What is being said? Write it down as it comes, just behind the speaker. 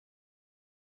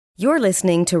You're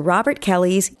listening to Robert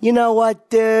Kelly's You Know What,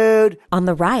 Dude? On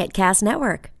the Riotcast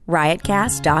Network,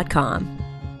 riotcast.com.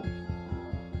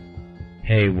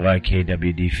 Hey,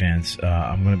 YKWD fans.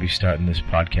 I'm going to be starting this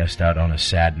podcast out on a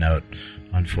sad note.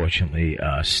 Unfortunately,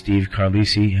 Steve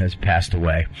Carlisi has passed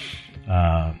away.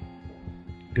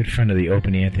 Good friend of the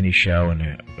Opie Anthony show and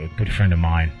a good friend of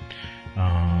mine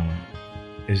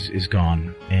is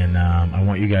gone. And I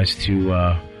want you guys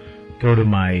to go to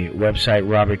my website,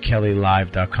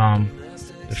 robertkellylive.com,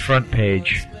 the front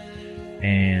page,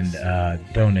 and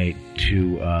donate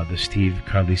to the Steve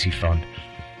Carlisi Fund.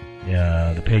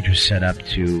 The page was set up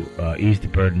to ease the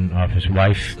burden off his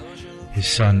wife, his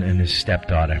son, and his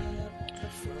stepdaughter.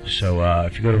 So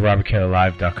if you go to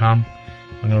robertkellylive.com,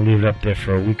 I'm going to leave it up there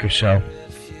for a week or so,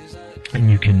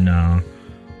 and you can,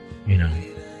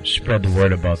 spread the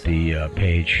word about the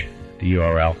page, the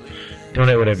URL.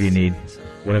 Donate whatever you need,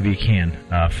 whatever you can.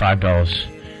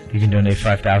 $5. You can donate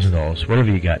 $5,000.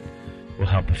 Whatever you got will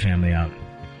help the family out.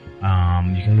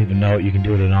 You can leave a note. You can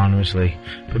do it anonymously,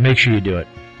 but make sure you do it.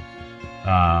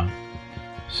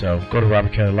 So go to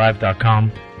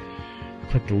robertkellylive.com,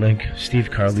 click the link,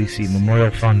 Steve Carlisi Memorial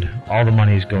Fund. All the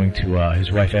money is going to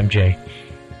his wife MJ,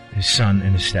 his son,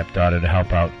 and his stepdaughter to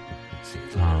help out.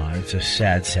 It's a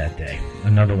sad, sad day.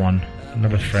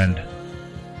 Another friend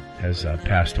has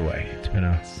passed away. It's been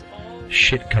a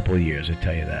shit couple of years, I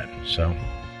tell you that. So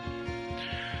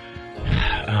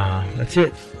that's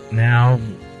it. Now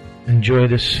enjoy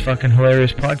this fucking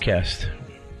hilarious podcast.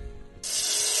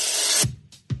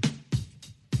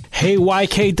 Hey,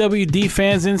 YKWD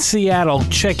fans in Seattle,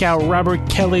 check out Robert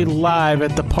Kelly live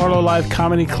at the Parlo Live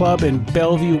Comedy Club in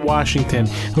Bellevue, Washington.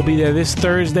 He'll be there this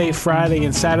Thursday, Friday,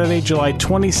 and Saturday, July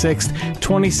 26th,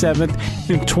 27th,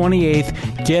 and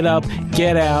 28th. Get up,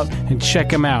 get out, and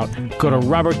check him out. Go to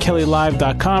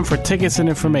robertkellylive.com for tickets and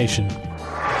information.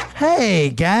 Hey,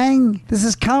 gang. This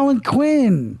is Colin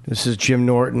Quinn. This is Jim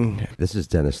Norton. This is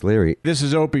Dennis Leary. This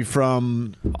is Opie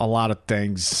from a lot of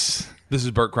things. This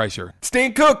is Bert Kreischer.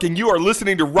 Stan Cook, and you are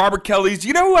listening to Robert Kelly's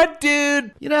You Know What,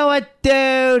 Dude? You know what,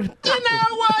 dude? You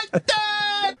know what, dude?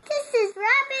 This is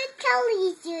Robert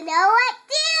Kelly's You Know What,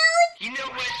 Dude? You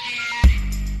know what, dude?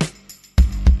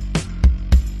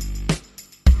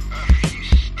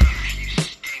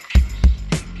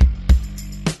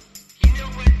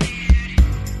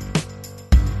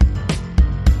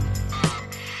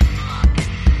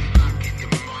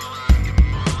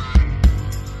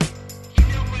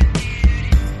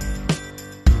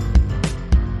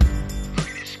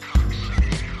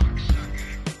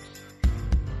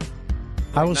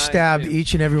 I will stab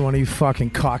each and every one of you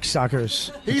fucking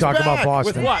cocksuckers. He's talk back. about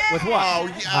Boston. With what? With what? Oh,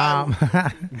 yeah.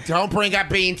 Don't bring up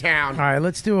Beantown. All right,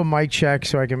 let's do a mic check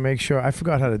so I can make sure. I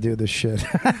forgot how to do this shit.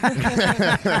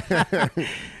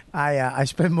 I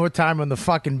spend more time on the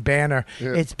fucking banner.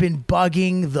 Yeah. It's been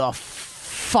bugging the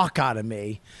fuck out of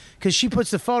me because she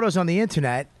puts the photos on the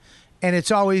internet. And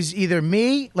it's always either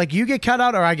me, like you get cut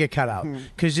out, or I get cut out.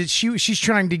 Because she's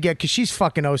trying to get, because she's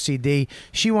fucking OCD.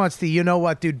 She wants the You Know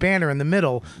What, Dude banner in the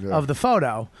middle of the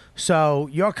photo. So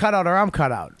you're cut out or I'm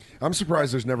cut out. I'm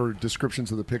surprised there's never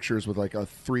descriptions of the pictures with like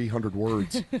 300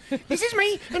 words. This is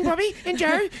me and Bobby and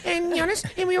Joe and Giannis,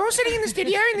 and we're all sitting in the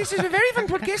studio, and this is a very fun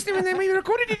podcast, and then we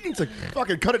recorded it. It's like,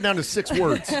 fucking cut it down to 6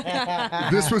 words.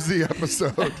 This was the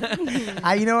episode.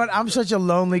 You know what? I'm such a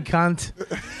lonely cunt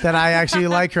that I actually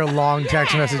like her long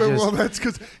text messages. Well, that's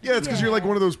because you're like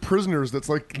one of those prisoners that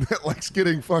likes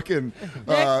getting fucking.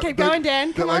 Keep going,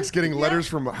 Dan. That likes getting letters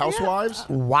from housewives.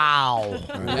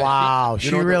 Wow.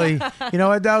 She really, you know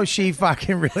what though? She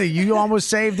fucking really, you almost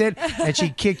saved it, and she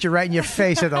kicked you right in your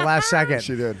face at the last second.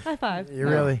 She did. High five. You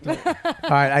really? All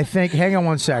right, I think, hang on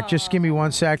one sec. Just give me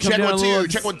 1 sec. Check 1, 2.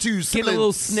 Check 1, 2. Getting a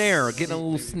little snare.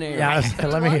 Yeah,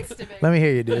 let me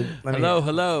hear you, dude.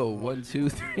 Hello. 1, 2,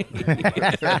 3.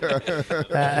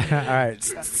 All right.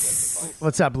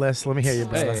 What's up, Liz? Let me hear you,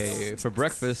 brother. Hey, for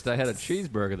breakfast, I had a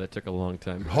cheeseburger that took a long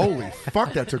time. Holy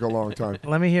fuck, that took a long time.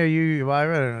 Let me hear you. Well, I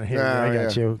really don't hear you. I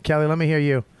got you. Kelly, let me hear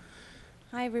you.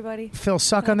 Hi, everybody. Phil,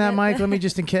 suck on that mic. Let me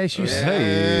just in case you.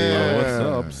 Hey, what's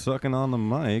up? Sucking on the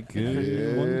mic. 1,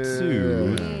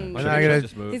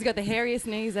 2. He's got the hairiest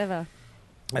knees ever.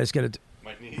 I just got to.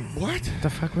 My knee. What the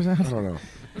fuck was that? I don't know.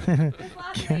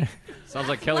 Sounds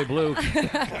like Kelly Blue.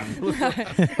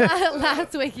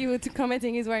 Last week you were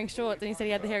commenting he's wearing shorts and he said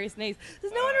he had the hairiest knees.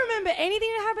 Does no one remember anything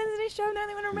that happens in this show? No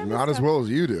one remembers. Not as well as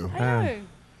you do. I know.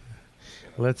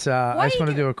 Let's. I just want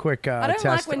to do a quick I don't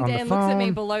test like when on Dan the phone. looks at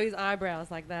me below his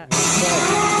eyebrows like that.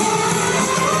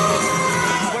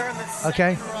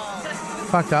 Okay.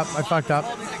 Fucked up. I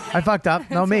fucked up.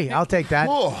 No, me. I'll take that.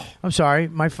 I'm sorry.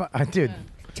 Dude.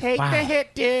 Take Wow. the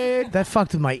hit, dude. That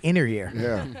fucked with my inner ear.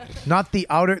 Yeah. Not the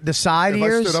side If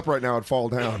ears. I stood up right now, I'd fall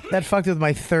down. That fucked with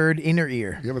my third inner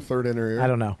ear. You have a third inner ear? I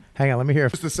don't know. Hang on, let me hear.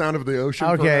 Just the sound of the ocean.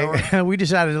 For an Okay, hour? we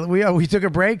decided we took a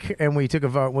break and we took a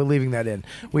vote. We're leaving that in.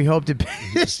 We hope to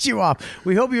piss you off.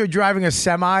 We hope you were driving a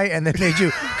semi and then made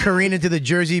you careen into the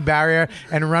Jersey barrier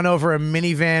and run over a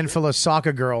minivan full of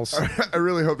soccer girls. I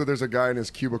really hope that there's a guy in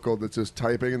his cubicle that's just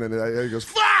typing and then he goes,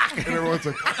 fuck! And everyone's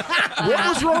like, what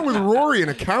was wrong with Rory in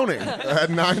accounting at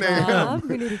 9 a.m.?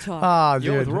 We need to talk. Oh,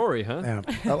 You're with dude. Rory, huh? Yeah.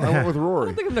 I went with I Rory.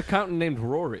 don't think I'm an accountant named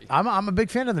Rory. I'm a big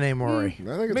fan of the name Rory.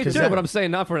 I think Me it's too, but I'm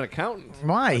saying not for an accountant.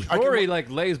 Why? Rory like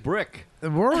lays brick.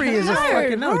 Rory is a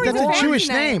fucking Rory's that's a a fancy Jewish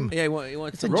name. name. Yeah, he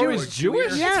wants It's a Rory's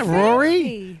Jewish? Yeah, It's Rory.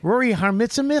 fancy. Rory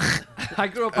Harmitzamich. I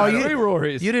grew up Oh, with you- three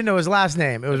Rorys. You didn't know his last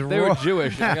name. It was They were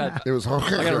Jewish. I got It was to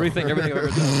rethink everything I've ever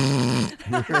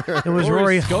done. It was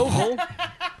Rory. Scovel.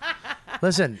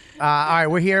 Listen, all right,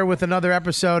 we're here with another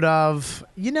episode of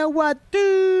You Know What,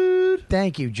 Dude?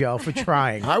 Thank you, Joe, for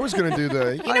trying. I was going to do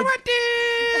the... You know what,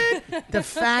 dude? The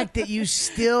fact that you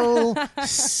still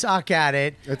suck at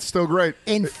it It's still great.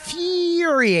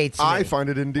 infuriates me. I find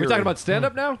it endearing. We're talking about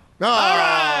stand-up now? Oh, all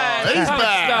right, he's Time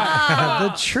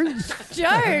back. The truth.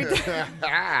 Joe.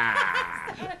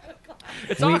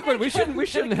 It's awkward. We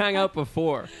shouldn't hang out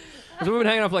before. Because we've been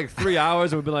hanging out for like 3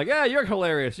 hours and we've been like, yeah, you're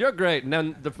hilarious. You're great. And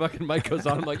then the fucking mic goes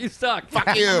on. I'm like, you suck.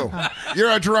 Fuck you.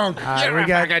 You're a drunk.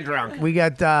 We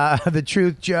got The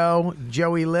Truth, Joe.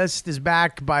 Joey List is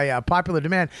back by popular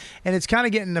demand. And it's kind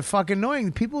of getting the fucking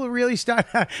annoying. People really start,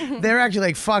 they're actually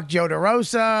like, fuck Joe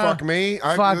DeRosa. Fuck me.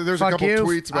 There's fuck a couple you.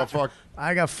 tweets about fuck.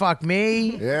 I got fuck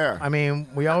me. Yeah. I mean,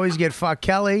 we always get fuck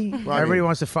Kelly. Everybody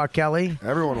wants to fuck Kelly.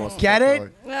 Everyone wants to Get fuck it?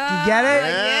 Kelly. You get it?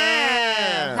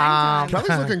 Yeah. Kelly's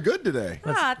looking good today.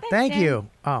 Thank you.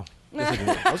 Oh.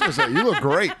 I was going to say, you look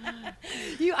great. How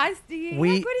good is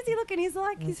he looking? He's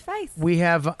like his face. We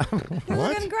have. He's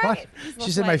looking great. What? He's She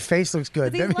lost said my weight. face looks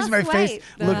good. But That he's means my lost face weight.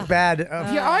 looked bad.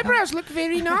 Your eyebrows look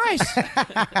very nice.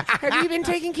 Have you been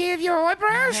taking care of your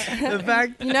eyebrows? The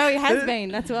fact, You know he has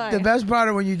been. That's why. the best part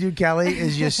of when you do Kelly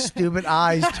is your stupid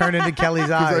eyes turn into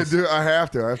Kelly's eyes. Because I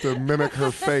have to mimic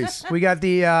her face. We got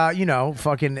the,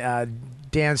 fucking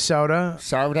Dan Soda.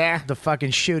 The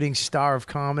fucking shooting star of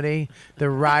comedy. The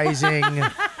rising,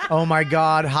 oh my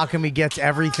God, how come he gets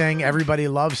everything? Everybody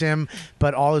loves him,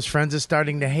 but all his friends are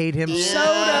starting to hate him.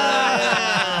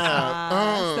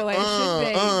 That's the way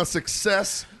it should be.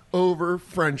 Success over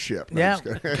friendship. No, I'm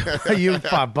Yeah. just kidding. You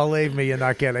believe me, you're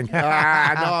not kidding. No,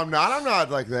 I'm not. I'm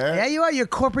not like that. Yeah, you are. You're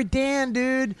corporate Dan,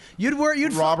 dude. You'd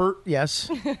Robert, Yes.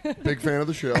 big fan of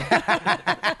the show.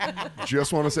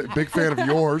 Just want to say, big fan of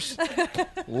yours.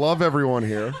 Love everyone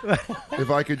here. If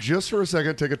I could just for a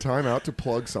second take a time out to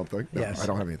plug something. No, Yes. I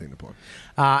don't have anything to plug.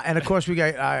 And of course, we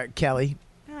got Kelly.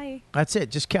 Hi. That's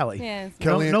it. Just Kelly. Yes.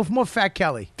 Kelly- No more fat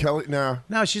Kelly. Kelly, no.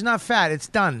 No, she's not fat. It's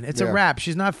done. It's Yeah. a wrap.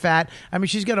 She's not fat. I mean,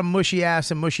 she's got a mushy ass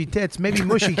and mushy tits. Maybe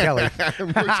mushy Kelly.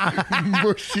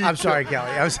 Mushy I'm sorry, Kelly.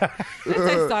 I'm sorry. I'm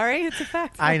so sorry. It's a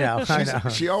fact. I know.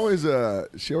 She always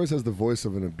has the voice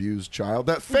of an abused child.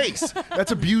 That face,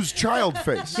 that's abused child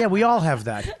face. Yeah, we all have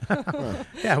that.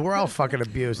 Yeah, we're all fucking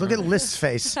abused. Look at List's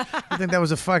face. I think that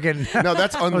was a fucking. No,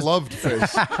 that's unloved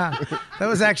face. That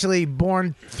was actually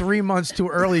born 3 months too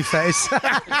early face.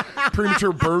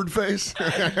 Premature bird face.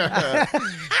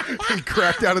 He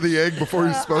cracked out of the egg before he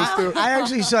was supposed to. I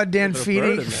actually saw Dan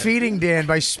feeding Dan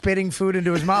by spitting food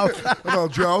into his mouth. Hello,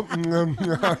 Joe.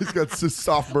 He's got this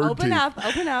soft bird Open teeth.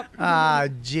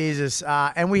 up. Jesus.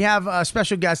 And we have a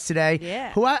special guest today.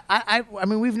 Yeah. Who I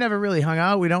mean, we've never really hung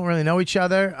out. We don't really know each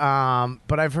other.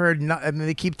 But I've heard,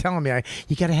 they keep telling me,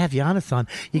 you got to have Giannis on.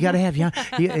 You got to have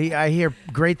Giannis. I hear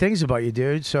great things about you,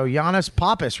 dude. So Giannis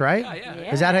Pappas, right?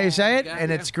 Yeah. Is that how you say it?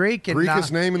 And it's Greek. And,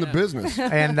 Greekest name in the business.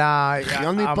 And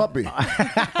Yanni Puppy.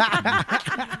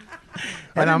 I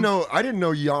didn't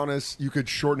know Giannis. You could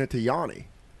shorten it to Yanni.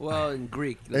 Well, in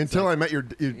Greek. Until I met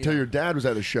until your dad was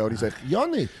at a show and he's like,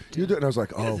 Yanni, you do it. And I was like,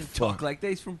 He oh, doesn't fuck. talk like that.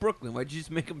 He's from Brooklyn. Why'd you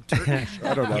just make him Turkish?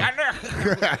 I don't know.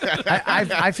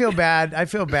 I feel bad. I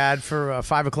feel bad for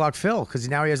 5 o'clock Phil because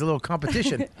now he has a little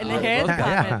competition. And the hair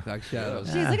department. Like shadows.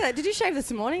 Jeez, look at that. Did you shave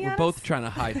this morning? We're Giannis? both trying to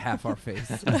hide half our face.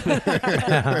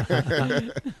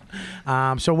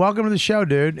 So welcome to the show,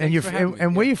 dude. And Thanks for having me.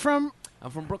 and where you from? I'm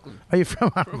from Brooklyn. Are you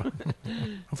from?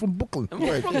 I'm from Brooklyn.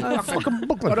 Fucking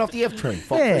Brooklyn. Right off the F train.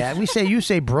 Yeah, you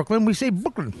say Brooklyn. We say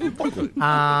Brooklyn.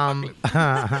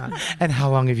 And how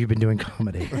long have you been doing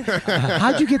comedy?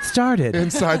 How'd you get started?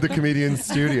 Inside the comedian's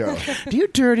studio. Do you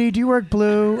dirty? Do you work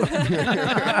blue?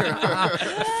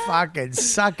 Fucking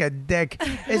suck a dick.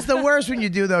 It's the worst when you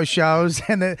do those shows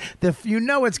and you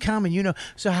know it's coming. You know.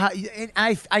 So how? And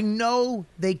I know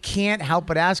they can't help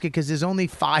but ask it because there's only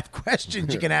 5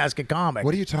 questions you can ask a comic.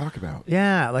 What do you talk about?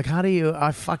 Yeah, like how do you?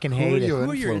 I fucking hate it.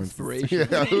 Who are your inspirations? Yeah,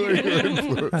 who are your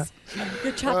influences?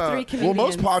 Your top 3 comedians. Well,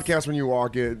 most podcasts when you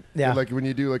walk in, Yeah. like when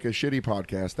you do like a shitty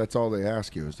podcast, that's all they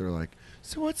ask you is they're like,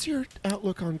 "So what's your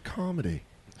outlook on comedy?"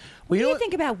 What do you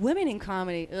think about women in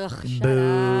comedy? Ugh, shut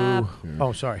Boo. up.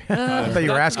 Oh, sorry. I thought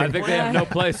you were asking. I think they have no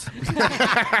place.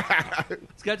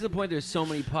 It's got to the point there's so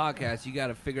many podcasts, you got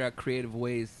to figure out creative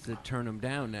ways to turn them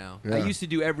down now. Yeah. I used to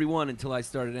do every one until I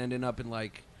started ending up in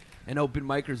like an open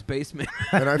micer's basement.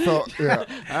 And I felt, yeah.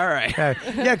 All right.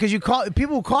 Yeah, because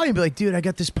people will call you and be like, dude, I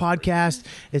got this podcast.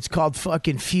 It's called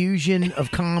fucking Fusion of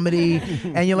Comedy.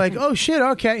 And you're like, oh, shit,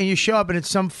 okay. And you show up and it's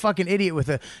some fucking idiot with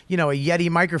a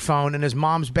Yeti microphone in his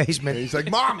mom's basement. He's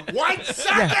like, Mom, what?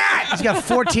 Suck it! He's got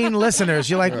 14 listeners.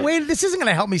 You're like, wait, this isn't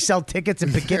going to help me sell tickets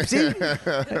in Poughkeepsie.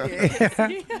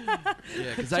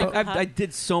 Yeah, because I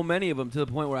did so many of them to the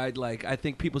point where I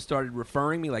think people started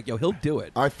referring me like, yo, he'll do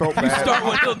it. I felt bad.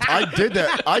 I did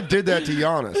that. I did that to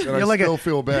Giannis, and You're I like still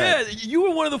feel bad. Yeah, you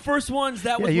were one of the first ones.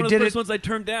 That was you one of the did first it- ones I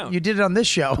turned down. You did it on this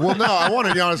show. Well, no, I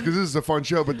wanted Giannis because this is a fun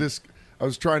show, but I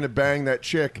was trying to bang that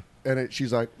chick, and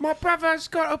she's like, My brother's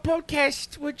got a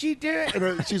podcast. Would you do it?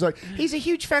 and she's like, he's a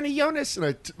huge fan of Giannis, and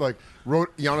I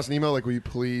wrote Giannis an email like, will you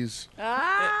please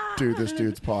do this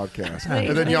dude's podcast?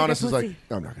 And then Giannis is like,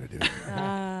 I'm not going to do it.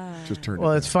 Just turn it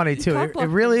Well, it's down. funny, too. It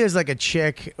really is like a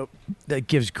chick that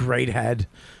gives great head.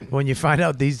 When you find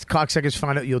out, these cocksuckers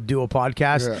find out you'll do a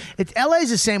podcast. Yeah. LA's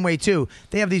the same way, too.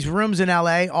 They have these rooms in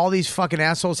LA. All these fucking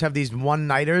assholes have these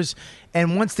one-nighters.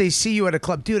 And once they see you at a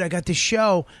club, dude, I got this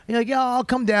show. And you're like, yeah, I'll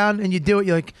come down. And you do it.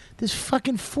 You're like, there's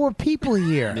fucking 4 people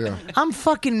here. Yeah. I'm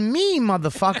fucking me,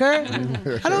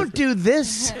 motherfucker. I don't do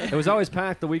this. It was always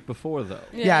packed the week before, though.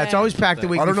 Yeah, it's always packed the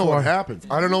week I don't know before. what happens.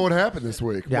 I don't know what happened this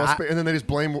week. Yeah, Must be, and then they just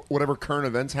blame whatever current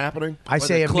events happening. I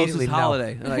say the closest immediately no.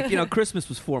 holiday. Like, Christmas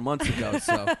was 4 months ago,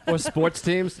 so. Or sports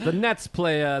teams. The Nets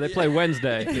play. They play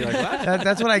Wednesday. You're like, what?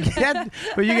 That's what I get.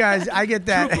 But you guys, I get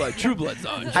that. True Blood's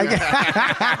on.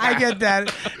 I get that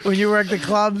when you work the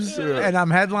clubs and I'm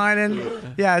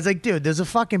headlining. Yeah, it's like, dude, there's a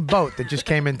fucking boat that just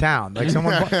came in town. Like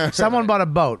someone bought a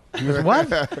boat. What? What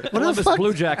the Columbus fuck?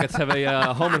 Blue Jackets have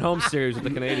a home and home series with the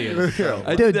Canadians. So.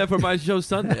 I did that for my show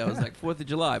Sunday. I was like 4th of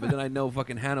July, but then I know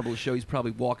fucking Hannibal's show. He's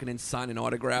probably walking in signing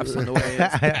autographs on the way.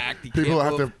 It's packed. He People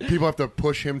can't have move. to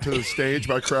push him to the stage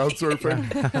by crowd surfing.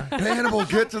 Hannibal,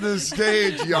 get to the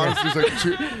stage. Giannis is like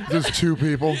just 2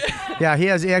 people. Yeah, he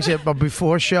actually have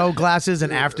before show glasses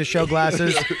and after show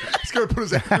glasses. He's gonna put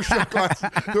his after show glasses.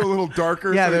 They're a little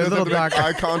darker. Yeah, so they're he a little doesn't have to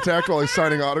darker. make eye contact while he's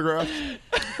signing autographs.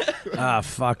 Ah,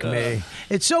 fuck me.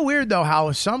 It's so weird though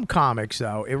how some comics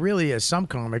though it really is. Some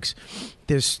comics,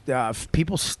 there's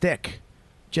people just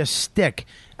stick.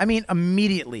 I mean,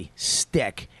 immediately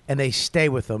stick, and they stay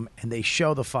with them, and they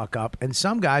show the fuck up. And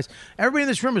some guys, everybody in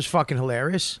this room is fucking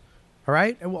hilarious. All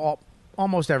right, well,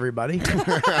 almost everybody.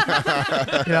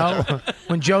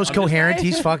 When Joe's coherent,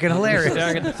 he's fucking hilarious.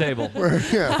 Staring at the table.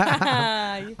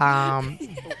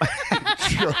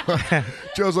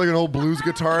 Joe's like an old blues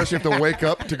guitarist. You have to wake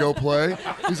up to go play.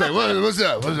 He's like, what's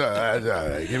up? What's up?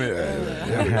 Give me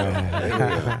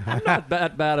that. Not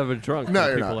that bad of a drunk No, for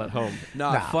you're people not. at home.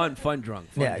 No, fun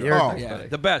drunk. Fun Yeah, drunk. you're-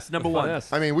 the best. Number one.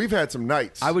 Yes. I mean, we've had some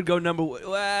nights. I would go number one.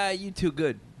 Well, you two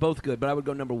good. Both good, but I would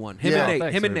go number one. Him Yeah. and Nate.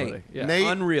 Thanks, Him and everybody. Nate. Yeah. Nate,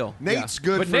 Unreal. Nate's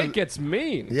good But for Nate gets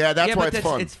mean. Yeah, that's why but it's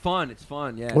fun. It's fun. It's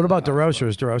fun. Yeah. What about DeRosa?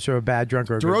 Is DeRosa a bad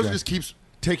drunk or a good DeRosa drunk? just keeps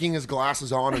taking his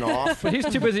glasses on and off. But he's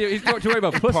too busy. He's too worried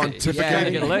about pussy. Pontificating. He's trying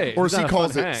to get laid. Or He's as he not a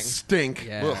calls fun it, hang. stink.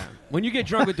 Yeah. Ugh. When you get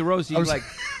drunk with DeRosa, you like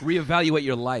reevaluate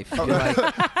your life. You're like,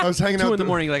 I was hanging 2 out in the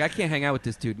morning. You're like, I can't hang out with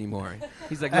this dude anymore.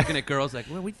 He's like looking at girls like,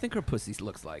 well, what do you think her pussy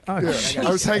looks like? Oh, Yeah.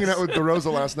 I was hanging out with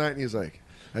DeRosa last night, and he's like,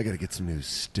 I got to get some new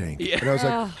stink. Yeah. And I was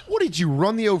like, what, did you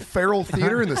run the O'Farrell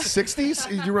Theater in the 60s?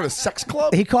 Did you run a sex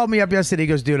club? He called me up yesterday. He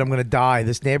goes, dude, I'm going to die.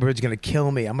 This neighborhood's going to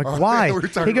kill me. I'm like, why? we were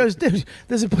talking He goes, dude,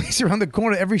 there's a place around the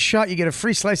corner. Every shot, you get a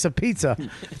free slice of pizza.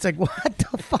 It's like, what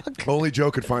the fuck? Only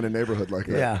Joe could find a neighborhood like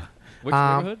that. Yeah. Which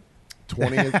neighborhood?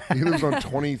 20th. He lives on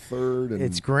 23rd. And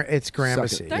It's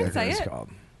Gramercy. Second. Don't say It's it. called.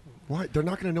 Why? They're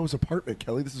not going to know his apartment,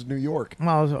 Kelly. This is New York.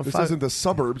 Well, this isn't the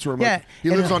suburbs where I'm Yeah, like, he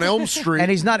lives on Elm Street. and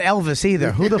he's not Elvis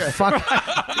either. Who the fuck?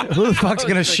 Who the fuck's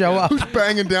gonna show up? Who's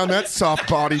banging down that soft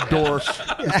body door?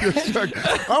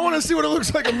 I want to see what it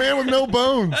looks like. A man with no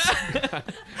bones.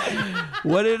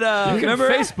 What did You can remember?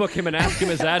 Facebook him and ask him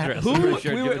his address. Who I'm we pretty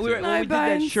sure he'd give it to you. did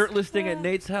that shirtless thing at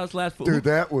Nate's house last week? Dude,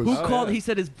 that was- who Oh, called? yeah. He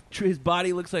said his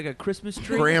body looks like a Christmas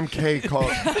tree. Graham K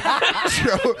called.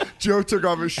 Joe took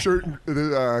off his shirt. And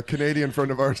the Canadian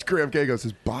friend of ours, Graham K, goes,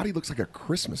 his body looks like a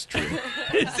Christmas tree.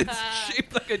 it's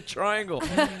shaped like a triangle.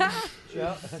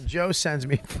 Joe sends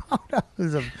me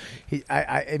photos of.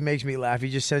 It makes me laugh. He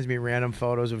just sends me random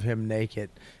photos of him naked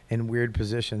in weird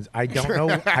positions. I don't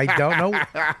know. I don't know.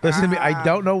 Listen to me. I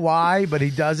don't know why, but he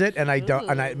does it, and I don't.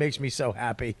 And it makes me so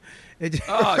happy.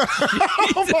 Oh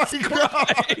my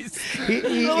God!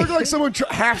 He looked like someone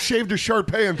half shaved a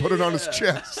Shar-Pei and put it on his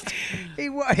chest.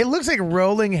 It looks like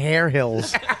rolling hair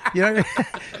hills. You know? Do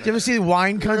you ever see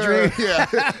Wine Country? Yeah,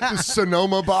 the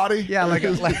Sonoma body. Yeah,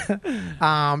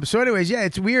 so anyways, yeah,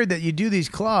 it's weird that you do these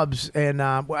clubs, and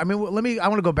I mean, I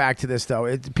want to go back to this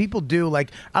though. People do like,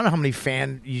 I don't know how many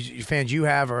fans you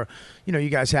have, or you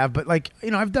guys have, but like,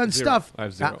 I've done Zero. stuff. I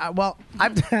have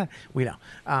zero. We know.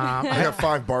 I have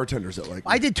 5 bartenders that like me.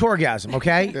 I did Tourgasm,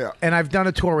 okay? Yeah. And I've done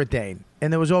a tour with Dane,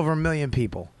 and there was over 1 million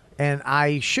people, and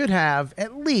I should have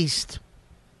at least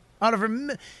out of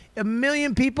a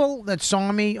million people that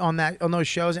saw me on those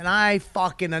shows, and I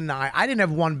fucking I didn't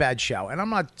have one bad show, and I'm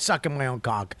not sucking my own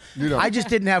cock. I just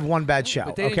didn't have one bad show.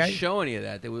 But they okay? didn't show any of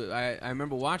that. I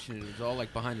remember watching it. It was all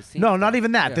like behind the scenes. No, not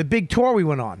even that. Yeah. The big tour we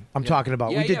went on. I'm Yeah. talking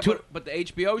about. Yeah, We did but the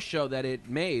HBO show that it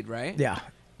made, right? Yeah.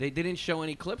 They didn't show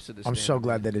any clips of this. I'm so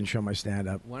glad they didn't show my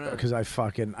stand-up Why not? because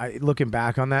looking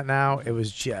back on that now, it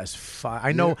was just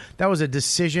I know that was a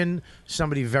decision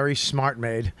somebody very smart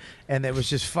made, and it was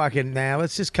just fucking,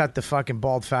 let's just cut the fucking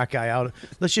bald fat guy out.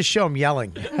 Let's just show him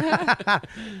yelling.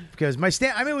 Because my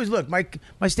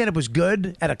stand-up was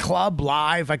good at a club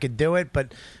live. I could do it,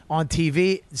 but on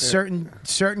TV,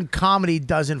 certain comedy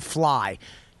doesn't fly.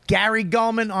 Gary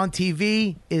Gulman on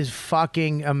TV is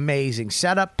fucking amazing.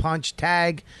 Setup, punch,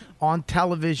 tag on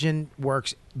television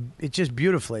works. It's just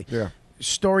beautifully. Yeah.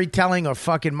 Storytelling or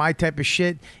fucking my type of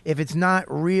shit. If it's not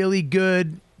really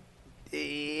good,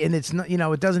 and it's not,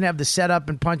 it doesn't have the setup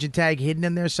and punch and tag hidden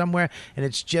in there somewhere, and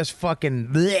it's just fucking.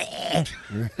 Bleh.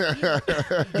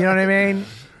 You know what I mean?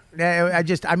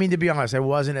 I mean, to be honest,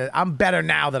 I'm better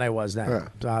now than I was then.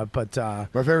 Yeah. But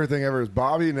my favorite thing ever is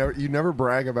Bobby. You never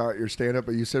brag about your stand-up,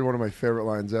 but you said one of my favorite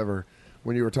lines ever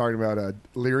when you were talking about a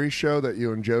Leary show that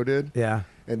you and Joe did. Yeah.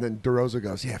 And then DeRosa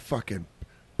goes, yeah, fucking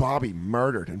Bobby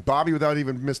murdered. And Bobby, without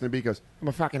even missing a beat, goes, I'm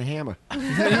a fucking hammer.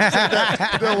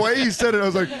 The way he said it, I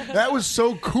was like, that was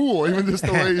so cool, even just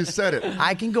the way he said it.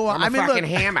 I can go up. I'm a fucking look,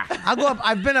 hammer. I'll go up.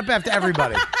 I've been up after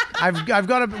everybody. I've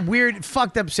gone up weird,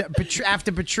 fucked up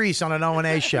after Patrice on an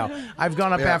O&A show. I've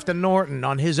gone up after Norton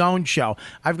on his own show.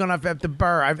 I've gone up after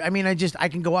Burr. I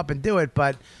can go up and do it,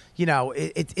 but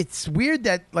it's weird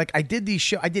that like I did these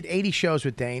shows. I did 80 shows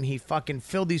with Dane. He fucking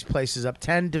filled these places up,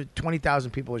 10 to 20,000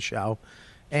 people a show,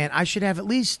 and I should have at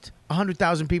least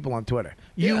 100,000 people on Twitter.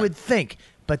 You would think,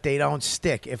 but they don't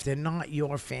stick. If they're not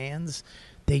your fans,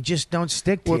 they just don't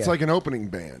stick to you. Well, it's like an opening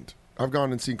band. I've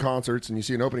gone and seen concerts, and you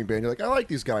see an opening band, you're like, I like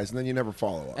these guys, and then you never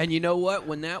follow up. And you know what?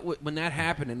 When that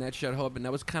happened and that shut up, and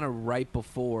that was kind of right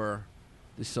before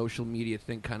the social media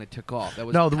thing kind of took off. That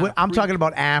was I'm talking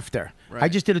about after. Right. I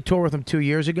just did a tour with him 2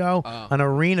 years ago, an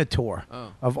arena tour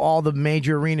of all the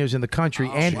major arenas in the country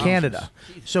and Canada.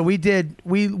 So we did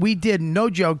no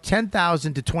joke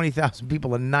 10,000 to 20,000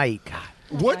 people a night.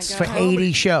 What's for comedy?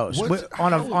 80 shows?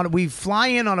 We fly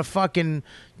in on a fucking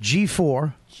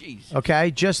G4. Jeez.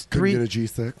 Okay, just three. Couldn't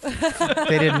get a G6.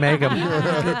 They didn't make them.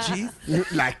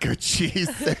 Like a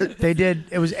G6. They did.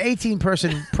 It was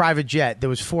 18-person private jet. There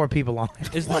was 4 people on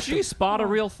it. Is the G-spot a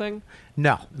real thing?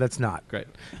 No, that's not. Great.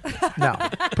 No,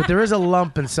 but there is a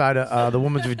lump inside of the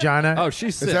woman's vagina. Oh,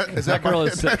 she's sick. That girl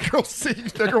is sick.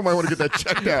 That girl might want to get that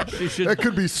checked out. She should that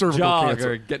could be cervical jog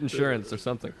cancer. or get insurance or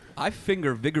something. I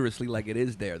finger vigorously like it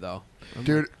is there, though.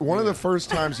 Dude, one of the first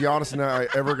times Giannis and I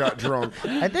ever got drunk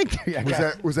I think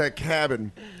was at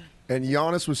Cabin, and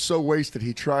Giannis was so wasted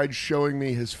he tried showing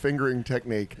me his fingering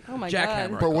technique. Oh my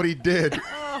Jackhammer. God. But what he did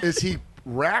is he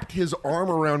wrapped his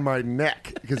arm around my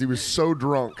neck because he was so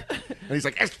drunk. And he's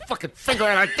like, "It's fucking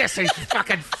fingering like this. He's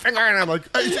fucking fingering." And I'm like,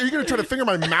 "Are you going to try to finger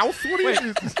my mouth? What are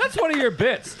you?" That's one of your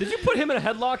bits. Did you put him in a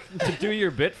headlock to do your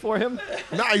bit for him?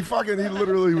 No, he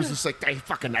literally was just like, I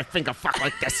finger fuck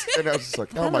like this. And I was just like,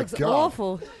 oh That my looks God.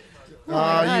 awful. You-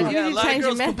 Yeah, a lot of change your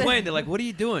girls method. complain. They're like, "What are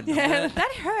you doing?" Yeah,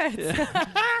 that hurts.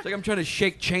 It's like I'm trying to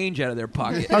shake change out of their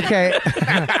pocket. Okay.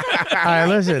 All right,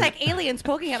 listen. It's like aliens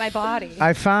poking at my body.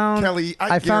 I found Kelly,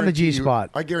 I found the guarantee you- G-spot.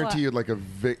 I guarantee What? you like a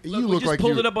you we look just like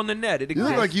pulled you, it up on the net. It You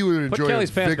look exists. like you would Put enjoy Kelly's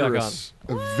a pants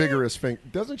back vigorous thing.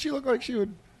 Doesn't she look like she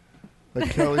would?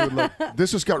 Like Kelly would like.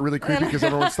 This just got really creepy because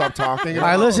everyone stopped talking. All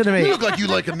right, listen to me. You look like you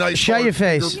like a nice. Shut hard your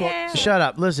face. finger Yeah. Shut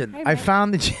up. Listen, I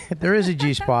found there is a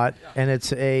G spot, and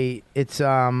it's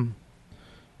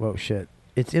whoa shit.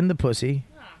 It's in the pussy.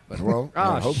 Well, Oh,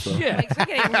 I hope so. shit. Like, we're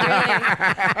getting really-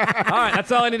 All right,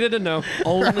 that's all I needed to know.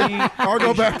 Only. I'll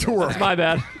go back to work. That's my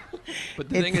bad. But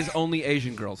the thing is, only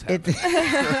Asian girls have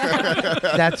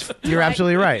it. You're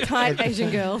absolutely right. Tight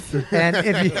Asian girls. And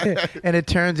and it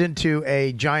turns into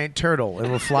a giant turtle and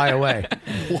will fly away.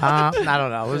 I don't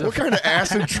know. It was What kind of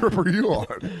acid trip are you on?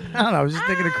 I don't know. I was just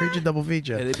thinking of creature double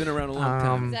feature. Yeah, they've been around a long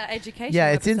time. It's our education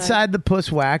Yeah, it's episode. inside the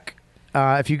puss whack.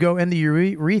 If you go in the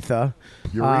urethra,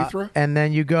 and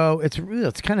then you go,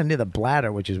 it's kind of near the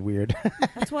bladder, which is weird.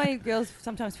 That's why girls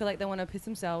sometimes feel like they want to piss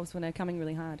themselves when they're coming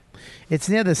really hard. It's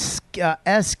near the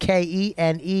SKENES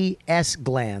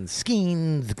glands,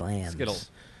 Skene's glands.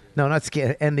 Skittles. No, not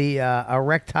skin, and the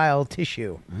erectile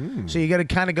tissue. So you got to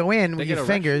kind of go in with get your erections?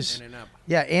 fingers. In and up.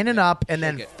 Yeah, in and up, and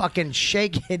then it. fucking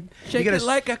shake it. Shake you it gotta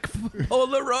like a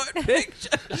Polaroid picture.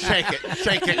 Shake it,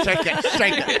 shake it, shake it,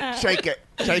 shake it, shake it,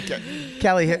 shake it.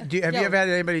 Kelly, have you ever had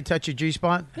anybody touch your G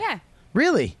spot? Yeah.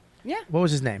 Really? Yeah. What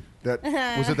was his name? That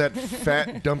was it. That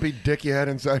fat, dumpy dick you had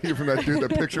inside you from that dude.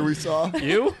 That picture we saw.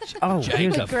 You? Oh,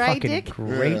 here's a Gray fucking dick?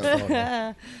 great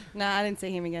photo. No, I didn't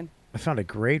see him again. I found a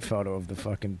great photo of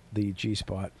the G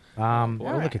spot.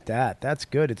 Look at that. That's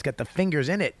good. It's got the fingers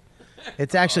in it.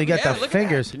 It's actually got yeah, the look at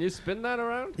fingers. Can you spin that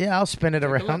around? Yeah, I'll spin it a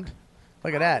around.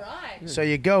 Look at that. Right. So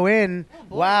you go in.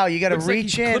 Wow, you got to Looks like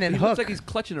reach he's in clip- and he hook. looks like he's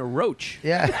clutching a roach.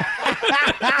 Yeah.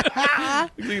 Looks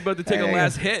like he's about to take a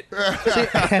last hit.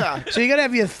 So you got to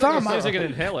have your thumb. Sounds like an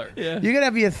inhaler. Yeah. You got to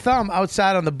have your thumb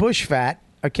outside on the bush fat,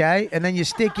 okay? And then you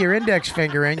stick your index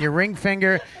finger in, your ring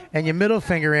finger, and your middle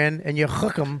finger in, and you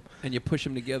hook them, And you push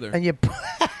them together. and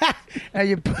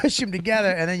you push them together,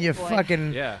 and then you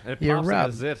fucking Yeah, and it you pops rub.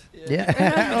 out zit. Yeah.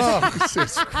 Oh,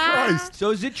 Jesus Christ.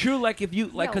 So is it true, like if you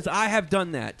like, because I have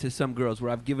done that to some girls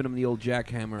where I've given them the old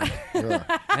jackhammer,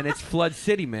 and it's Flood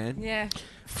City, man. Yeah.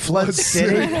 Flood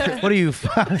City. What are you?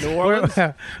 New Orleans?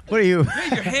 What are you?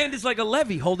 Yeah, your hand is like a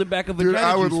levee holding back a vagina. Dude,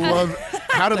 I would juice. love.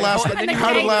 How did And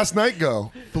how did the last night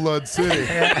go? Flood City.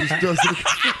 Just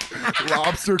does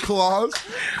lobster claws.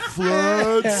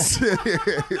 Flood City.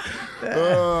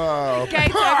 Oh.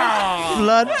 Gates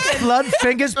open. Flood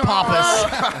fingers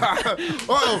poppers.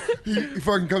 Oh, he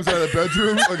fucking comes out of the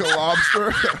bedroom like a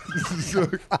lobster.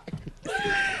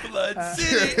 Flood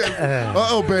City.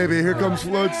 Uh-oh, baby, here comes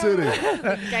Flood City.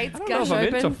 Gates I don't know gush if I'm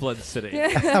into open. Flood City.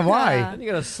 Why? Then you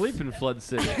gotta sleep in Flood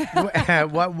City.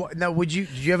 what? Now, did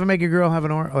you ever make a girl have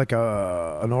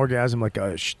an orgasm like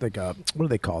a what do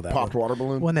they call that? Popped water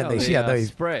balloon? When No, they the,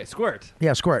 spray, squirt.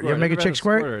 Yeah, squirt. You ever make a Never chick had a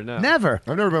squirt? squirter, no. Never.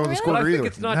 I've never been with a Really? squirter Well, I think either.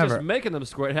 it's not Never. just making them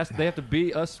squirt. They have to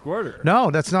be a squirter. No,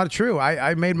 that's not true.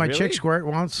 I made my chick Really? squirt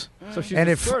once, So she's and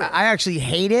a if squirter. I actually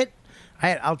hate it.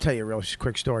 I'll tell you a real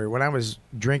quick story. When I was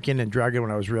drinking and drugging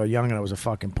when I was real young and I was a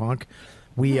fucking punk,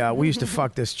 we used to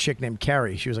fuck this chick named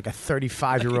Carrie. She was like a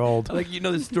 35-year-old. Like, you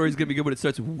know this story's going to be good when it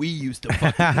starts with we used to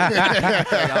fuck.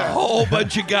 Like a whole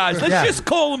bunch of guys. Let's Yeah. just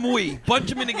call them we. Bunch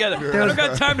them in together. I don't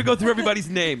got time to go through everybody's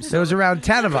names. There was around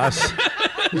 10 of us.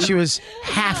 And she was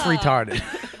half retarded.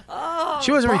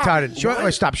 She wasn't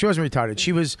retarded. Stop. She wasn't retarded.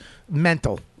 She was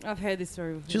mental. I've heard this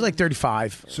story before. She was like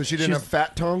 35. So she didn't was- have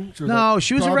fat tongue? She was No, like,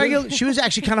 she was a "Bobby, regular. She was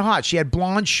actually kind of hot. She had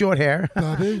blonde, short hair.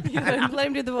 Bobby, Let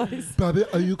him do the voice. Bobby,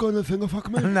 are you going to finger fuck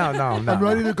me? No. I'm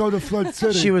ready to go to Flood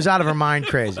City. She was out of her mind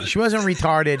crazy. She wasn't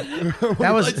retarded.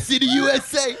 That was City,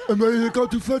 USA. I'm ready to go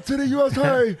to Flood City,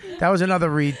 USA. that was another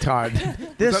retard.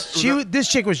 This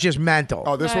chick was just mental.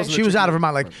 Oh, this wasn't She a was chick- out of her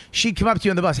mind. Like she'd come up to you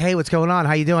on the bus. Hey, what's going on?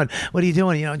 How you doing? What are you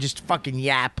doing? You know, just fucking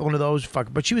yap. One of those fuck.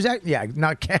 But she was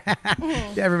not.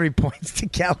 Everybody points to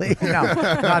Kelly. No,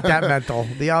 not that mental.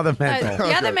 The other mental.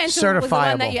 The other mental was the one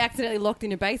Certifiable. that you accidentally locked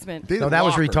in your basement. No, that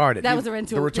was retarded. That was a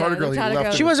rental. The retarded girl, he left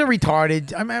girl. She wasn't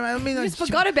retarded. I mean, You just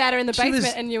forgot about her in the she basement,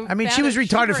 was- and you. I mean, found she was her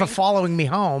retarded for shivering. following me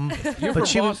home, You're but from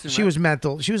she Boston, was she right? was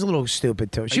mental. She was a little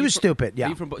stupid too. She Are was you stupid. Yeah. Are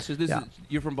you from, so this Yeah. is,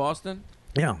 you're from Boston?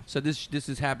 Yeah. So this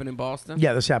has happened in Boston?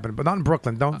 Yeah, this happened, but not in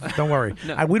Brooklyn. Don't worry.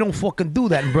 No. We don't fucking do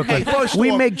that in Brooklyn. Hey, first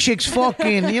we off- make chicks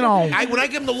fucking, you know. When I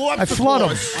give them the lobster I flood 'em.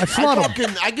 claws, I flood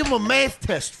 'em. I give them a math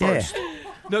test first.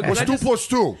 No, 'cause What's I 2 just- plus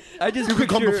 2? I just You can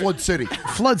come to picture- Flood City.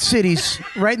 Flood City's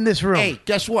right in this room. Hey,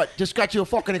 guess what? Just got you a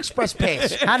fucking express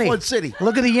pass. Honey, Flood City.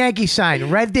 look at the Yankee sign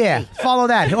right there. Follow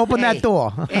that. Open that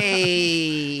door.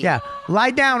 Hey. Yeah,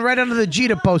 lie down right under the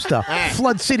Jeter poster.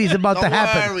 Flood City's about Don't to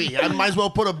happen. worry. I might as well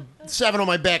put a 7 on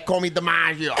my back. Call me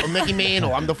DiMaggio or Mickey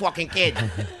Mantle. I'm the fucking kid.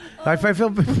 I feel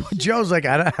Joe's like,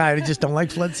 I just don't like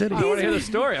Flood City. I want to hear the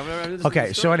story.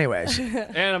 Okay, so anyways.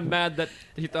 And I'm mad that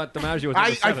he thought DiMaggio was.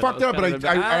 I fucked up, but I changed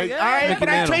it to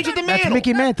That's Mantle.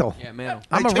 Mickey Mantle. Yeah, Mantle.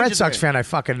 I'm I a changed Red it Sox to fan. I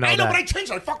fucking know I know, that. but I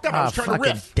changed it. I fucked up. I was trying to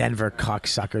fucking riff. Denver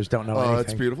cocksuckers don't know anything.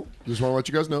 That's beautiful. Just want to let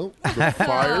you guys know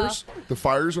the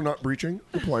fires are not breaching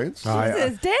the planes.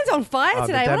 Jesus, Dan's on fire Oh,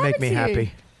 did today. that What make me happened to you?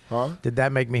 happy? Huh? Did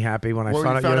that make me happy when I Well,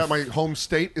 found you out? found out my home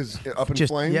state is up in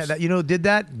flames. Yeah, you know, did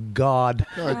that? God.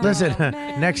 Listen,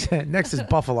 next is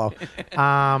Buffalo.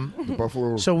 The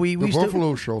buffalo. So we the used to-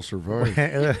 buffalo shall survive.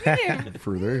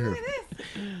 For they have.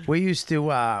 we used to.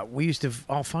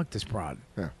 Oh, fuck this broad.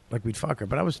 Yeah. Like we'd fuck her,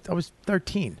 but I was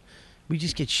 13. We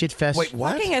just get shit fest. Wait,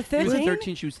 what? Fucking at He was 13?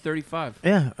 13. She was 35.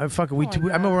 Yeah, I fucking. I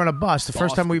remember we were on a bus the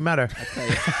first time we met her.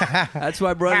 That's why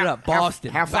I brought it up.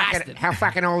 Boston. How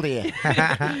fucking old are you?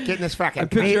 Getting this fucking. I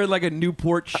pictured like a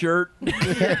Newport shirt.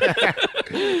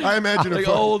 I imagine like if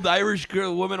old Irish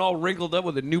girl, woman all wrinkled up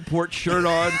with a Newport shirt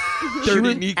on,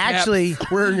 dirty kneecaps. Actually,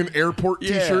 wearing an airport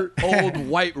T-shirt. Old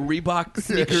white Reebok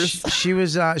sneakers. She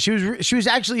was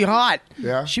actually hot.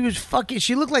 Yeah. She was fucking.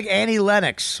 She looked like Annie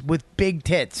Lennox with big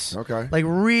tits. Okay. Like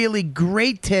really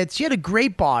great tits. She had a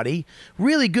great body,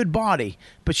 really good body,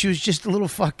 but she was just a little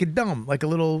fucking dumb, like a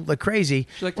little like crazy.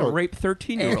 She like to rape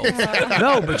 13-year-olds.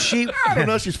 No, but she. I don't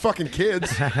know. She's fucking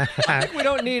kids. I think we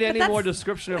don't need any more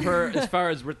description of her as far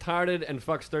as retarded and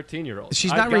fucks 13-year-olds.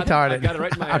 She's not retarded. I got it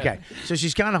right in my head. Okay, so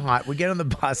she's kind of hot. We get on the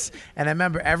bus, and I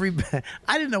remember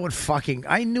I didn't know what fucking.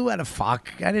 I knew how to fuck.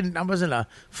 I wasn't a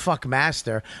fuck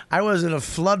master. I wasn't a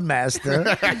flood master.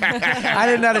 I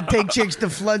didn't know how to take chicks to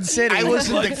Flood City. I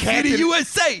wasn't the captain.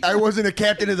 USA. I wasn't a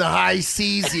captain of the high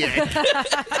seas yet.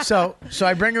 So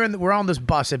I bring her in. We're on this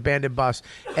bus, abandoned bus,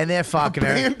 and they're fucking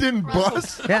her. Abandoned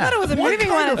bus. Yeah. I thought it was a moving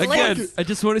one. At Again, least. I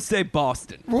just want to say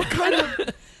Boston. What kind of?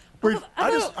 Wait, I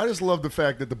just love the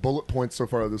fact that the bullet points so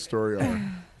far of this story are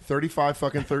 35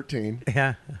 fucking 13,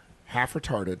 Yeah. half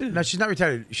retarded, No, she's not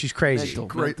retarded. She's crazy.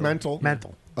 great mental,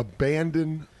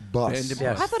 abandoned bus.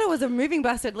 Yes. I thought it was a moving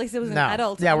bus. At least it was an No.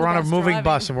 adult. Yeah, on we're the on a bus moving driving.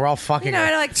 bus, and we're all fucking. You know,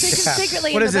 her. like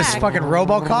secretly. What in is the this? back. Fucking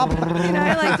RoboCop? You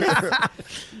know, like just,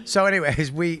 So,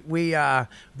 anyways,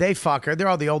 they fuck her. They're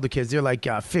all the older kids. They're like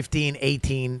 15,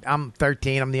 18. I'm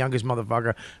 13. I'm the youngest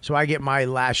motherfucker. So I get my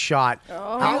last shot.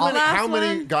 How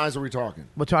many guys are we talking?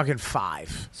 We're talking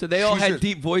 5. So they all She had said-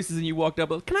 deep voices, and you walked up.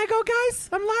 Can I go, guys?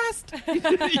 I'm last.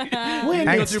 When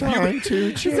Hey, it's time to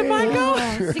is it mine go?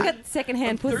 So you got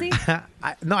secondhand pussy?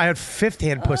 No, I had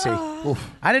fifth-hand pussy.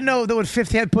 I didn't know there was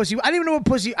fifth-hand pussy. I didn't even know what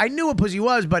pussy. I knew what pussy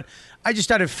was, but I just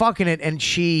started fucking it, and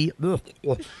she.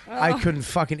 I couldn't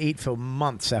fucking eat for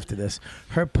months after this.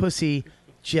 Her pussy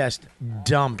just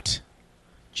dumped,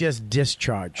 just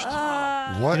discharged.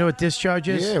 What? You know what discharge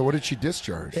is? Yeah, what did she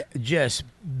discharge? Just.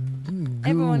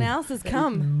 Everyone else has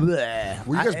come. Bleh.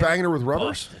 Were you guys banging her with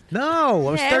rubbers? No,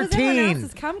 I was Yeah, it was everyone 13.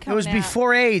 else's cum It was coming out.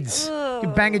 before AIDS.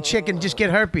 You bang a chick and just get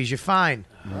herpes. You're fine.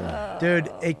 Dude,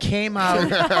 it came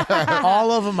out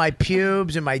all over my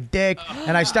pubes and my dick,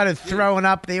 and I started throwing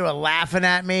up. They were laughing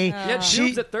at me. You had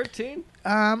pubes at 13?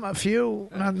 A few,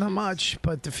 not much,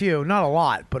 but a few. Not a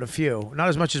lot, but a few. Not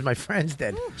as much as my friends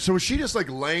did. So was she just like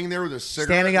laying there with a cigarette?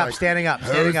 Standing up, like, standing up, "Who's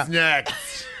standing up.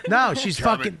 next? No, she's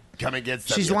fucking. Come and get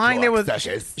some. She's you lying there with.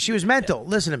 cocksuckers." She was mental.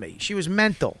 Listen to me. She was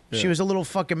mental. She Yeah. was a little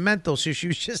fucking mental. So she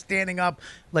was just standing up,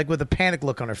 like with a panic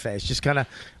look on her face, just kind of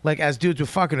like as dudes were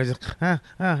fucking her, just,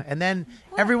 and then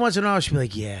every once in a while she'd be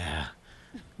like, "Yeah,"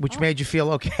 which made you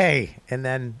feel okay. And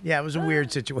then yeah, it was a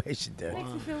weird situation, dude. Makes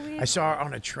you feel weird. I saw her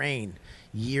on a train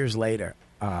years later.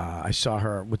 I saw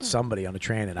her with somebody on a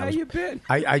train, and I was. you been?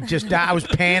 I was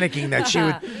panicking that she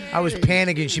would. I was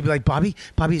panicking. She'd be like, "Bobby,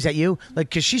 is that you?" Like,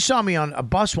 because she saw me on a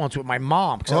bus once with my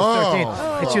mom because I was 13,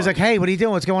 and she was like, "Hey, what are you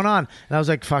doing? What's going on?" And I was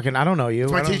like, "Fucking, I don't know you."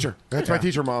 That's my I don't- teacher. That's my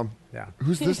teacher, Mom. Yeah.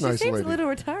 Who's this She nice seems lady? a little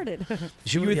retarded.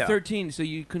 She You were yeah. 13, so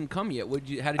you couldn't come yet. How did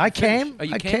you I finish? came. Oh,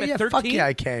 you I came came. at Yeah, 13? fuck yeah,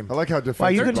 I came. I like how Why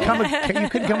defensive. you couldn't come? You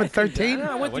couldn't come at 13? No,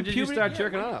 I went When through did you puberty. start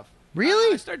jerking off?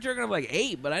 Really? I started jerking off like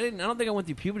 8, but I don't think I went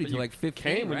through puberty till like 15.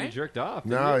 Came when right? you jerked off.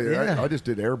 No, didn't you? I just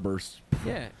did air bursts.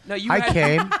 Yeah. No, you. I had,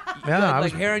 came. Yeah, You had, I like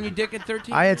was- hair on your dick at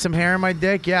 13? I had some hair in my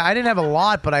dick. Yeah, I didn't have a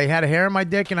lot, but I had a hair in my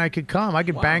dick and I could come. I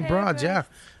could bang broads. Yeah,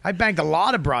 I banged a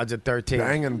lot of broads at 13.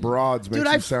 Banging broads makes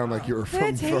Dude, you sound like you were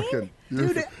from 13? fucking.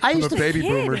 Dude, I used the to baby kid.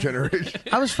 boomer generation.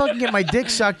 I was fucking getting my dick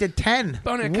sucked at 10.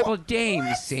 Bone a couple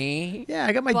dames, see? Yeah,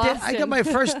 I got my dick. I got my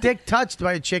first dick touched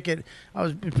by a chick. I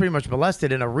was pretty much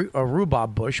molested in a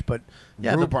rhubarb bush, but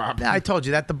yeah, Rhubarb. I told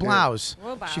you that the blouse.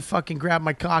 Rhubarb. She fucking grabbed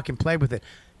my cock and played with it.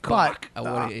 Cock. But,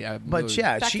 Back yeah, Back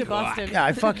she. to Boston. Yeah,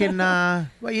 I fucking. I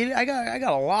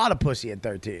got a lot of pussy at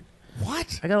 13.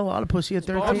 What? I got a lot of pussy at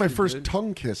 13. I had my first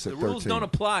tongue kiss at The 13. rules don't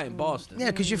apply in Boston.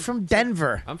 Yeah, because you're from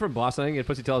Denver. I'm from Boston. I didn't get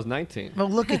pussy till I was 19. Well,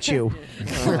 look at you.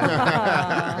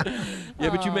 Yeah,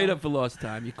 but you made up for lost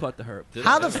time. You caught the herb.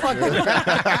 How the fuck?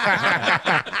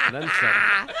 And then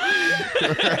some.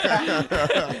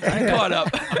 I caught up.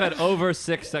 I've had over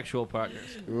 6 sexual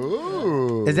partners.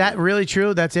 Ooh. Is that really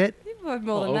true? That's it? More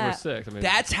Well, than over that. 6. I mean,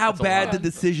 That's how a bad lot. the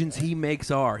decisions he makes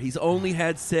are. He's only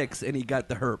had 6 and he got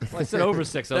the herb. Well, I said over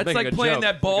 6. I was That's making like a playing joke.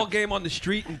 that ball game on the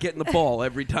street and getting the ball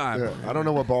every time. Yeah, I don't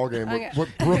know what ball game. Okay. What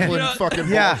Brooklyn You know- fucking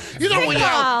Yeah. ball. You know when you're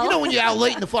out, Wow. you know when you're out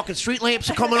late and the fucking street lamps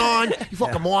are coming on. You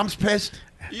fucking mom's pissed.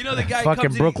 You know the guy Fucking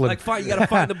comes Brooklyn. in, like, fine, you got to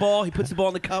find the ball. He puts the ball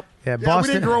in the cup. Yeah, we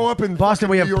Boston. didn't grow up in Boston.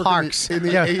 We have fucking New York in the- parks in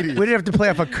the yeah, 80s. We didn't have to play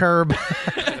off a curb.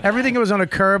 Everything was on a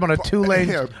curb on a 2-lane.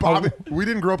 Yeah, Bob, we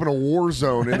didn't grow up in a war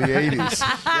zone in the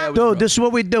 80s. Dude, this is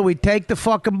what we do. We take the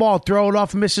fucking ball, throw it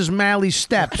off Mrs. Malley's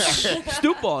steps.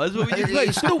 Stoop ball. That's what we play.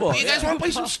 Stoop ball. You guys want to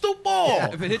play some stoop ball?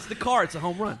 If it hits the car, it's a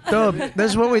home run. Dude,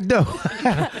 this is what we do.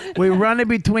 We run in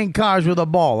between cars with a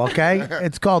ball, okay?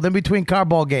 It's called in between car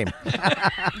ball game.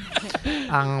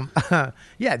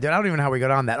 Yeah, dude, I don't even know how we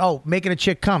got on that. Oh, making a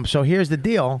chick come. So here's the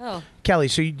deal. Oh. Kelly,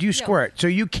 so you squirt. So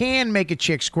you can make a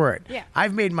chick squirt. Yeah.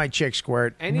 I've made my chick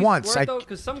squirt And you once. squirt, though?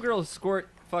 Because some girls squirt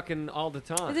fucking all the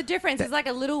time. There's a difference. It's like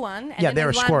a little one. And Yeah, then they're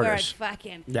there's one where squirters. it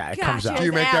fucking Yeah, it comes out. Do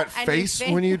you make that and face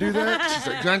you when you do that? She's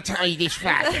like, don't tell you this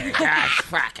fucking gosh,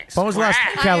 fucking. When was the last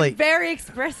Kelly? Very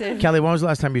expressive. Kelly, when was the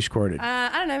last time you squirted? I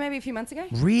don't know, maybe a few months ago.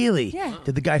 Really? Yeah.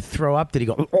 Did the guy throw up? Did he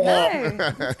go?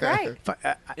 No, that's great.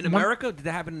 In America? Did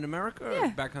that happen in America or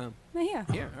back home? No, here.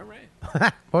 Yeah, all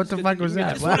right. What the fuck was I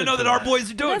that? just want to know that our boys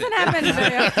are doing Doesn't it. happen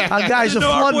very Guys are know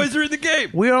our flooding. boys are in the game.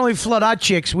 We don't only flood our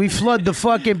chicks. We flood the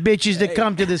fucking bitches that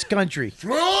come to this country.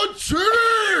 Flood City!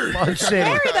 Flood City.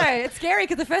 scary though. It's scary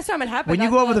because the first time it happened, When you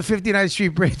I go over thought- the 59th Street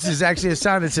Bridge, there's actually a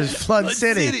sign that says Flood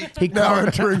City. City. He Now covered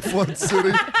entering Flood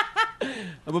City.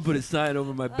 I'm going to put a sign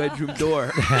over my bedroom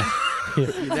door. You're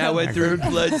now entering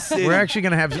Flood City. We're actually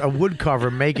going to have a wood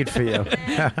cover make it for you.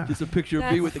 Just a picture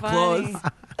of me That's with the funny.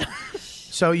 claws.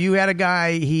 So you had a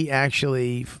guy, he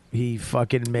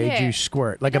fucking made Yeah. you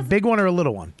squirt. Like a big one or a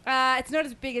little one? It's not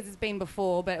as big as it's been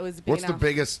before, but it was big What's the enough.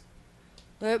 biggest?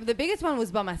 The biggest one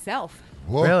was by myself.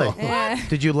 Whoa. Really? Yeah.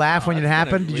 Did you laugh when it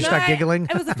happened? Did you start giggling?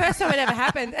 It was the first time it ever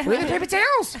happened. Paper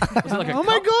towels. Was it like a Oh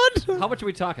my cup? God. How much are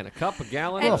we talking? A cup? A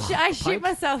gallon? And A I shit pint?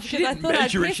 myself She because I didn't thought I'd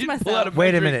measure it. piss She didn't pull out a myself. Wait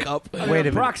a measuring minute. cup. I mean, Wait a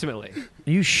minute. approximately.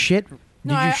 You shit? Did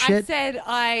No, you shit? I said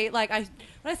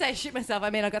when I say I shit myself, I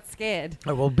mean I got scared.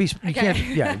 Oh, well, you Okay. can't.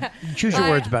 Yeah, choose your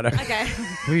words better. Okay.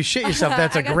 When you shit yourself,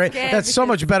 that's a I got great. scared That's so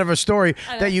much better of a story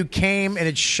I know. that you came and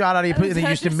it shot out of your pussy and then you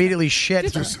just immediately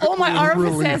shit. All my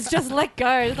orifices just let go.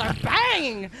 It's like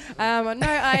bang. No,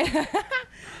 I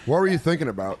What were you thinking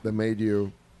about that made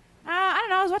you? I don't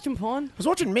know. I was watching porn. I was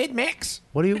watching Mad Max.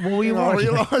 What were you I watching?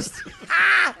 realized.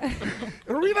 I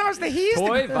realized that he's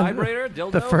Toy, vibrator,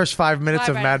 dildo? The first 5 minutes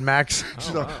of Vibrate. Mad Max.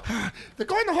 the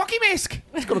guy in the hockey mask.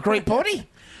 He's got a great body.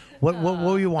 What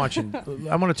were you watching?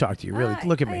 I want to talk to you. Really,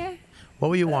 look at me. yeah. What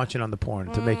were you watching on the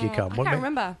porn to make you come? I What can't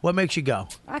remember. What makes you go?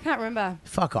 I can't remember.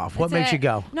 Fuck off. What It's makes a- you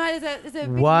go? No, there's a big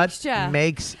What mixture.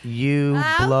 makes you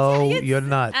I'll tell blow you, your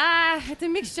nut? It's a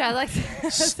mixture. Like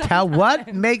Tell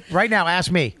what make right now.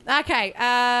 Ask me. Okay.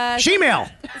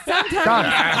 Shemale. Sometimes Done.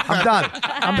 I'm done.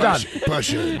 I'm done.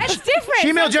 Push it. it's different.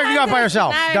 Shemale jerking off by Sometimes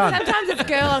herself. No, Done. Sometimes it's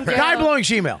girl on girl. Guy blowing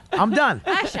shemale. I'm done.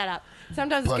 Shut up.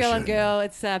 Sometimes it's girl on girl.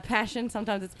 It's passion.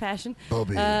 Sometimes it's passion.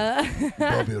 Bobby.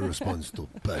 Bobby responds to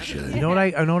passion. You know what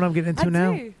I know what I'm getting into I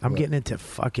now? do. I'm getting into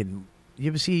fucking. You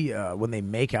ever see when they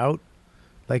make out?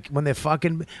 Like when they're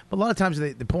fucking, but a lot of times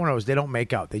the pornos they don't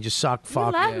make out. They just suck,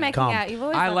 fuck, love making cum. out. You've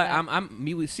always I loved like.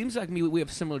 that. It seems like me. We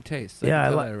have similar tastes. Yeah,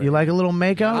 can tell that already. you like a little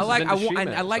makeout. I like.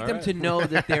 into I like them she-males, to know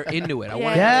that they're into it. I Yeah.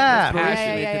 want Yeah. to be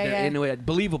passionate Yeah. that they're into it.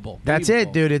 Believable. That's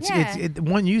it, Believable. dude. Yeah.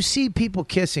 When you see people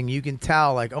kissing, you can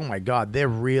tell like, oh my god, they're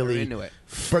really They're into it.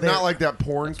 But not like that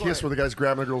porn kiss where the guy's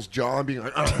grabbing a girl's jaw and being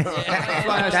like,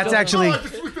 That's actually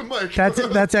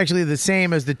that's actually the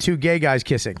same as the two gay guys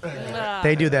kissing.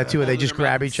 They do that too. They just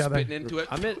grab each other. Spitting into it.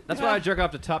 That's why I jerk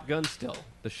off to Top Gun still.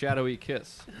 The shadowy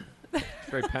kiss.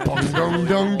 Very Dung, passionate.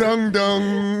 dung, dung,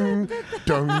 dung,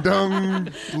 dung, dung.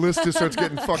 Liz just starts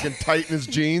getting fucking tight in his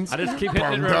jeans. I just keep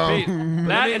hitting it Dung, repeat. dung.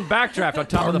 That and backdraft on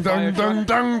top of the fire truck.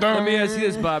 Let me ask you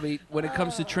this, Bobby. When it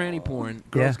comes to tranny porn,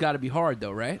 girls Yeah. got to be hard,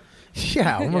 though, right?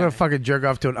 Yeah, I'm gonna fucking jerk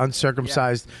off to an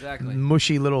uncircumcised, exactly.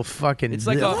 mushy little fucking. It's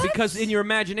like because in your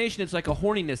imagination, it's like a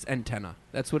horniness antenna.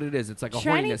 That's what it is. It's like a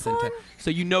Tranny horniness porn? antenna.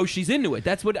 So you know she's into it.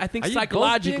 That's what I think Are you both being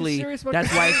psychologically. serious about That's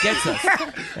this? why it gets us.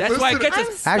 That's why it gets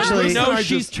us. Actually, we know Can I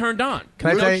she's just- turned on. Can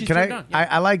I We know tell you? she's Can turned I? on. Yeah.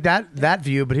 I like that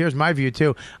view, but here's my view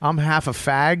too. I'm half a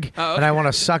fag, Oh, and I okay. want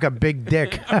to suck a big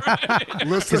dick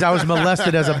because I was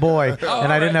molested as a boy,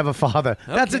 and I didn't have a father.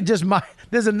 That's just my.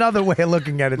 There's another way of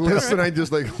looking at it. too. Listen, I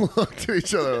just like look to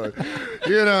each other like,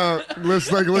 you know, let's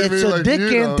like look at It's me a like, dick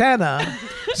you know. antenna.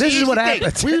 This is Here's what the thing.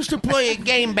 happens. We used to play a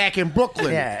game back in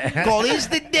Brooklyn called Is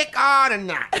the Dick Hard or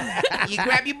Not? You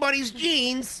grab your buddy's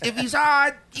jeans. If he's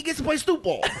hard, he gets to play stoop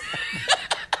ball.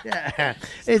 Yeah.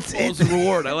 It's a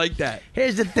reward. I like that.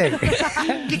 Here's the thing.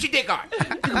 Get your dick hard.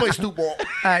 You can play stoop ball.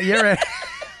 You're in.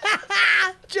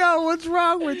 Joe, what's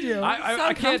wrong with you?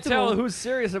 I can't tell who's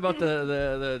serious about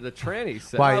the tranny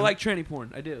set. Why? I like tranny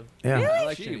porn. I do. Yeah. I Really?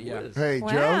 like Gee tranny. Yeah. whiz. Hey, Wow.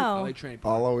 Joe. I like tranny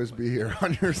porn. I'll always be here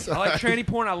on your side. I like tranny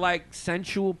porn. I like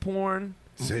sensual porn.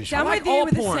 Sensual. I'm I like with you all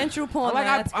with the porn. sensual porn, I like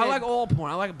man, that's I good. like all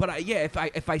porn. I like, but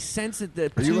if I sense that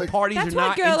the Are you two like- parties That's are why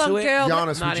not girl into on it, girl-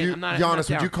 Giannis, I'm not would in- you, I'm not Giannis,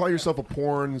 down. would you call yourself a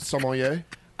porn sommelier?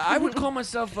 I would call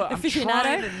myself. I'm Aficionado?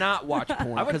 trying to not watch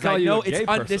porn I would because call I you know a gay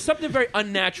person. there's something very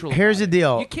unnatural. Here's about the it.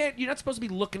 deal. You can't. You're not supposed to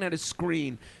be looking at a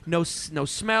screen. No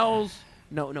smells.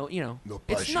 No. You know. No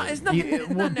it's not. passion. It's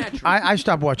nothing. Not natural. I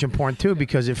stopped watching porn too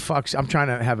because it fucks. I'm trying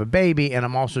to have a baby, and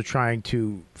I'm also trying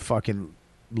to fucking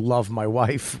love my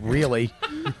wife. Really,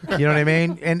 you know what I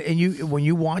mean? And you when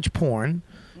you watch porn.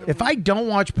 If I don't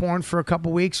watch porn for a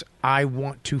couple weeks, I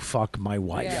want to fuck my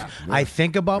wife. Yeah. I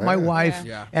think about my wife,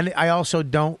 Yeah. and I also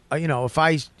don't.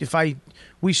 If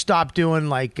we stop doing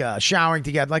like showering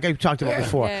together, like I talked about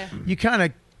before, Yeah. you kind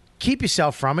of keep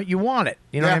yourself from it. You want it.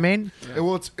 You know what I mean?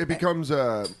 Well, it becomes.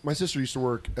 My sister used to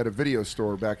work at a video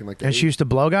store back in like the And she used to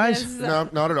blow guys. No,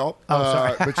 not at all. Oh,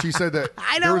 sorry. But she said that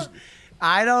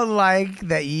I don't like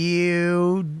that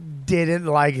you didn't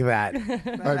like that.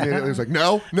 I mean, it was like,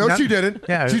 no, she didn't.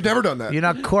 Yeah, She's never done that. You're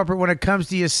not corporate when it comes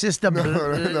to your sister. No,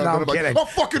 I'm like, kidding. I'll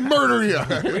fucking murder you.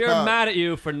 We are mad at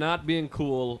you for not being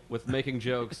cool with making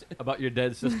jokes about your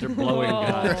dead sister blowing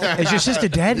guys. Is your sister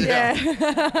dead?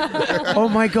 Yeah. Oh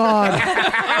my god.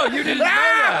 Oh, you didn't know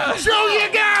that. So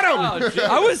you got him.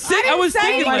 I was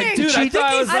thinking like, anything. dude, I thought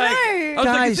I was like, I know.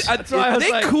 Guys, that's why I are was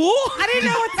they like- cool? I didn't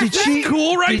know what to Did she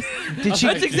cool, right? Did she?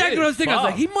 That's exactly what I was thinking. I was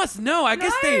like, he must know. I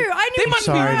guess they must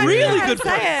Sorry, be dude. really Yeah, good say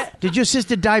friends. it. Did your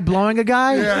sister die blowing a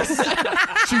guy? Yes.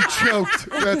 She choked.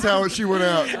 That's how she went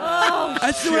out. Oh,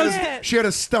 That's She what I was. shit. She had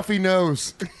a stuffy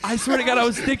nose. I swear to God, I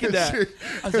was thinking that.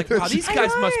 I was like, wow, these I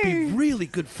guys must be know. really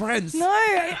good friends. No,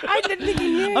 I didn't think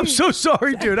you knew. I'm so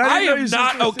sorry, dude. I I didn't know am your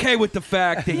not sister was- okay with the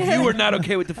fact that you are not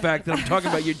okay with the fact that I'm talking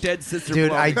about your dead sister.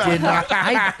 Dude, I blowing. did not.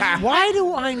 Why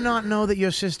do I not know that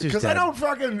your sister's Because dead?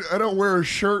 I don't wear a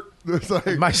shirt that's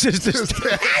like My sister's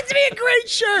dead. That's be a great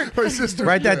shirt. my sister.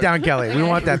 Write that down, Kelly. We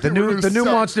want that. The new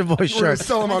Monster Voice We're gonna shirt.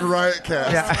 sell them on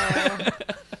Riotcast. Yeah.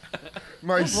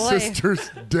 My boy.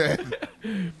 sister's dead.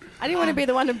 I didn't want to be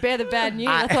the one to bear the bad news.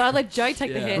 I thought I'd let Joe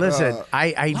take the hit. Listen,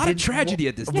 I A lot did of tragedy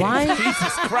at this. Why? Point.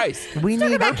 Jesus Christ. We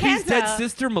need about Herpes dead cancer.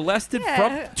 sister molested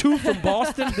Yeah. from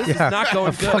Boston. This is not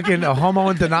going good. fucking a homo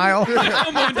in denial.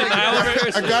 I'm on denial.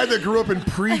 A guy that grew up in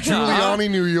pre-Giuliani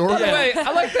New York. By the way,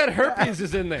 I like that herpes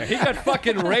is in there. He got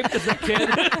fucking raped as a kid.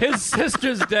 His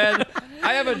sister's dead.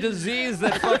 I have a disease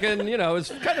that fucking, is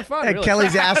kind of fun. And really.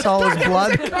 Kelly's asshole is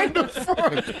blood. Kind of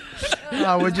fun.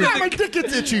 We're just My dick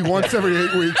gets itchy once every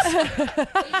 8 weeks.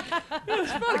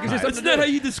 That's not how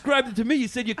you described it to me. You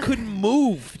said you couldn't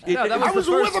move. No, that I was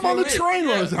the with first him on the few train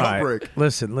when it weeks. was outbreak.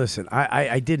 listen.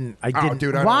 I didn't.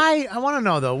 dude, I Why? I want to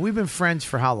know though. We've been friends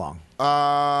for how long?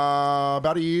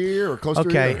 About a year or close to a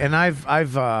Okay, year. and I've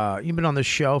you've been on the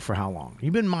show for how long?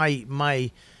 You've been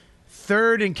my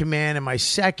third in command and my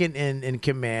second in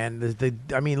command.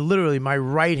 I mean, literally my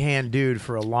right hand dude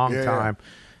for a long Yeah. time.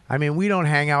 I mean, we don't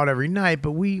hang out every night,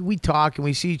 but we talk and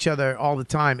we see each other all the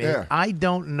time. And Yeah. I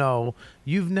don't know.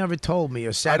 You've never told me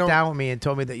or sat down with me and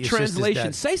told me that your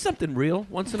Translation: sister's Say something real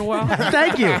once in a while. dead.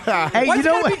 Thank you. Hey, Why you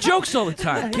know gotta what? be jokes all the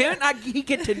time? Can't he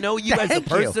get to know you as a Thank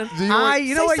you. person? Do you know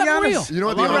You know Say what, something Giannis? real. You know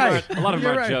what A lot the of honest, them are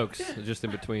You're right. jokes, just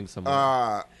in between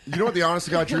somewhere. you know what the honest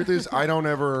to God truth is? I don't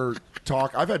ever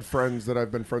talk. I've had friends that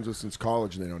I've been friends with since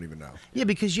college, and they don't even know. Yeah,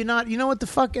 because you're not. You know what the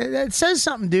fuck? It says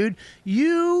something, dude.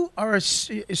 You are a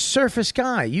surface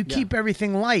guy. You keep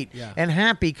everything light and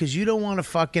happy because you don't want to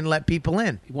fucking let people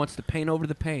in. He wants to paint over over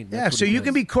the pain. Yeah, That's so what it you is.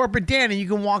 can be corporate Dan and you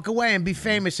can walk away and be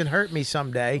famous and hurt me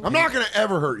someday. I'm not going to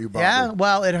ever hurt you, Bobby. Yeah,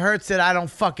 well, it hurts that I don't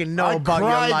fucking know I about your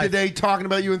cried life. today talking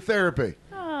about you in therapy.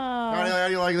 How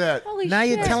do you like that? Now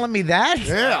you're telling me that?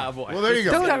 Yeah. Well, there you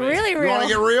go. This got really You real. want to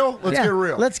get real? Let's Yeah, get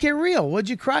real. Let's get real. What'd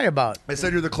you cry about? I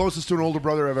said you're the closest to an older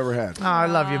brother I've ever had. Oh, I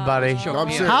love you, buddy. No,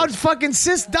 I'm serious. How'd fucking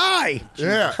sis die?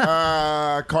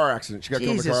 Yeah, car accident. She got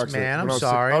killed in a Jesus, car accident. man, I'm When I was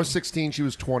sorry. I was 16. She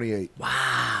was 28.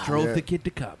 Wow. Drove Yeah. the kid to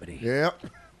comedy. Yep.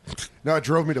 No, it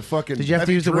drove me to fucking. Did you have to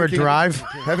heavy use the word drinking- drive?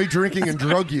 Heavy drinking and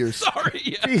drug use.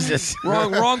 Sorry. Jesus.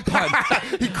 Wrong pun.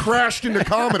 He crashed into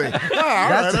comedy. All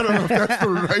right, I don't know if that's the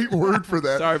right word for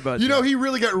that. Sorry, bud. You know, he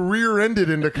really got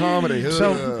rear-ended into comedy.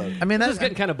 So, I mean, This that's is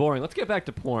getting kind of boring. Let's get back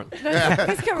to porn. This got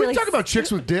Can really we talk about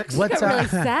chicks with dicks? What's got really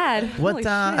sad. What? Holy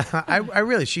shit. I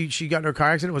really she got in her car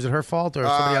accident. Was it her fault or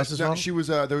somebody else's no, fault?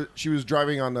 she was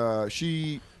driving on.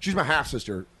 She's my half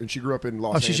sister, and she grew up in Los Oh,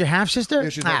 Angeles. she's your half sister? Yeah,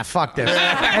 she's Ah, like- fuck this.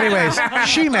 Anyways,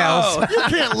 shemales. You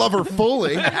can't love her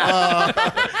fully.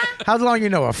 How long you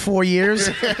know her? 4 years?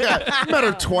 Met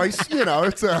her twice. You know,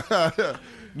 it's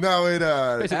no, it.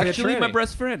 Basically, Actually, a my tranny.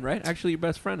 best friend, right? Actually, your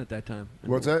best friend at that time.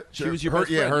 What's that? She was your her,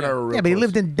 best yeah, friend. her and I were real Yeah, but he close.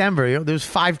 lived in Denver. You know, there was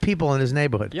 5 people in his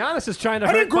neighborhood. Giannis is trying to I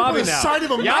hurt didn't grow up on Bobby the now. side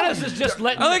of a Giannis mountain. is just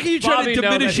letting I like how you try Bobby to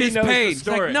know diminish that he his knows the pain. It's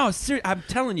like, story. no, I'm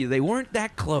telling you, they weren't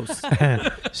that close.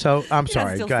 So I'm You're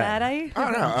sorry. still Go sad, ahead. are you?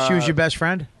 I don't know. She was your best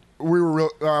friend? We were real.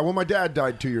 Well, my dad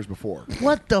died 2 years before.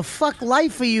 What the fuck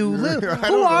life are you living? I Who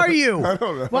don't know. are you? I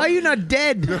don't know. Why are you not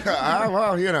dead?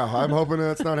 Well, you know, I'm hoping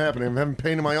that's not happening. I'm having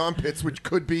pain in my armpits, which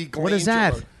could be. What is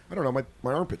that? I don't know.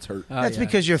 My armpits hurt. That's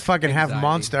because you're fucking half Anxiety.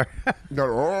 monster.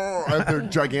 No, I have the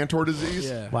gigantor disease.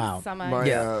 Yeah. Wow. Summer. My,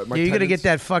 Yeah, my you're gonna tendons- get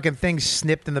that fucking thing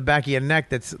snipped in the back of your neck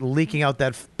that's leaking out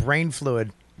that brain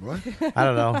fluid. What? I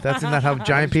don't know. That's not how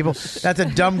giant people. That's a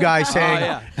dumb guy saying.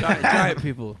 Oh, yeah. Giant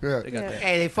people. Yeah. They got that.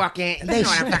 Hey, they fucking. You know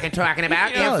what I'm fucking talking about.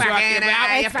 You know You're what fucking.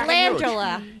 You're It's fucking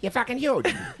glandula. huge. You're fucking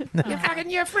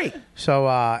huge. You're a freak. So,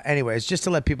 anyways, just to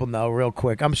let people know, real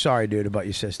quick, I'm sorry, dude, about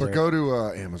your sister. But go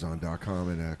to Amazon.com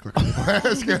and click on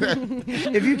the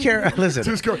If you care, listen.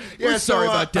 Just go. We're Yeah, sorry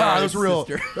so, about that, that was real.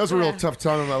 sister. That was a real tough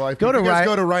time in my life. Go If to you guys Riot-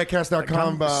 go to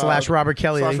riotcast.com /Robert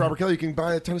Kelly. /Robert Kelly. You can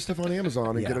buy a ton of stuff on Amazon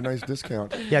and Yeah. get a nice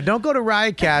discount. Yeah, don't go to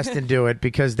Riotcast and do it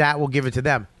because that will give it to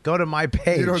them. Go to my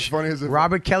page. You know what's funny is if-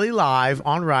 Robert Kelly Live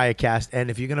on Riotcast,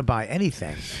 and if you're going to buy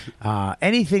anything,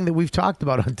 anything that we've talked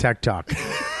about on Tech Talk,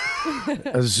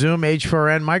 a Zoom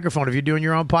H4n microphone if you're doing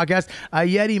your own podcast, a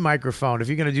Yeti microphone if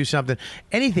you're going to do something,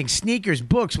 anything, sneakers,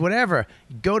 books, whatever,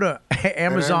 go to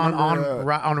Amazon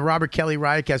remember, on the Robert Kelly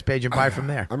Riotcast page and buy from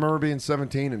there. I remember being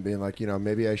 17 and being like, you know,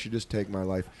 maybe I should just take my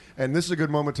life. And this is a good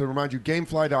moment to remind you,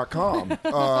 Gamefly.com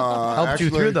Helped you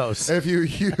through those. If you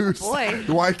use Boy.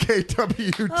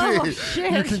 YKWT, Oh,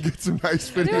 shit. you can get some nice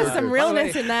videos. There was some games.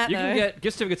 realness in that, You though. can get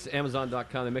gift certificates to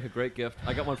Amazon.com. They make a great gift.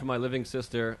 I got one for my living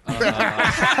sister for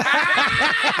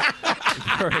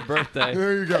her birthday.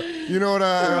 There you go. You know what?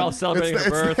 We were all celebrating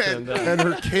it's- her it's- birth and, and,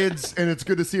 her kids, and it's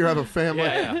good to see her have a family.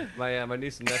 Yeah, yeah. My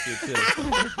niece and nephew too.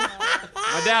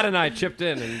 My dad and I chipped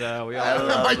in, and we all.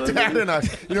 My dad and I.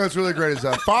 You know what's really great is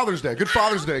Father's Day. Good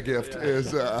Father's Day gift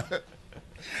is.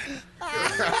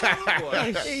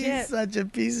 He's such a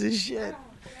piece of shit.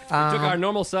 We took our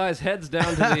normal size heads down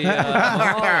to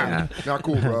the. Not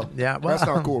cool, bro. Yeah, well, That's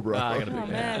not cool, bro. I gotta be Oh,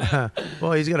 bad. man.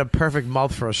 Well, he's got a perfect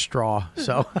mouth for a straw.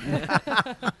 So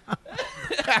That's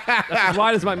as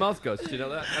wide as my mouth goes. Did you know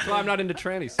that? That's why I'm not into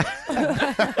tranny sex.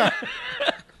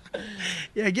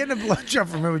 yeah, getting a blowjob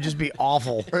from him would just be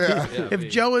awful. Yeah. If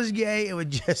Joe was gay, it would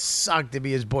just suck to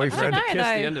be his boyfriend. I don't Kiss know, the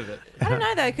though. end of it. I don't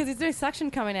know though, because there's no suction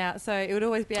coming out, so it would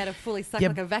always be able to fully suck Yeah,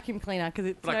 like a vacuum cleaner because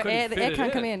it's But I no couldn't air. The fit air it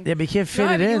can't come in. in. Yeah, but you can't fit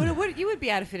no, it but in. you would be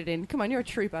able to fit it in. Come on, you're a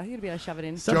trooper. You'd be able to shove it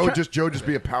in. Some try- Joe just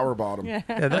be a power bottom. Yeah.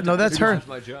 Yeah, that's her. That's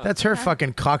my job. That's her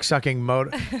fucking cocksucking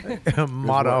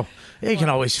motto. Yeah, you can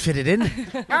always fit it in. All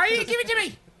right, give it to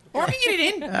me. Or I can get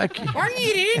it in. Or I can get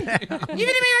it in. Give it to me.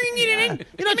 I can get it in.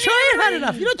 You're not trying hard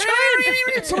enough. You're not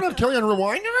trying. Someone have Kelly on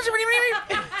rewind. Give it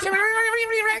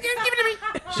to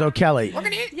me. So Kelly,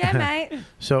 Yeah, mate.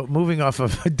 so moving off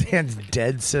of Dan's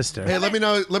dead sister. Hey, let me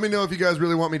know. Let me know if you guys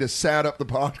really want me to sad up the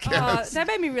Oh, podcast. that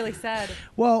made me really sad.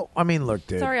 Well, I mean, look,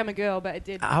 dude. Sorry, I'm a girl, but it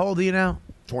did. How old are you now?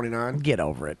 29. Get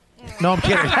over it. No, I'm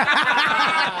kidding.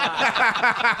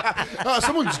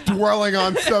 Someone's dwelling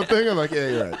on something. I'm like, yeah,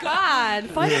 you're right. God,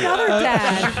 find another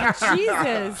dad.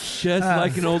 Jesus. Just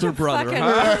like an older brother, fucking-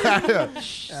 huh?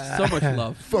 So much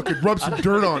love. Fucking rub some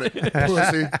dirt on it,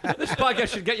 pussy. This podcast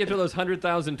should get you to those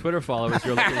 100,000 Twitter followers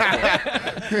you're looking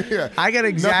for. Yeah. I got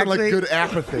exactly. Nothing like good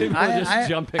apathy. People just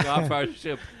jumping off our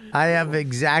ship. I have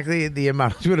exactly the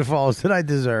amount of Twitter followers that I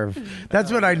deserve.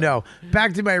 That's what I know.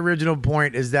 Back to my original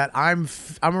point is that I'm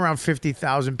around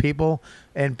 50,000 people,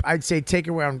 and I'd say take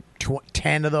around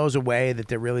 10 of those away that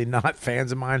they're really not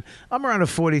fans of mine. I'm around a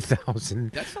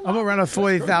 40,000. I'm around a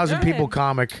 40,000 people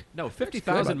comic. No,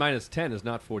 50,000 minus 10 is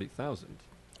not 40,000.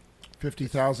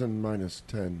 50,000 minus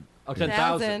 10. Oh,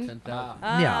 10,000.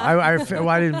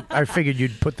 Yeah, I figured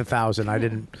you'd put the 1,000. I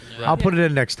didn't. I'll put it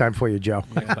in next time for you, Joe.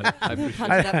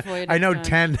 I know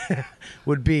 10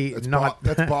 would be not.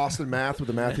 That's Boston math, where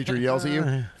the math teacher yells at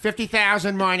you.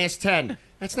 50,000 minus 10.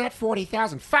 That's not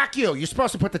 40,000. Fuck you. You're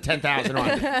supposed to put the 10,000 on.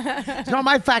 It's not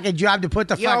my fucking job to put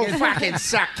the fucking. You fucking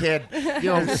suck, kid.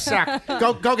 You suck.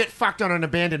 Go get fucked on an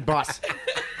abandoned bus.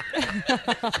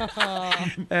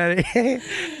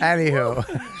 Anywho,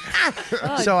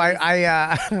 so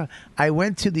I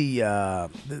went to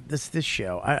this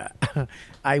show.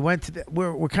 I went to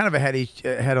we're kind of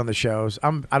ahead on the shows. I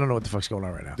don't know what the fuck's going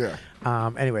on right now.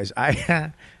 Yeah. Anyways,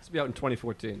 It's be out in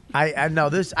 2014. I know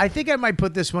this. I think I might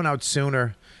put this one out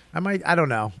sooner. I don't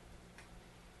know.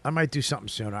 I might do something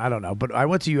sooner. I don't know. But I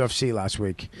went to UFC last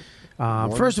week.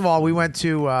 First of all, we went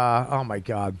to oh my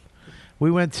God. We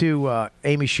went to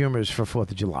Amy Schumer's for 4th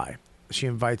of July. She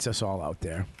invites us all out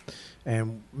there.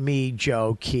 And me,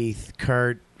 Joe, Keith,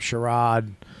 Kurt,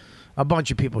 Sherrod, a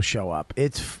bunch of people show up.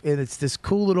 It's this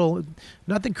cool little,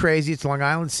 nothing crazy. It's Long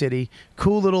Island City.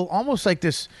 Cool little, almost like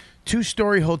this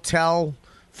 2-story hotel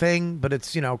thing, but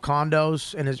it's,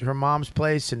 condos, and it's her mom's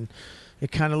place, and a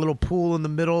kind of little pool in the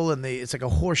middle, and it's like a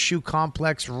horseshoe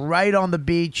complex right on the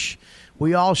beach.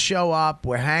 We all show up.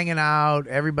 We're hanging out.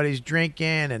 Everybody's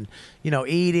drinking and,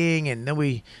 eating. And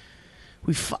then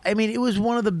it was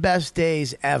one of the best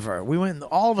days ever.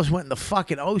 All of us went in the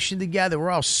fucking ocean together.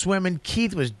 We're all swimming.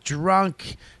 Keith was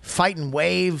drunk, fighting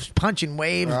waves, punching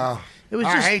waves. It was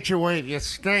I hate your wave. You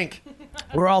stink.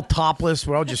 We're all topless.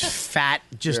 We're all just fat,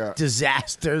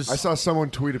 disasters. I saw someone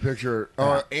tweet a picture.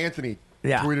 Anthony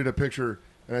tweeted a picture,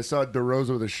 and I saw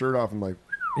DeRosa with his shirt off. I'm like,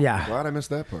 yeah, glad I missed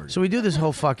that part. So we do this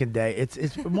whole fucking day.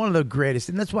 It's one of the greatest,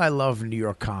 and that's why I love New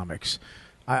York comics.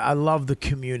 I love the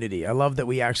community. I love that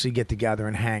we actually get together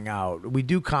and hang out. We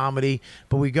do comedy,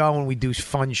 but we go and we do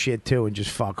fun shit too and just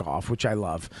fuck off, which I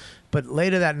love. But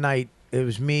later that night, it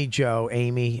was me, Joe,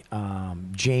 Amy,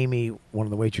 Jamie, one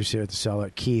of the waitresses here at the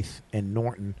cellar, Keith, and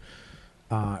Norton.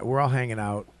 We're all hanging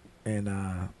out,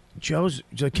 and Joe's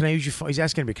like, "Can I use your phone?" He's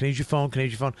asking me, "Can I use your phone? Can I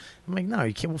use your phone?" I'm like, "No,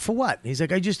 you can't." Well, for what? And he's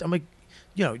like, I'm like,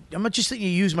 I'm not just letting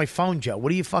you use my phone, Joe.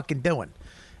 What are you fucking doing?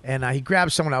 And he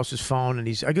grabs someone else's phone, and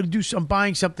I'm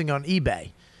buying something on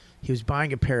eBay. He was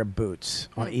buying a pair of boots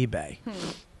on eBay.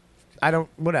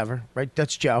 Whatever, right?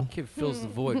 That's Joe. Kid fills the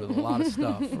void with a lot of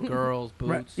stuff. Girls, boots.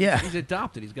 Right, yeah. He's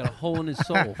adopted. He's got a hole in his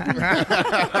soul. He's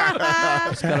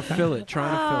got to fill it,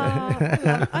 trying to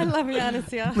fill it. I love your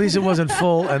honesty. At least it wasn't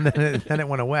full, and then it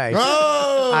went away.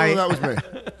 Oh, that was me.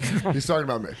 He's talking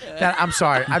about me. I'm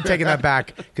sorry. I'm taking that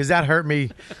back because that hurt me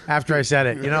after I said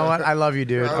it. You know what? I love you,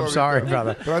 dude. I'm sorry,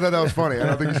 brother. But I thought that was funny. I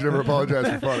don't think you should ever apologize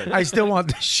for funny. I still want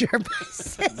the shirt.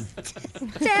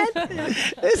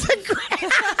 It's a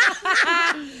great.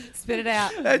 Spit it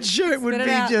out. That shirt would be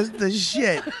just the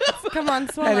shit. Come on,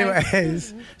 swallow.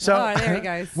 Anyways, so there he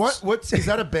goes. What is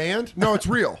that a band? No, it's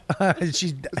real.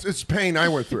 It's pain I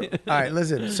went through. All right,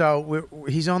 listen. So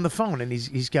he's on the phone and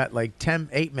he's got like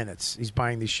 8 minutes. He's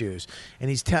buying these shoes and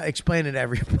he's explaining to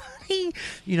everybody. This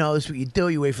is what you do.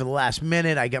 You wait for the last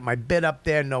minute. I got my bid up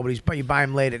there. You buy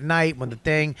them late at night when the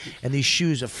thing. And these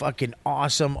shoes are fucking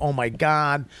awesome. Oh my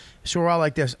God. So we're all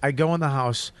like this. I go in the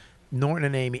house. Norton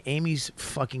and Amy. Amy's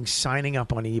fucking signing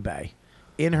up on eBay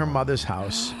in her mother's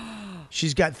house.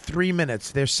 She's got 3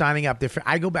 minutes. They're signing up.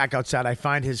 I go back outside. I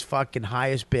find his fucking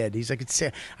highest bid. He's like,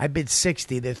 I bid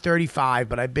 60. They're 35,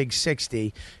 but I bid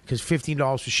 60 because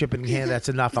 $15 for shipping and handling. That's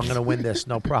enough. I'm going to win this.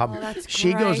 No problem.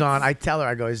 She goes on. I tell her,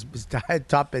 I go, his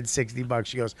top bid $60.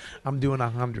 She goes, I'm doing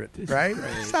 100. Right?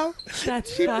 So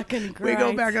that's fucking great. We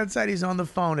go back outside. He's on the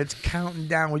phone. It's counting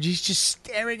down. He's just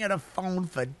staring at a phone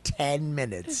for 10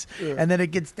 minutes. And then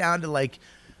it gets down to like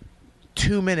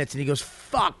 2 minutes, and he goes,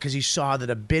 fuck, because he saw that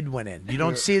a bid went in. You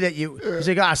don't see that he's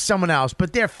like, someone else,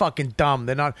 but they're fucking dumb.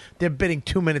 They're bidding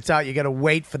 2 minutes out. You got to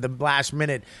wait for the last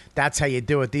minute. That's how you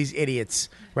do it. These idiots,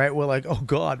 right? We're like, oh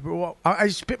God. I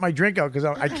spit my drink out because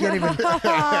I can't even.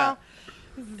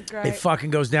 This is great. It fucking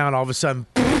goes down all of a sudden,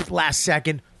 last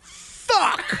second.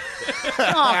 Fuck!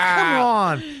 Oh, come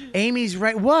on. Amy's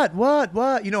right. What?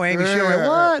 Amy's showing.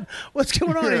 What? What's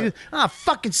going on?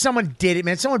 Fucking someone did it,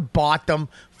 man. Someone bought them.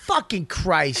 Fucking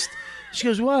Christ. She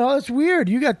goes, well, that's weird.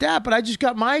 You got that, but I just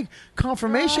got my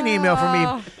confirmation email from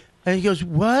me. And he goes,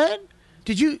 what?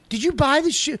 Did you buy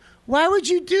the shoe? Why would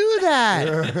you do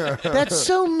that? That's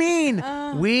so mean.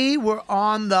 We were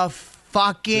on the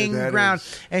fucking Dude, that ground.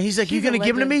 is- And he's like, She's you going to a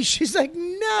give them to me? legend. She's like,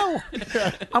 no.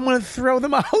 I'm going to throw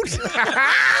them out.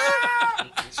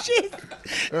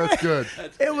 That's good.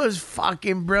 It was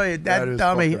fucking brilliant. That That is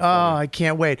dummy. fucking Oh, funny. I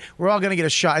can't wait. We're all going to get a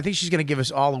shot. I think she's going to give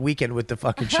us all a weekend with the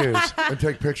fucking shoes. And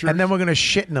take pictures. And then we're going to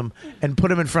shit in them and put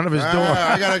them in front of his door.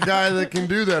 I got a guy that can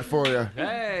do that for you.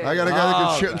 Hey. I got a guy that Oh,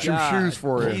 can shit in some God. shoes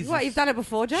for you. What, you've done it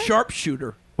before, Joe?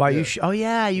 Sharpshooter. Why you? Oh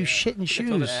yeah, you shit in I told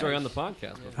shoes. this story on the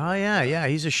podcast. Oh yeah.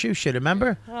 He's a shoe shitter.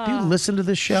 Remember? Do you listen to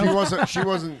this show? She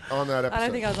wasn't on that episode. I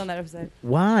don't think I was on that episode.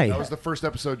 Why? That was the first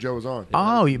episode Joe was on.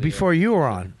 Oh, before you were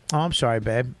on. Oh, I'm sorry,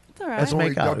 babe. It's all right. Let's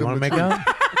make out. You want to make out?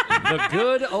 The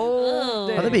good old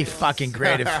days. Oh, that'd be fucking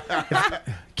great if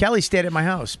Kelly stayed at my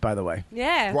house. By the way,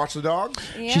 Yeah. Watch the dogs?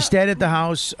 Yeah. she stayed at the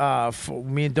house.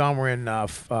 Me and Don were in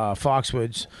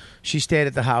Foxwoods. She stayed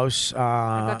at the house.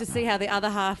 Got to see how the other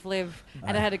half live,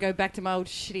 and I had to go back to my old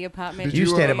shitty apartment. You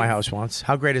stayed at my house once.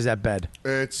 How great is that bed?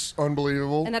 It's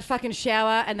unbelievable. And that fucking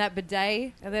shower and that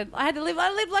bidet, and then I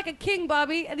lived like a king,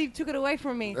 Bobby, and he took it away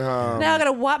from me. now I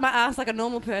gotta wipe my ass like a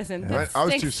normal person. I That was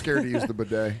stinks. too scared to use the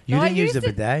bidet. You No, I didn't use the used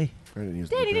it. bidet. I didn't use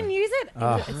the Dad, he bidet. didn't use it.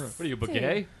 What are you, Bouquet?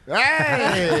 Hey,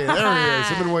 there he is.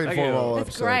 I've been waiting for him all That's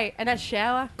episode. great. And that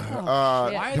shower. Oh, shit.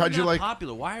 Why are How'd they you not like?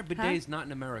 popular? Why are bidets not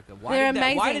in America? Why They're did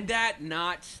that, Why amazing. did that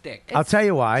not stick? I'll tell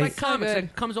you why. It's like comics. good.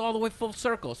 It comes all the way full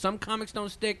circle. Some comics don't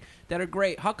stick that are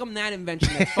great. How come that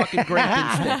invention that's fucking great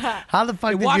didn't stick? How the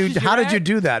fuck It did washes you? How your did you ass.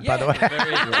 do that? By the way.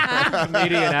 Very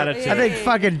comedian attitude. I think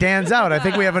fucking Dan's out. I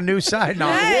think we have a new side. No,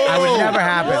 I would never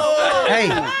happen. Hey,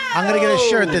 I'm gonna get a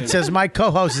shirt that says my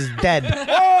co-host is dead.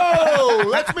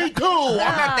 Whoa, that's me too. I'm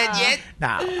not dead yet.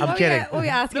 Nah, I'm What kidding. were you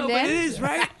asking, No, Dan? but it is,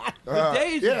 right? Bidet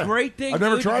is yeah. a great thing. I've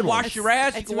never dude. tried You one. wash your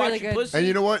ass. You It's can wash really your good. pussy. And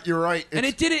you know what? You're right. And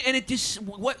it did it. And it just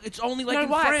what? It's only like No in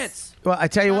wipes. France. Well, I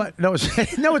tell you what. No,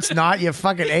 it's, no, it's not. You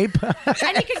fucking ape.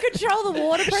 And you can control the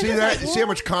water pressure. See that? See how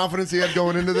much confidence he had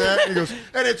going into that? He goes,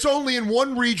 and it's only in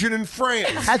one region in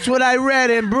France. That's what I read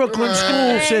in Brooklyn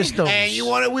school system. And you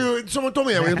want it? Someone told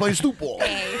me that we were playing stoop ball.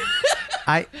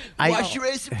 I Wash your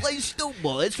ass and play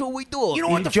snowball. That's what we do. You know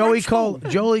what? The Joey French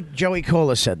Cola. Joey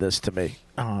Cola said this to me.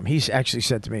 He's actually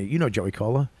said to me, you know Joey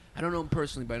Cola? I don't know him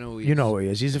personally, but I know who he You is. know who he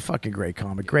is. He's a fucking great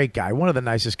comic. Great guy. One of the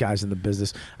nicest guys in the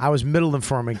business. I was middling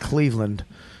for him in Cleveland,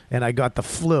 and I got the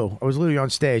flu. I was literally on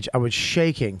stage. I was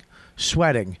shaking,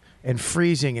 sweating, and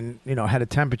freezing, and, had a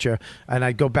temperature. And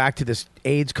I'd go back to this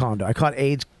AIDS condo. I caught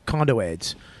AIDS, condo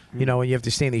AIDS. You know, when you have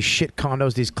to stay in these shit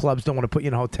condos, these clubs don't want to put you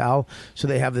in a hotel. So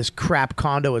they have this crap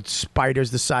condo with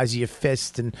spiders the size of your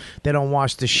fist, and they don't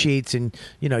wash the sheets. And,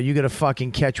 you got to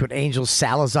fucking catch what Angel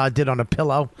Salazar did on a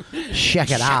pillow.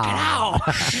 Check it out.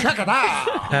 Check it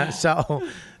out. So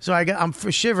I'm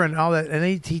shivering and all that. And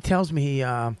he tells me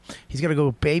he's got to go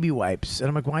with baby wipes. And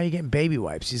I'm like, why are you getting baby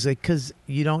wipes? He's like, because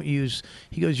you don't use,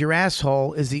 he goes, your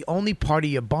asshole is the only part of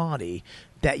your body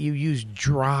that you use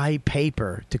dry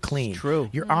paper to clean. True.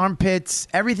 Your armpits,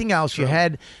 everything else, your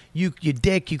head, your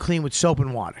dick, you clean with soap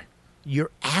and water.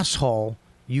 Your asshole,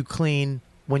 you clean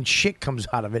when shit comes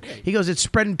out of it. He goes, it's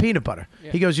spreading peanut butter.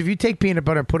 He goes, if you take peanut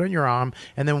butter and put it on your arm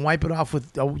and then wipe it off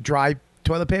with dry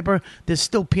toilet paper, there's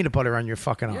still peanut butter on your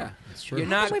fucking arm. Yeah, that's You're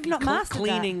not, we've not mastered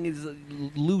cleaning is a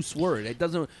loose word. It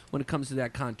doesn't when it comes to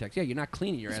that context. Yeah, you're not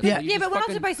cleaning your ass. Yeah. You Yeah, just but we're not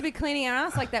fucking- supposed to be cleaning our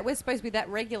ass like that. We're supposed to be that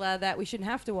regular that we shouldn't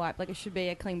have to wipe. Like it should be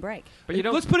a clean break. But you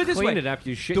don't Let's put it this clean way. it after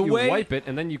you shit. The You way- wipe it,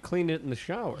 and then you clean it in the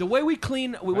shower. The way we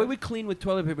clean, with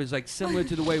toilet paper is like similar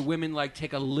to the way women like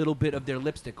take a little bit of their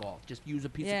lipstick off. Just use a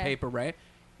piece Yeah. of paper, right?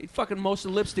 It fucking most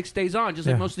of the lipstick stays on, just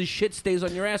like Yeah. most of the shit stays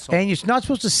on your asshole. And you're not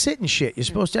supposed to sit and shit. You're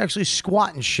supposed to actually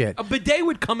squat and shit. A bidet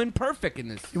would come in perfect in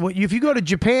this. Well, if you go to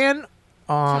Japan,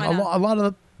 a China. lot of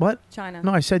the what? China.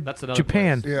 No, I said That's another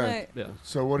Japan. place. Yeah. Yeah.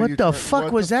 So what? Are you What the trying- fuck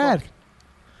what was the that?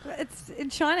 fuck? It's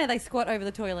in China. They squat over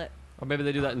the toilet. Or maybe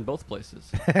they do that in both places.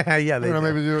 Yeah, they I don't know,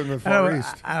 do. maybe do it in the I Far don't-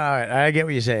 East. all right, I get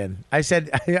what you're saying. I said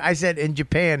in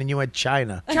Japan, and you went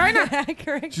China. China.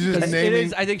 Correct. She's just It naming.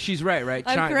 is. I think she's right. Right?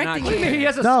 I'm China, correcting not you. Japan. He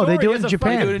has a No, they story. do He it has in a Japan.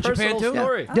 funny They do it in Japan, personal too?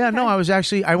 story. Yeah, no,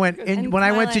 I went And when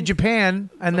I went to Thailand. Japan,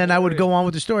 and then I would go on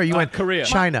with the story. You went Korea.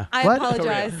 China. I what?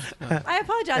 apologize. I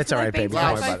apologize. That's all right, I've been baby. to Don't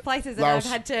like worry about both it. places, and Laos.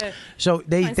 I've had to. So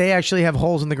they actually have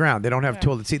holes in the ground. They don't have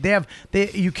toilet seats.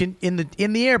 You can in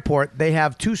the airport they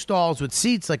have two stalls with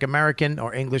seats like American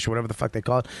or English or whatever the fuck they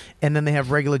call it, and then they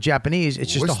have regular Japanese.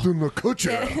 It's just Western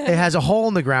Makucha. it has a hole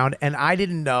in the ground, and I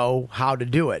didn't know how to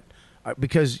do it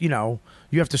because you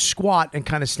have to squat and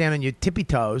kind of stand on your tippy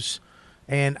toes,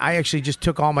 and I actually just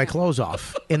took all my clothes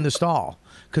off in the stall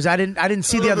because I didn't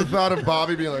see the other. thought of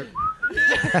Bobby being like,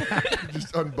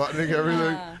 Just unbuttoning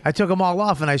everything. I took them all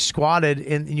off and I squatted,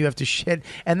 and you have to shit.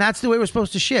 And that's the way we're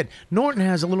supposed to shit. Norton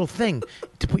has a little thing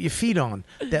to put your feet on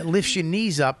that lifts your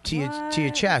knees up to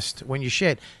your chest when you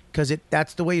shit, because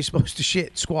that's the way you're supposed to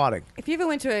shit, squatting. If you ever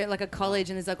went to a college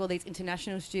and there's like all these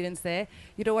international students there,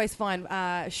 you'd always find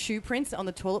shoe prints on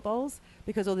the toilet bowls,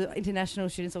 because all the international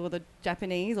students, or the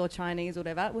Japanese or Chinese or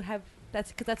whatever, would have.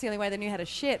 Because that's the only way they knew how to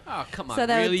shit. Oh, come on. So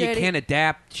really? You can't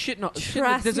adapt?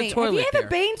 Trust there's me. a toilet Have you ever there.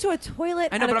 been to a toilet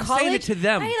I know, at but a I'm college? saying it to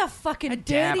them. They are the fucking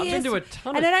Adapt. dirtiest. I've been to a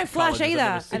ton and of they don't flush colleges I've either.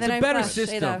 never And seen. they It's a don't better flush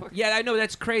system. either. Yeah, I know,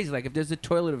 that's crazy. Like, if there's a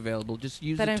toilet available, just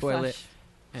use They the don't toilet. flush.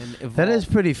 And evolve. That is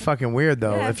pretty fucking weird,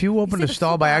 though. Yeah, if you open you a see the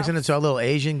stall by footbaths. accident, saw a little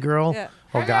Asian girl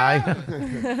or guy.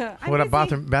 What a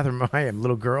bathroom I am,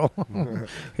 little girl.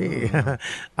 Hey.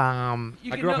 I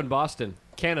grew up in Boston,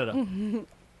 Canada.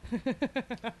 There's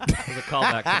a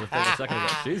callback to the thing a second ago.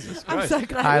 Jesus I'm Christ. so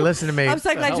glad. All right, listen to me. I'm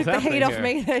so glad you took the heat off here?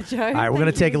 me there, Joe. All right, we're going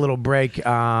to take a little break today.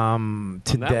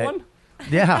 one?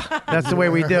 Yeah, that's the way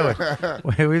we do it.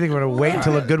 We think we're going to wait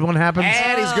until a good one happens?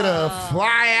 And he's going to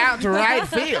fly out to right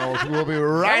field. We'll be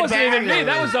right That wasn't back. even me.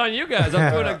 That was on you guys. I'm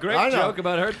doing a I great know. joke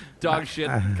about her dog shit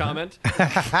comment. You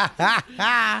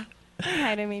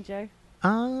hated me, Joe.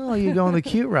 Oh, you're going the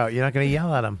cute route. You're not going to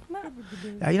yell at him.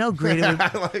 You know, how great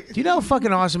it would, do you know how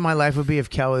fucking awesome my life would be if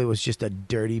Kelly was just a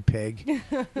dirty pig?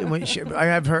 I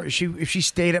have her. If she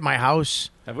stayed at my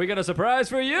house. Have we got a surprise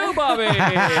for you, Bobby? Show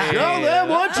them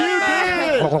what you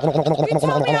did. You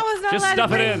told me I was not Just allowed stuff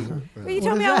to it bring- in. Well, you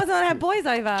told me I wasn't allowed to have boys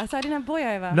over, so I didn't have boy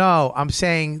over. No, I'm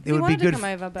saying it You would be wanted to good come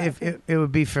over, but- if it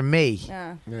would be for me.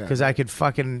 Yeah. Because I could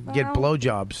fucking get Well,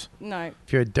 blowjobs. No.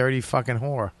 If you're a dirty fucking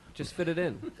whore. Just fit it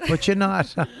in. But you're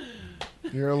not.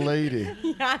 You're a lady.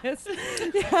 Giannis,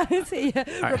 here.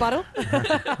 Rebuttal?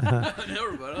 No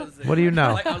rebuttal. What do you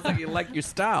know? I was like, you like your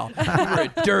style. You're a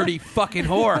dirty fucking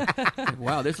whore. Like,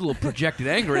 wow, there's a little projected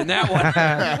anger in that one.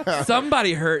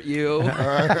 Somebody hurt you. All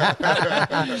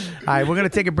right, we're going to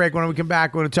take a break. When we come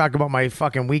back, we're going to talk about my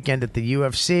fucking weekend at the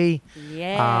UFC.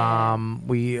 Yeah.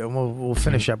 We'll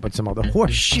finish up with some other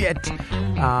horse shit.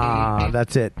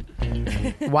 That's it.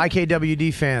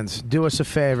 YKWD fans, do us a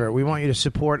favor. We want you to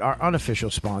support our unofficial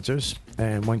sponsors.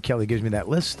 And when Kelly gives me that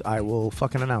list, I will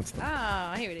fucking announce them.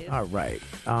 Oh, here it is. All right.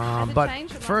 Has it But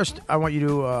changed from first, I want you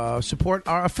to support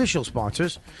our official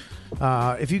sponsors.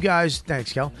 If you guys,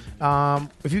 thanks, Kel.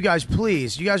 If you guys,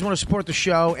 please, you guys want to support the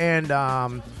show and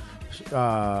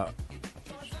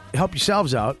help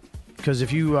yourselves out, because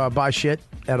if you buy shit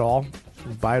at all,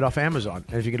 buy it off Amazon.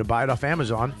 And if you're going to buy it off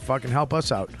Amazon, fucking help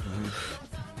us out.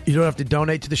 You don't have to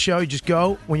donate to the show. You just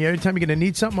go every time you're going to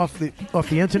need something off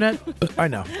the internet. I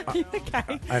know.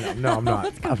 Okay. I know. No, I'm not.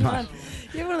 What's I'm going not. on?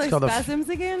 You have one It's of called those a spasms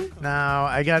again? No,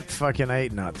 I got fucking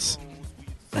 8 nuts.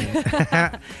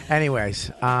 Anyways,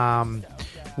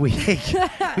 will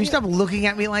you stop looking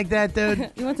at me like that, dude?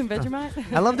 You want some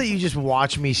Vegemite? I love that you just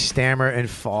watch me stammer and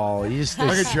fall. You just,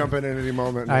 I could jump in at any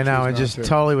moment. I know, choose and not just to.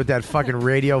 totally with that fucking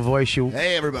radio voice.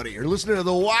 Hey, everybody. You're listening to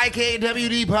the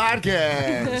YKWD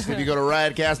podcast. If you go to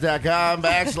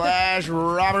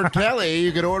riotcast.com/Robert Kelly,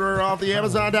 you can order off the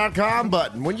Amazon.com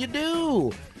button. When you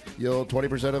do, you'll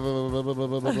 20% of...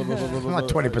 Not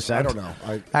 20%. I don't know.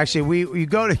 Actually, you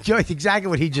go to exactly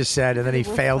what he just said, and then he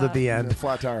failed at the end.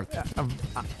 Flat tire.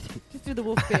 Just do the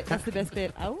wolf bit. That's the best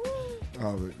bit. Oh.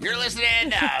 You're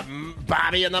listening to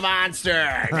Bobby and the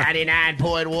Monster,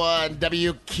 99.1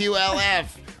 WQLF,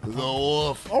 The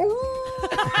Wolf.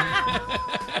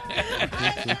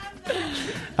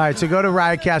 All right, so go to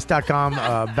riotcast.com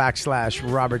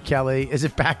 /Robert Kelly. Is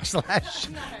it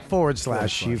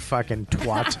 / you fucking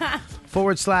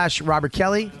twat? / Robert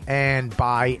Kelly, and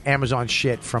buy Amazon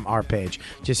shit from our page.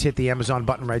 Just hit the Amazon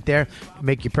button right there,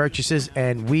 make your purchases,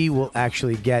 and we will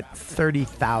actually get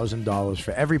 $30,000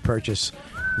 for every purchase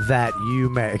that you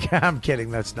make. I'm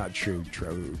kidding. That's not true.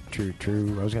 True. I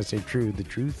was going to say true, the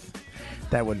truth.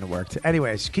 That wouldn't have worked.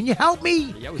 Anyways, can you help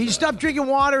me? Can you stop drinking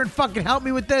water and fucking help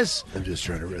me with this? I'm just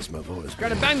trying to rest my voice.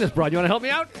 Trying to bang this broad. You want to help me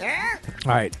out?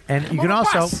 All right, and you can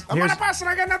also I'm on a bus and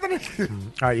I got nothing to do.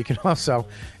 all right. You can also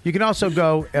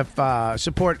go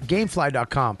support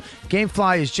GameFly.com.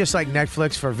 GameFly is just like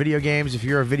Netflix for video games. If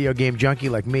you're a video game junkie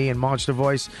like me and Monster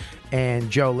Voice and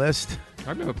Joe List.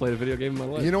 I've never played a video game in my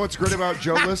life. You know what's great about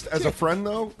Joe List as a friend,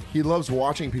 though? He loves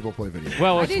watching people play video games.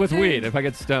 Well, it's with weed. If I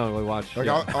get stoned, we watch. Like,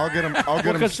 yeah. I'll get him. I'll get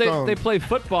him Because stoned. they play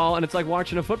football, and it's like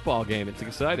watching a football game. It's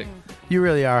exciting. You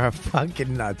really are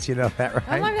fucking nuts. You know that, right?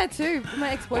 I like that too.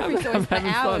 My ex-boyfriend used to always I'm play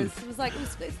having hours. It was like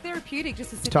it's therapeutic just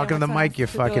to sit Talking there to the and mic, you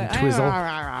to do fucking it. twizzle.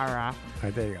 Rah.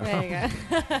 Right, there you go. There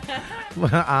you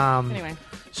go. Anyway.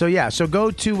 So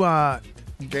go to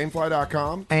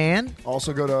Gamefly.com. And?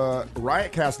 Also go to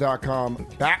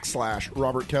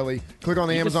riotcast.com/Robert Kelly. Click on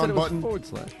the Amazon button.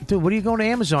 Dude, what are you going to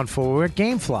Amazon for? We're at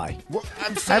GameFly. Well, I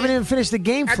haven't even finished the I thought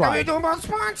we were GameFly. talking about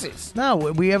sponsors. No,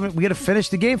 we haven't. We got to finish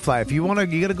the GameFly. If you want to,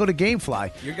 you got to go to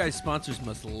GameFly. Your guys' sponsors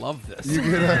must love this.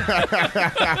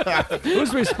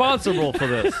 Who's responsible for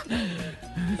this?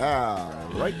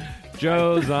 Right.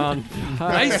 Joe's on.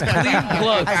 Nice clean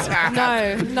plugs.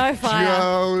 No fire.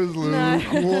 Joe's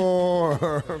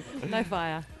lukewarm. No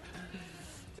fire.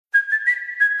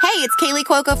 Hey, it's Kaylee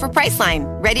Cuoco for Priceline.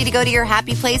 Ready to go to your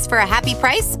happy place for a happy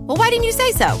price? Well, why didn't you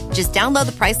say so? Just download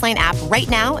the Priceline app right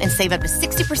now and save up to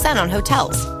 60% on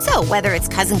hotels. So whether it's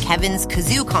Cousin Kevin's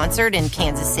Kazoo Concert in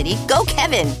Kansas City, go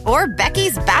Kevin, or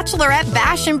Becky's Bachelorette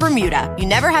Bash in Bermuda, you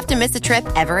never have to miss a trip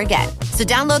ever again. So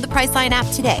download the Priceline app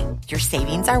today. Your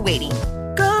savings are waiting.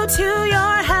 Go to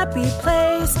your happy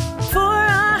place for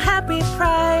a happy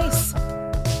price.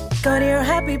 Go to your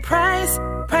happy price,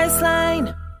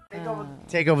 Priceline.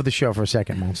 Take over the show for a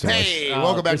second, Monster. Hey,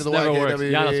 welcome back to the never works.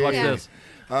 YKWd. Yeah, let's watch this.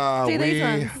 Do these We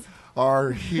ones.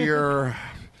 are here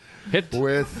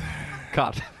with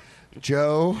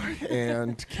Joe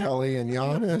and Kelly and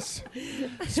Giannis.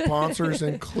 Sponsors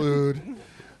include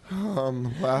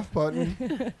Laugh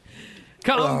Button.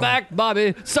 Come back,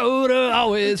 Bobby. Soda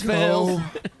always fails.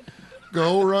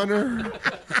 Go Runner.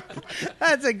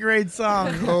 That's a great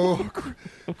song. Go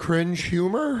Cringe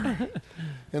Humor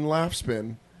and Laugh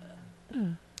Spin.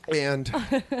 And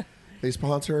they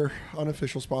sponsor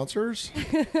unofficial sponsors.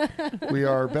 We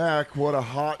are back. What a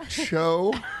hot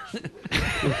show.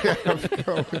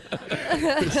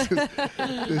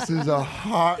 This is a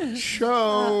hot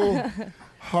show.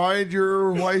 Hide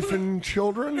your wife and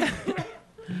children.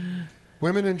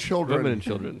 Women and children. Women and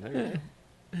children.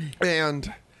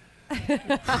 And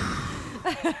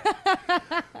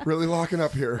really locking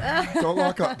up here. Don't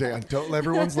lock up, Dan. Don't.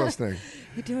 Everyone's listening.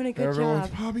 You're doing a good Everyone's,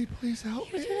 job. Bobby, please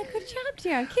help me. You're doing a good job,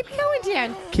 Dan. Keep going,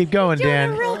 Dan. Keep going, You're Dan.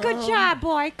 doing a real good job,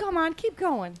 boy. Come on, keep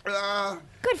going.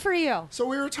 Good for you. So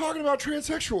we were talking about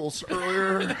transsexuals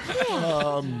earlier.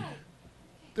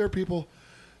 There are people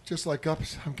just like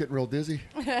us. I'm getting real dizzy.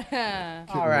 All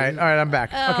right, I'm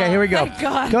back. Okay, here we go. thank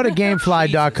God. Go to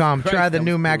Gamefly.com. Try Christ, the that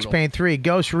new was Max brutal. Payne 3,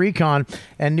 Ghost Recon,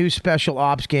 and new Special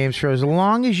Ops games for as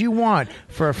long as you want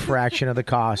for a fraction of the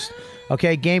cost.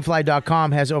 Okay,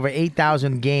 Gamefly.com has over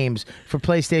 8,000 games for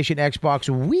PlayStation, Xbox,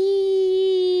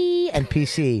 Wii, and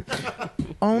PC.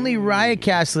 Only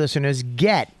Riotcast listeners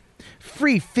get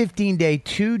free 15-day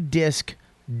 2-disc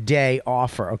day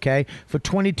offer, okay? For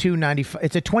 $22.95.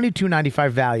 It's a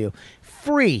 $22.95 value.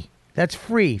 Free. That's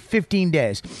free. 15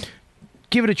 days.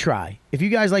 Give it a try. If you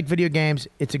guys like video games,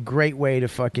 it's a great way to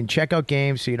fucking check out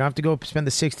games so you don't have to go spend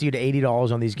the $60 to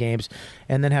 $80 on these games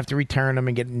and then have to return them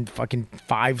and get fucking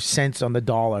 5 cents on the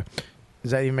dollar.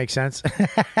 Does that even make sense?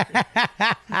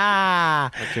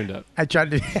 I tuned up. I tried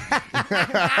to.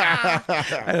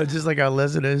 I know, just like our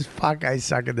listeners. Fuck, I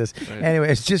suck at this. Right.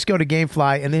 Anyways, just go to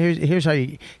GameFly, and here's how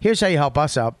you help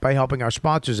us out by helping our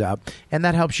sponsors out, and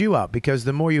that helps you out because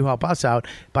the more you help us out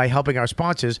by helping our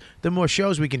sponsors, the more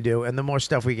shows we can do and the more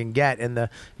stuff we can get, and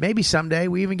maybe someday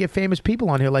we even get famous people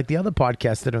on here like the other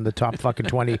podcasts that are in the top fucking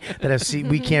 20 that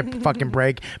we can't fucking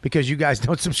break because you guys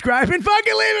don't subscribe and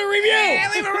fucking leave a review.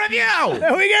 Yeah, leave a review.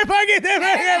 We get fucking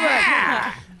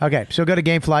Okay, so go to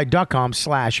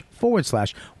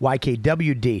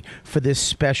Gamefly.com//YKWd for this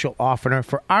special offer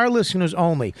for our listeners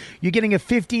only. You're getting a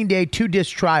 15-day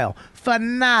 2-disc trial for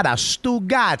nada,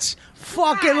 Stugats,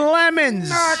 fucking lemons.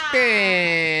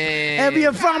 Nothing. If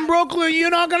you're from Brooklyn, you're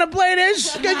not going to play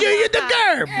this because you're the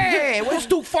curb. Hey, it's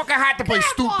too fucking hot to play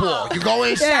stoop ball. You go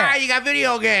inside, you got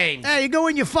video games. Hey, you go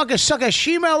in, you fucking suck a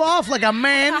shemale off like a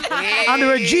man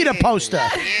under a Jeter poster.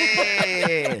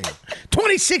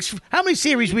 26, how many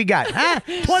series we got, huh?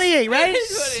 28, right?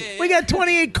 We got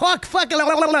 28 clock fucking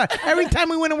every time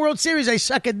we win a World Series, I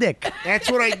suck a dick. That's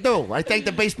what I do. I thank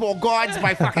the baseball gods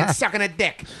by fucking sucking a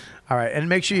dick. All right, and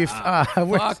make sure you...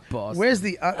 where's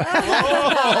the... I'll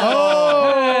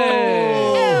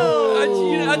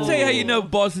tell you how you know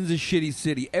Boston's a shitty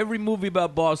city. Every movie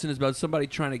about Boston is about somebody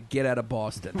trying to get out of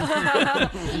Boston.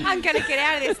 I'm going to get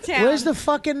out of this town. Where's the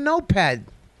fucking notepad?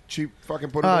 She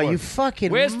fucking put it away. You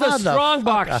fucking Where's the strong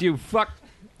box, motherfucker. you fuck?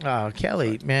 Oh,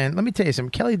 Kelly, man, let me tell you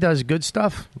something. Kelly does good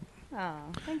stuff.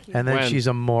 Oh, thank you. And then When? she's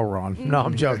a moron. No,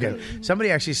 I'm joking. Somebody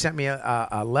actually sent me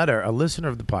a letter, a listener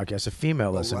of the podcast, a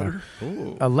female listener.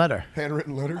 A letter.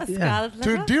 Handwritten letter? A scarlet To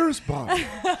letter? dearest Bob,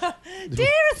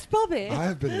 Dearest Bobby. I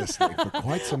have been listening for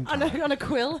quite some time. On a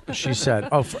quill. She said,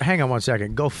 hang on one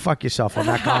second. Go fuck yourself on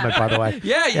that comment, by the way.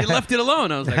 Yeah, you left it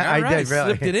alone. I was like, all right, I did, really.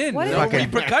 slipped it in. What No is-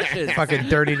 repercussions. Fucking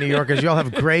dirty New Yorkers. You all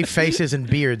have gray faces and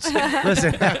beards.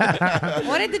 Listen.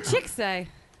 What did the chick say?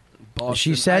 Boston,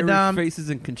 She said, Irish faces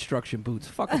and construction boots.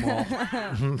 Fuck them all.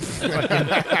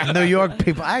 Fucking New York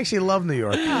people. I actually love New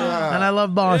York. And I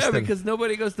love Boston. Yeah, because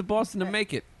nobody goes to Boston to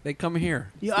make it. They come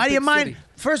here. It's How the do you big mind? city.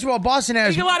 First of all, Boston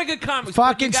has There's a lot of good comics. but you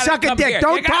fucking gotta suck a come dick. here.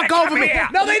 Don't You gotta talk over come me. here.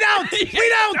 No, they don't.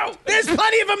 We don't. There's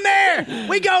plenty of them there.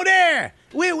 We go there.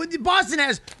 Boston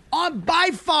has, by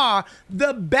far,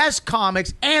 the best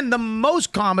comics and the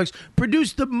most comics,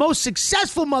 produce the most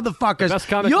successful motherfuckers. Best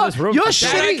comics in this room. Your That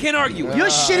shitty, I can't argue. Your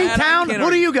shitty That I town. can't What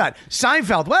do argue. you got?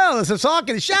 Seinfeld. Well, it's a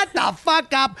talking. Shut the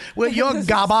fuck up with your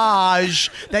garbage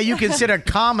that you consider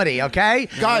comedy. Okay,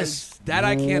 Guys, That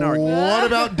I can't argue. what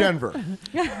about Denver?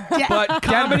 But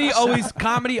comedy always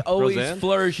Roseanne?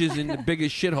 flourishes in the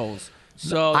biggest shitholes.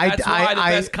 So I- that's why the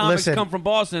I- best comics listen. come from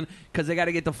Boston, because they got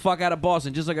to get the fuck out of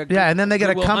Boston. Just like a Yeah, and then they got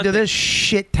to Goodwill come to Hunting. this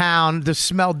shit town to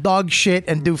smell dog shit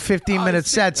and do 15-minute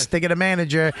sets to get a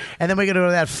manager, and then we got to go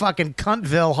to that fucking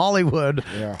cuntville Hollywood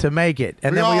to make it.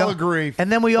 And We then all agree.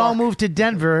 And then we all move to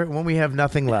Denver when we have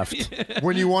nothing left.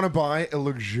 When you want to buy a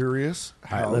luxurious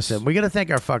house. All right, listen, we got to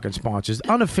thank our fucking sponsors,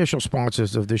 unofficial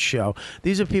sponsors of this show.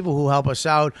 These are people who help us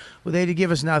out. Well, they give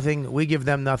us nothing. We give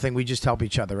them nothing. We just help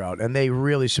each other out, and they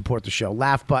really support the show.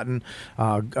 Laugh Button,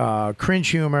 Cringe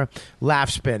Humor, Laugh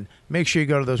Spin. Make sure you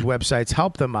go to those websites.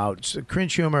 Help them out. So,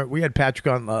 Cringe Humor, we had Patrick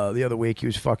on the other week. He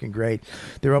was fucking great.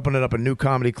 They're opening up a new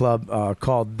comedy club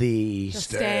called The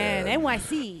Stan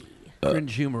NYC.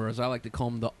 Cringe humor, as I like to call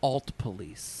them, the alt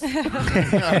police. You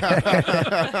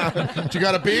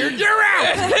got a beard? You're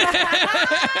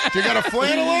out. You got a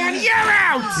flannel on? You're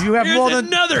out. You have Here's more than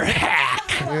another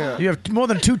hack. You have more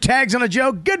than 2 tags on a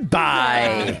joke.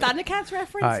 Goodbye. Thundercats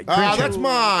reference? All right, Oh, Cringe that's Humor.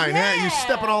 mine. Hey, you're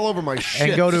stepping all over my shit.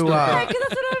 And go to. Yeah, 'cause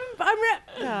that's what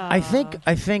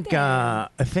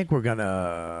I think we're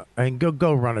gonna and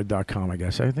go runner.com. I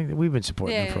guess I think that we've been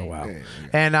supporting them for a while.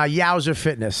 And Yowzer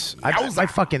Fitness. I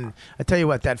tell you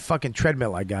what, that fucking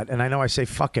treadmill I got, and I know I say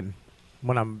fucking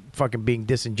when I'm fucking being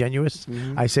disingenuous.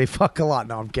 I say fuck a lot.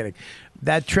 No, I'm kidding.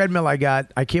 That treadmill I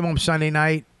got, I came home Sunday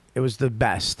night. It was the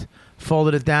best.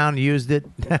 Folded it down, used it.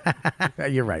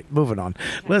 You're right. Moving on.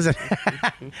 Listen,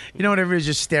 you know when everybody's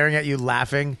just staring at you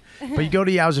laughing? But you go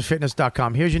to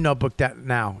yowzerfitness.com. Here's your notebook.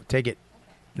 Now. Take it.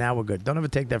 Now we're good. Don't ever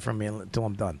take that from me until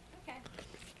I'm done.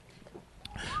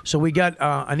 So we got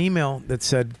an email that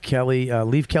said, Kelly,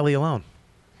 leave Kelly alone.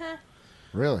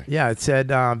 Really? Yeah, it said,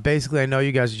 basically, I know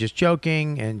you guys are just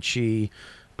joking,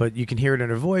 but you can hear it in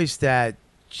her voice that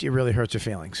she really hurts her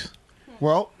feelings.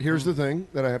 Well, here's the thing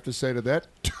that I have to say to that.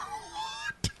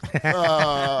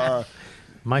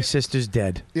 My sister's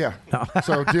dead. Yeah.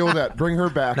 So deal with that. Bring her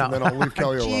back, and then I'll leave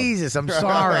Kelly alone. Jesus, I'm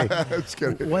sorry. Just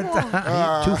kidding. What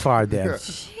the? Too far, Dad.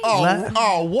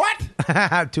 Oh,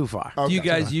 what? Too far. Do you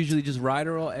guys usually just ride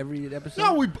her all every episode?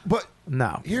 No, but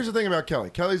no. Here's the thing about Kelly.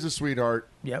 Kelly's a sweetheart.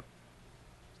 Yep.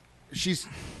 She's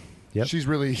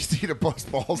really easy to bust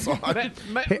balls on.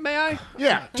 May I?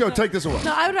 Yeah, Joe, take this away.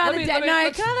 No, I would rather Dan.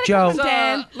 No, can I let it Joe. come from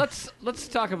Dan? Let's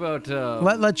talk about.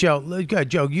 Let Joe. Go ahead,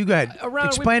 Joe. You go ahead.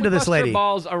 Explain to this bust lady. Her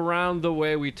balls around the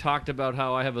way we talked about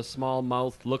how I have a small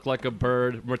mouth, look like a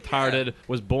bird, retarded,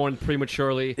 was born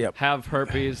prematurely, have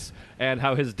herpes, and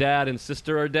how his dad and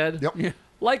sister are dead. Yep.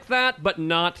 Like that, but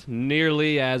not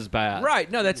nearly as bad. Right.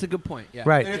 No, that's a good point. Yeah.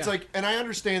 Right. And it's like, and I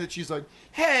understand that she's like,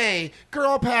 hey,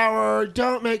 girl power,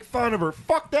 don't make fun of her.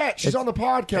 Fuck that. She's on the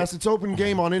podcast. It's open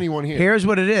game on anyone here. Here's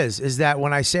what it is that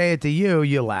when I say it to you,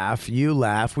 you laugh,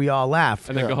 we all laugh.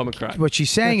 And then go home and cry. What she's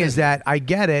saying is that I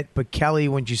get it, but Kelly,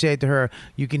 when you say it to her,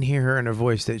 you can hear her in her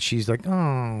voice that she's like,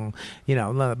 oh,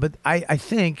 but I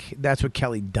think that's what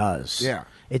Kelly does. Yeah.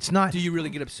 It's not. Do you really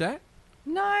get upset?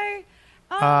 No.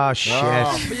 Oh, shit.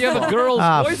 But you have a girl's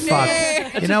voice. Fuck.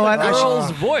 It's You know what?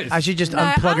 Girl's voice. I should just No,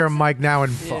 unplug her I'm- mic now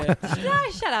and No,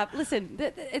 shut up. Listen,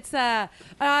 it's no,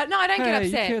 I don't get Hey,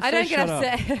 you upset. can't I say don't get shut up.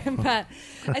 upset,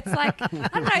 but it's like I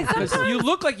don't know. 'Cause Sometimes you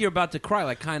look like you're about to cry,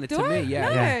 like kind of do to I? me. Yeah.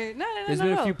 No, yeah. no. There's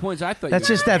been a few points I thought. That's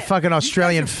you just that fucking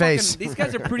Australian These guys are face. fucking- These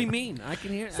guys are pretty mean. I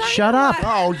can hear. Shut up.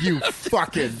 Oh, you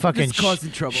fucking Fucking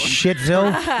causing trouble.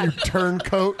 Shitville. you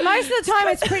turncoat. Most of the time,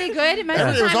 it's pretty good. Most of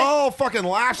It the was time, all fucking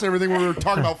laughs and everything when we were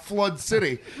talking about Flood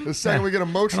City. The second we get I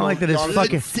emotional, don't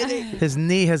like that his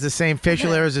knee has the same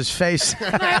facial hair as his face.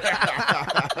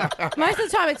 Most of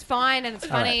the time it's fine and it's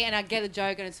All funny right. and I get the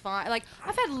joke and it's fine. Like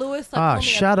I've had Lewis call me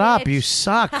Shut a up. bitch. You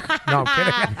suck. No,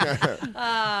 I'm kidding.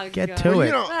 Oh, Get God. to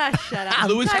it. Shut up.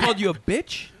 Lewis No, called you a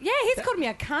bitch? Yeah, he's called me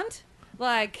a cunt.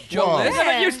 Like, Joe Liz?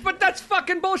 yeah. But that's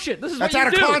fucking bullshit. This is That's what you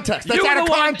out of do. context. That's You were out of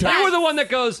the one- context. You were the one that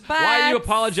goes, why are you But-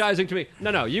 apologizing to me?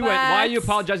 No, you went, why are you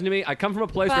apologizing to me? I come from a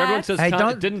place where everyone says Hey, cunt.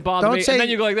 don't, It didn't bother don't me. say, And then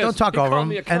you go like this. Don't talk "You over called him.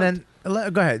 me a cunt." And then,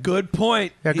 go ahead. Good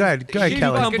point. Yeah, go ahead. Go ahead, She's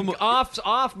Kelly. fucking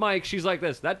off mic. She's like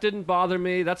this. That didn't bother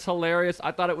me. That's hilarious.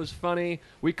 I thought it was funny.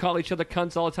 We call each other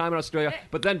cunts all the time in Australia.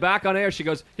 But then back on air, she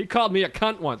goes, "He called me a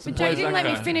cunt once." But Joe didn't let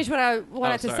me finish what I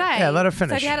wanted to sorry. say. Yeah, let her So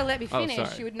finish. if you had to let me Oh, finish, sorry.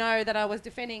 you would know that I was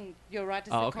defending your right to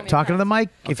call me a Talking to cunt. the mic.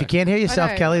 If you can't hear yourself,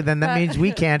 I know, Kelly, then that but- means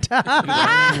we can't.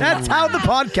 That's how the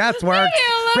podcast works.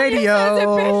 you,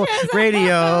 Radio.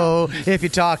 If you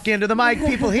talk into the mic,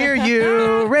 people hear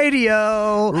you.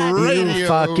 Radio. You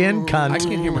fucking cunt. I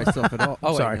can't hear myself at all.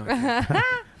 Oh, Sorry. Wait, no.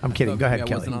 I'm kidding. So Go ahead, maybe I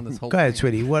Kelly. wasn't on this whole Go ahead,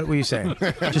 sweetie. What were you saying?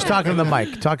 Just talking to the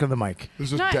mic. Talking to the mic. There's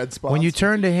just No. dead spots. When you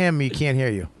turn to him, you can't hear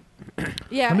you.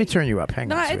 Yeah. Let me turn you up. Hang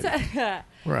No, on, it's sweetie.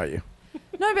 Where are you?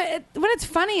 no, but when it's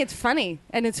funny,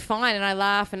 and it's fine, and I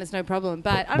laugh, and it's no problem.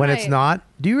 But I don't When know, it's not?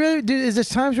 Do you really? Is there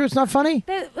times where it's not funny?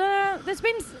 There's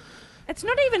been. It's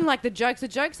not even like the jokes. The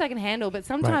jokes I can handle, but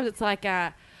sometimes Right. it's like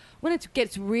when it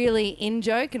gets really in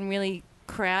joke and really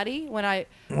crowdy. When I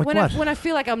Like when what? I when I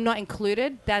feel like I'm not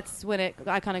included, that's when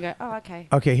I kind of go, oh, okay.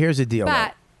 Okay, here's the deal.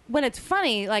 But when it's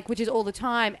funny, like which is all the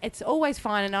time, it's always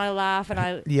fine, and I laugh, and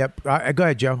I. Yep. Go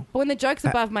ahead, Joe. But when the joke's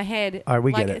above my head, all right,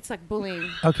 we like, get it. It's like bullying.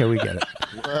 Okay, we get it.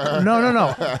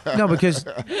 No, because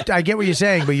I get what you're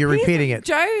saying, but you're repeating it.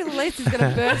 Joe Lees is going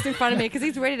to burst in front of me because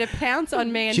he's ready to pounce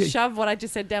on me and Jo- shove what I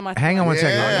just said down my throat. Hang on one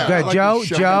second. Go ahead, Joe.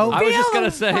 Joe. I was just Feel gonna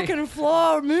the say. fucking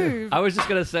floor move. I was just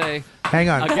gonna say. Hang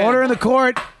on. Okay. Order in the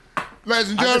court.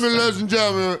 Ladies and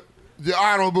gentlemen, the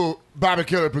Honorable Bobby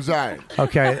Kelly presiding.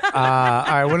 Okay. All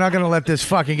right, we're not going to let this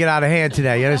fucking get out of hand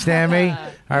today. You understand me? All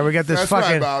right, we got this That's right,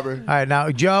 fucking. Bobby. All right,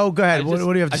 now, Joe, go ahead. What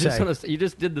do you have to I just say? wanna say? You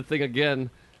just did the thing again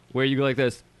where you go like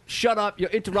this. Shut up! You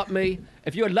interrupt me.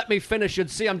 If you had let me finish, you'd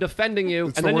see I'm defending you.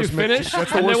 That's and the then you worst Mick- finish,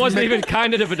 that's the and there worst wasn't Mick- even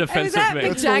kind of a defense of me.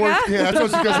 That's the worst. Yeah, that's what I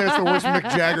was gonna say. That's the worst Mick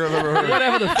Jagger I've ever heard.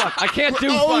 Whatever the fuck. I can't do.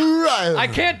 All right. I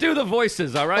can't do the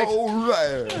voices. All right. All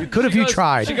right. You could if you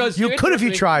tried. She goes, You could if you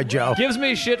interrupt me. tried, Joe. Gives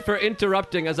me shit for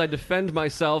interrupting as I defend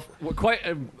myself quite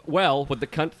well with the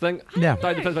cunt thing. Yeah.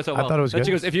 I defend myself I well. thought it was Then good.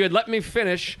 she goes, if you had let me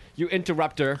finish, you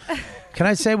interrupter. Can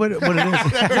I say what it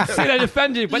is? See, I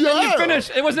defend you, but then you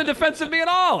finish. It wasn't a defense of me at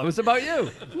all. It was about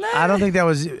you. I don't think that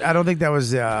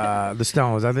was the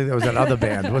Stones. I think that was that other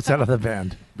band. What's that other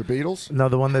band? The Beatles? No,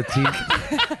 the one that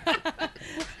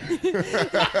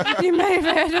You may have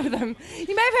heard of them.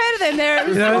 They're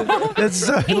You know, that's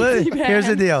Indie here's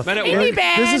the band. deal. Indie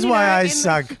band, This is you why know, I in-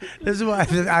 suck. This is why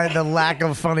the lack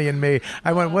of funny in me.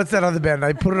 I went, what's that other band?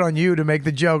 I put it on you to make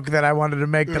the joke that I wanted to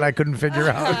make that I couldn't figure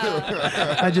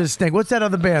out. I just think, what's that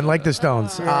other band like the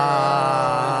Stones?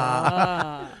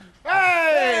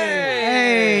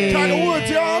 Hey! Tiger Woods,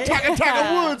 y'all.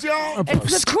 Tiger Woods, y'all.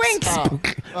 It's the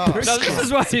Twinks. No, this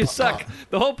is why you suck.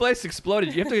 The whole place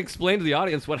exploded. You have to explain to the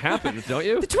audience what happened, don't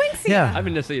you? The Twinks. Yeah. I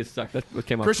mean to say you suck. That's what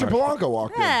came off. Christian Polanco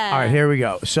walked in. All right, here we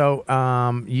go. So,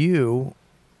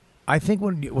 I think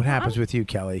what happens with you,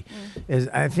 Kelly, is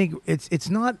I think it's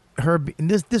not her.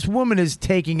 This woman is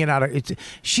taking it out of.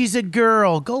 She's a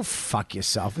girl. Go fuck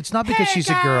yourself. It's not because she's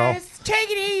a girl. Take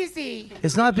it easy.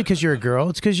 It's not because you're a girl.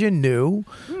 It's because you're new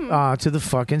to the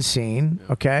fucking scene.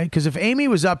 Okay? Because if Amy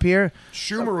was up here,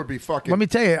 Schumer would be fucking. let me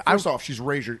tell you, First off, she's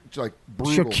razor, like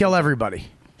brutal. she'll kill everybody.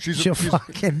 She'll she's-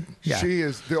 fucking. Yeah. She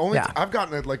is the only. Yeah. I've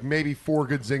gotten like maybe 4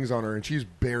 good zings on her, and she's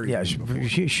buried. Yeah, me before.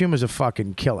 Schumer's a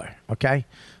fucking killer. Okay,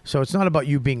 so it's not about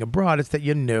you being a broad; it's that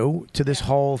you're new to this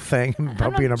whole thing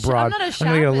about being a broad. I'm not as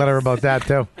gonna get a sharp letter as- about that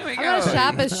too. I'm not as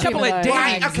sharp as Couple Schumer, of though.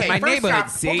 days okay, my first neighborhood,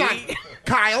 off, see? hold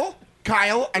on.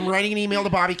 Kyle, I'm writing an email to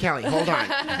Bobby Kelly. Hold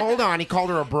on. He called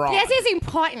her a broad. Yes, it's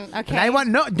important. Okay. And I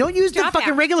want don't use the Drop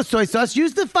fucking out. regular soy sauce.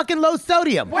 Use the fucking low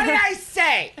sodium. What did I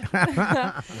say?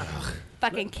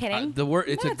 Fucking kidding. The word.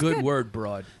 It's No, a it's good good. word,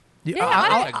 broad. Yeah,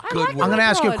 I'll- I good like word. I'm going to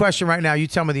ask you a broad. question right now. You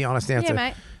tell me the honest answer.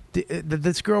 mate.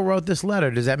 This girl wrote this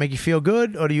letter. Does that make you feel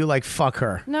good, or do you like fuck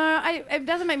her? No, it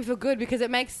doesn't make me feel good because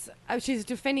it makes she's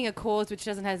defending a cause which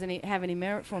doesn't have any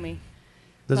merit for me.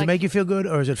 Does it Like- make you feel good,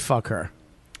 or is it fuck her?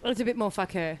 It's a bit more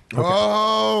fuck her.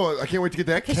 Oh, I can't wait to get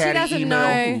that Because she catty doesn't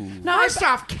email. know. No, First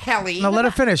off, Kelly. No, let her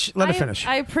finish. Let her finish.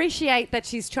 I appreciate that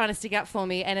she's trying to stick up for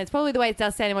me, and it's probably the way it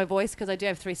does sound in my voice because I do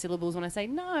have 3 syllables when I say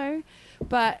no.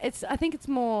 But I think it's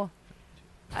more.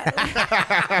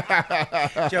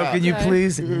 Joe, can you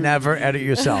please never edit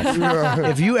yourself?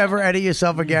 If you ever edit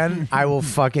yourself again, I will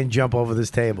fucking jump over this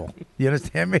table. You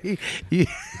understand me?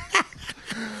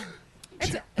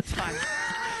 It's fine.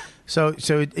 So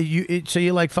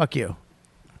you like fuck you?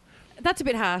 That's a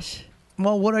bit harsh.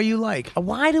 Well, what are you like?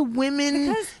 Why do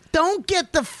women don't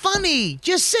get the funny?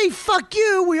 Just say fuck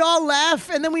you. We all laugh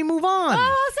and then we move on. Oh,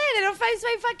 I'll say it. I'll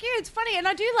say fuck you. It's funny, and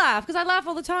I do laugh because I laugh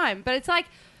all the time. But it's like,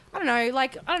 I don't know. I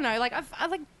like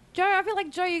Joe. I feel like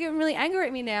Joe, you're getting really angry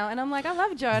at me now, and I'm like, I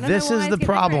love Joe. I don't This know why is he's the getting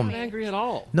problem. angry at me. Angry at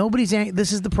all? Nobody's angry.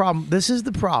 This is the problem. This is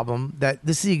the problem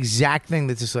this is the exact thing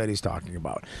that this lady's talking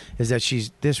about. Is that she's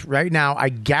this right now? I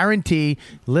guarantee,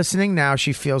 listening now,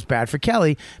 she feels bad for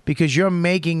Kelly because you're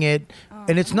making it.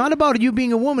 And it's not about you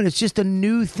being a woman. It's just a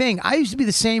new thing. I used to be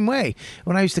the same way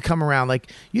when I used to come around.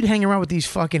 Like, you'd hang around with these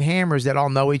fucking hammers that all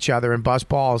know each other and bust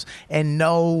balls and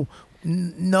know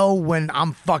when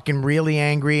I'm fucking really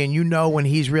angry, and you know when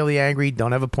he's really angry.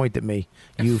 Don't ever point at me.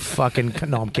 You fucking...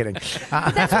 No, I'm kidding.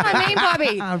 But that's what I mean,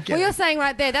 Bobby. I'm What kidding. you're saying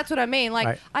right there, that's what I mean. Like,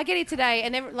 Right. I get here today,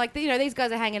 and these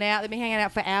guys are hanging out. They've been hanging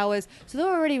out for hours, so they're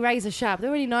already razor sharp. They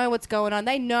already know what's going on.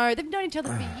 They know. They've known each other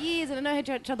for years, and they know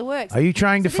how each other works. Are you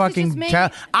trying to So this is just fucking me.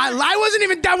 tell? I wasn't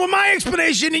even done with my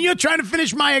explanation, and you're trying to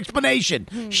finish my explanation.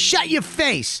 Shut your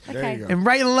face. Okay. you go. And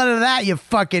write a letter to that, you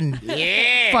fucking,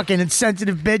 Yeah. fucking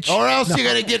insensitive bitch. Oh, Or else No. you're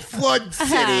gonna get Flood City.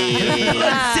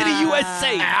 Flood City,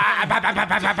 USA.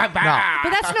 But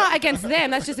that's not against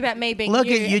them. That's just about me being Look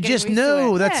you at you and just getting used to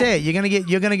knew. it. That's Yeah. it.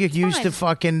 You're gonna get used to fine.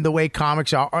 fucking the way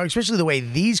comics are, or especially the way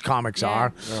these comics Yeah.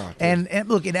 are. Oh, and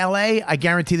look, in LA, I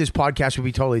guarantee this podcast would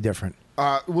be totally different.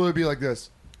 Will it be like this?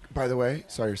 By the way,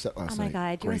 saw your set last Oh my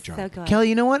night. God, you were Great job. so good. Kelly,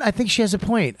 you know what? I think she has a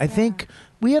point. I think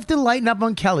we have to lighten up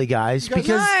on Kelly, guys, because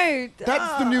No,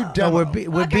 That's the new no, demo.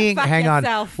 we're being. fuck Hang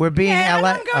yourself. on, we're being Yeah, LA.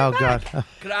 I'm going Oh back. God.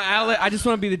 Could I just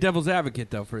want to be the devil's advocate,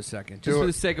 though, for a second. Just Do for it.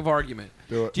 the sake of argument.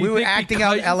 Do it. Do you We were think acting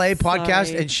out because- LA podcast,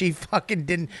 Sorry. and she fucking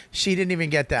didn't. She didn't even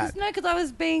get that. No, because I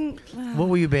was being. What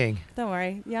were you being? Don't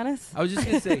worry, Giannis. I was just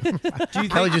going to say, do you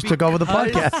Kelly think just took over the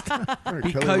because- podcast. Kelly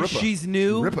Because Ripa. she's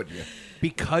new. Ripa, yeah.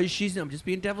 Because she's new. I'm just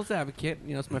being devil's advocate.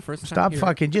 You know, it's my first time Stop here.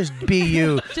 fucking. Just be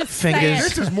you. Just say Fingers. it.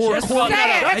 This is more Just corporate. fuck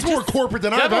it. That's I more just- corporate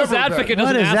than I've Devil's ever advocate been.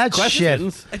 What doesn't is ask that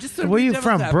questions. I just thought Where are it'd you be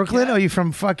from? devil's Brooklyn? advocate. Or are you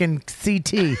from fucking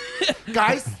CT?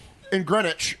 Guys, in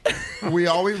Greenwich, we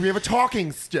have a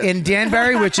talking stick. In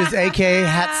Danbury, which is AKA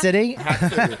Hat City.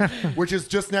 which is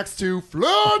just next to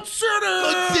Flood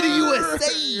City,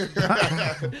 USA.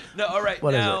 No, all right.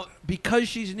 What is now, because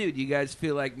she's new, do you guys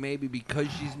feel like maybe because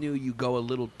she's new, you go a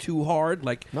little too hard?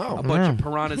 Like a bunch of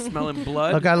piranhas smelling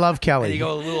blood? Look, I love Kelly. And you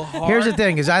go a little hard? Here's the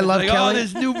thing: is I love like, Kelly. Oh,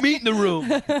 there's new meat in the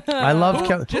room. I love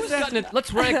Kelly. Who's gotten it?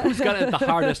 Let's rank who's gotten it the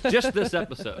hardest just this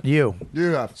episode. You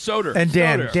Yeah. Soder. and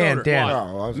Dan. Soder. Dan. Soder. Dan. One.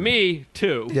 Oh, I was- Me,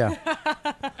 too. Yeah.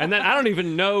 And then I don't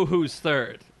even know who's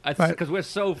third. Right. Because we're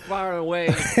so far away.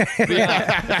 It's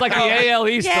like the AL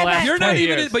East the last You're not 20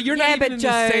 even, years. but you're Yeah, not even but in Joe-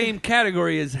 the same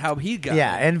category as how he got.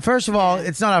 Yeah. it. And first of all,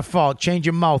 it's not our fault. Change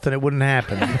your mouth, and it wouldn't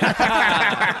happen.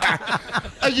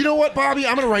 You know what, Bobby?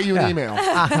 I'm going to write you an email.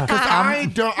 Because I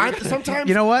don't. Sometimes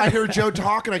You know what? I hear Joe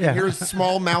talk and I can Yeah. hear his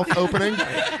small mouth opening.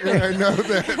 And I know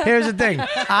that. Here's the thing: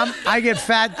 I get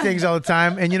fat things all the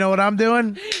time, and you know what I'm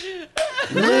doing?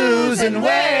 Losing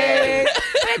weight.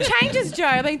 But it changes, Joe.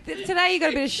 I mean, today you got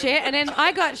a bit of shit, and then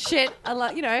I got shit a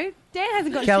lot. You know, Dan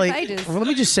hasn't got Kelly, shit for ages. well, let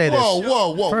me just say this.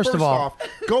 Whoa. First of all, off,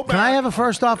 go back. Can I have a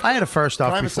first off? I had a first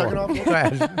off Can I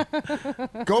have a before. second off? Go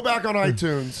ahead. Go back on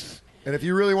iTunes. And if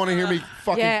you really want to hear me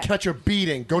fucking Yeah. catch a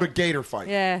beating, go to Gator Fight.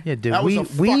 Yeah. Yeah, dude. That was We a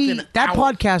fucking that hour.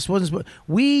 podcast wasn't.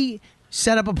 We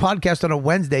set up a podcast on a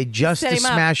Wednesday just Set to him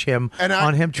up. smash him And I-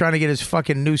 on him trying to get his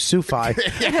fucking new Sufi.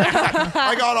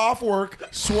 I got off work,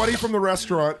 sweaty from the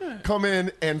restaurant, come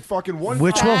in and fucking one.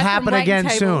 Which will From happen waiting again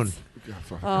tables. soon.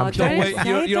 Oh, Don't wait. say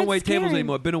You don't, it, you don't that's wait tables scary.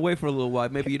 anymore. Been away for a little while.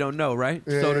 Maybe you don't know, right?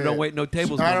 Soda yeah. don't wait no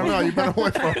tables. I no don't more. know. You've been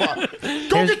away for a while.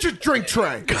 Go get your drink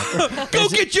tray. Go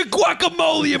get your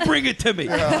guacamole and bring it to me.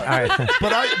 All right. But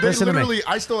they Listen to me. literally,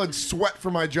 I still had sweat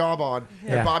from my job on.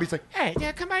 Yeah. And Bobby's like, Hey,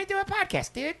 come by and do a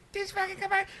podcast, dude. Just fucking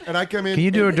come by. and I come in. Can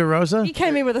you do a DeRosa? You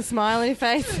came in with a smile on your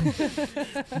face.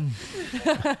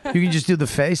 You can just do the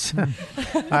face. All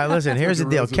right, listen. Here's the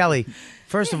deal, Kelly.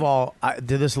 First of all,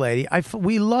 to this lady,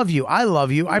 we love you. I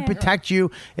love you. I protect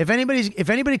you. If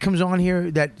anybody comes on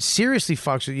here that seriously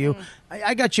fucks with you,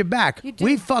 I got your back.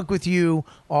 We fuck with you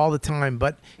all the time.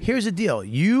 But here's the deal: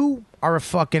 you are a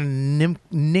fucking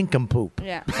nincompoop.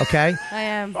 Yeah. Okay. I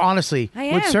am. Honestly,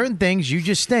 I with am. certain things, you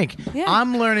just stink. Yeah.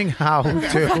 I'm learning how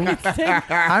to.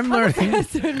 I'm learning.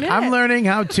 to admit I'm it. learning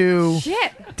how to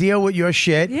Shit. deal with your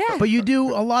shit. Yeah. But you do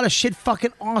a lot of shit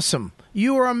fucking awesome.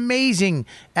 You are amazing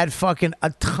at fucking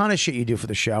a ton of shit you do for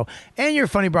the show. And you're a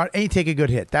funny broad, and you take a good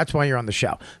hit. That's why you're on the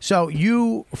show. So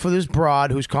you, for this broad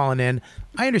who's calling in,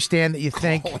 I understand that you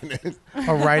think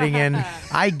or writing in.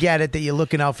 I get it that you're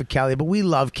looking out for Kelly, but we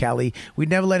love Kelly. We'd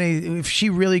never let any. If she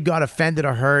really got offended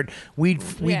or hurt, we'd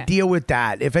deal with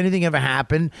that. If anything ever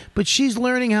happened, but she's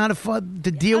learning how to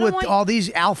deal with all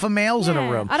these alpha males in a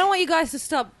room. I don't want you guys to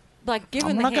stop giving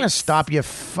I'm the not going to stop you,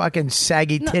 fucking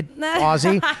saggy tit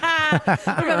Aussie. What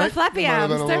about my flappy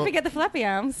arms? Don't forget the flappy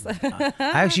arms.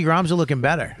 Actually, your arms are looking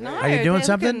better. No, are you doing they're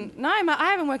something? looking- no,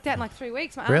 I haven't worked out in like 3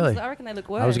 weeks. My Really? arms, I reckon they look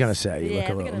worse. I was going to say you yeah, look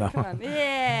a little. No. come on.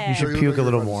 Yeah. You should puke a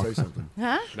little more.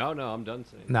 Huh? No, I'm done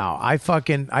saying. No, I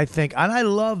think, and I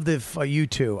love you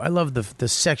two. I love the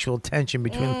sexual tension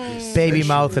between baby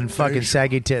mouth and fucking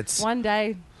saggy tits. One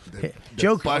day.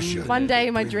 Joke. One day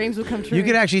my dreams will come true. You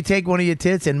could actually take one of your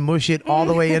tits and mush it all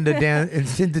the way into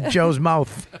Joe's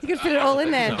mouth. You could fit it all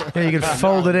in there. Yeah, you could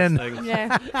fold it in.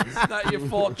 Yeah. It's not your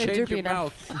fault. They're Change droopy your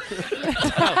enough.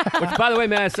 mouth. Which, by the way,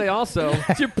 may I say also,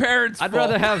 It's your parents' I'd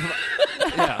fault. rather have.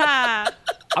 Yeah.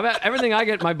 I mean, everything I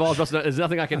get in my balls is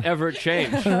nothing I can ever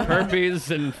change.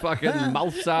 Herpes and fucking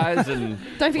mouth size and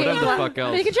Don't forget whatever your the fuck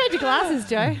else. You can change your glasses,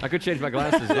 Joe. I could change my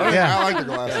glasses. Yeah. I like the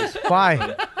glasses.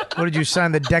 Why? What did you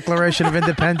sign the Declaration of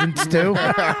Independence too?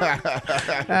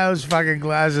 Those fucking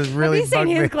glasses really Have you seen bug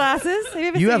his me. glasses? Have you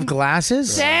ever You seen have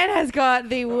glasses? Dan has got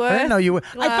the worst. I didn't know you were.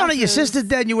 I found out your sister's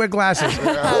dead and you wear glasses. Who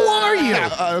are you?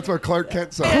 That's what Clark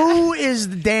Kent said. Who is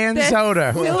Dan They're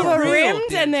Soder? silver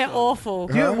rimmed and they're awful.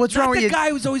 What's wrong Not with the you? guy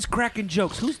who's always cracking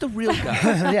jokes. Who's the real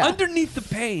guy? Yeah. Underneath the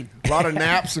pain. A lot of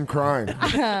naps and crying.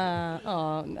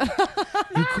 Oh, no.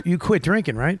 You quit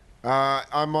drinking, right?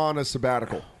 I'm on a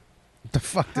sabbatical. What the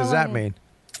fuck does that mean?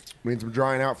 Means I'm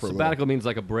drying out for a little. Sabbatical means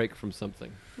like a break from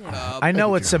something. I know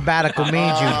what sabbatical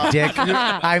means, you dick.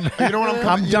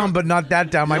 I'm dumb, but not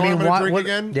that dumb. You know I mean, what I'm gonna drink what?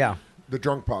 again? Yeah. The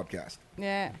Drunk Podcast.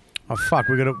 Yeah. Oh fuck,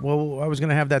 we're gonna. Well, I was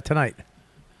gonna have that tonight.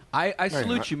 I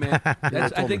salute you, man. I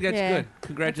think that's good.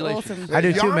 Congratulations. That's awesome. I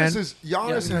do too, man.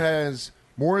 Giannis has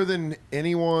more than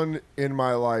anyone in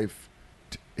my life.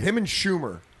 Him and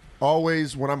Schumer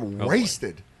always, when I'm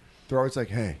wasted, they're always like,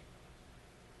 "Hey,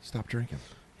 stop drinking.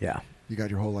 Yeah, you got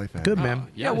your whole life ahead." Good, man.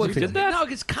 Yeah, well, you did that? No,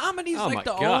 because comedy's Oh like my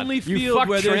the God. only You field fuck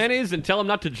where there's... trannies and tell them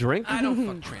not to drink? I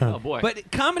don't fuck trannies. Oh, boy. But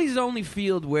comedy's the only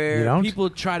field You where don't? people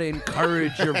try to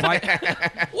encourage your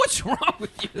What's wrong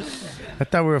with you? I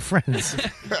thought we were friends.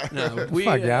 No, we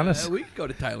Fuck, Giannis. we could go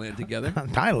to Thailand together.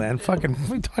 Thailand, fucking.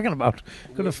 What are you talking about?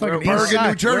 Go to fucking Bergen, East Side.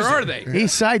 New Jersey. Where are they?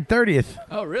 East Side 30th.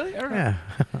 Oh, really? All right.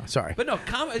 Yeah. Sorry. But no,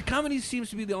 comedy seems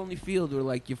to be the only field where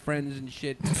like your friends and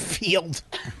shit. Field.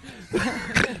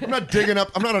 I'm not digging up.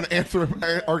 I'm not an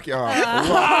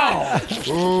Wow.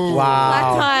 Ooh.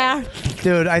 Wow. Flat tire.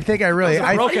 Dude, I think I really. That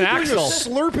was a broken I, axle. A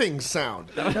slurping sound.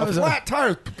 That a was flat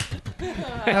tire.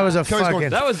 That was a Kelly's fucking. going,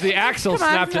 That was the axle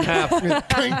snapped in half.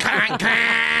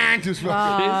 Just Dude,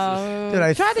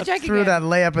 I Try the joke threw again. that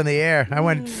layup in the air. I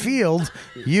went field,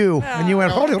 you, and you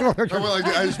went.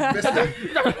 I just missed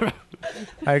it. All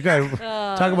right, go ahead.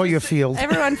 Talk about your field.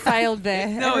 Everyone failed there.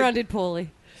 No, Everyone did poorly.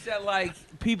 Is that like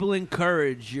people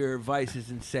encourage your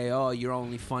vices and say, "Oh, you're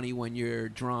only funny when you're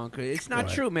drunk"? It's not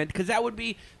true, man. Because that would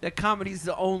be that comedy's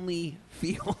the only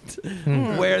field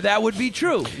where that would be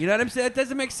true. You know what I'm saying? That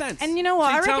doesn't make sense. And you know what?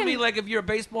 So you I tell reckon- me, like, if you're a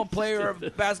baseball player or a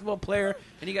basketball player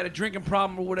and you got a drinking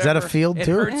problem or whatever, that a field, it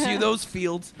too? hurts you. Those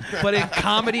fields, but in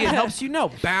comedy, it helps you. No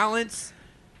balance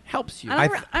helps you.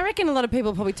 And I reckon a lot of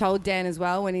people probably told Dan as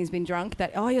well when he's been drunk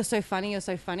that, oh, you're so funny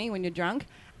when you're drunk.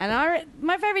 And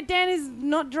my favorite Dan is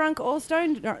not drunk or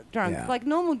stoned drunk. Yeah. Like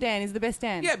normal Dan is the best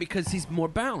Dan. Yeah, because he's more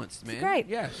balanced, man. great.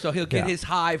 Yeah, so he'll get Yeah. his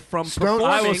high from performing.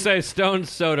 I will say Stone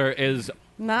Soder is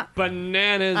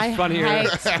bananas I funnier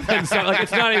hate- than so, like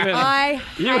it's not even. I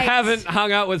you hate- haven't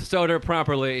hung out with Soder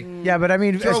properly. Yeah, but I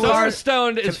mean, as far Sober as,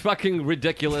 stoned is fucking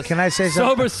ridiculous. Can I say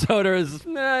something? Sober Soder is,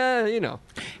 you know.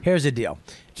 Here's the deal.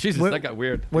 Jesus, We're- that got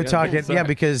weird. We're Yeah, talking, sorry. yeah,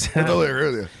 because. I totally agree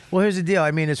with you. Well, here's the deal. I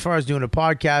mean, as far as doing a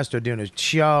podcast or doing a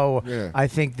show, I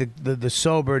think the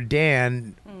sober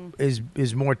Dan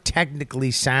is more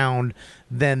technically sound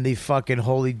than the fucking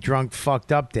holy drunk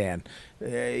fucked up Dan.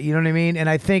 You know what I mean? And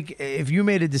I think if you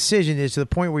made a decision, it's to the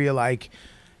point where you're like,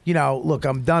 you know, look,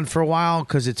 I'm done for a while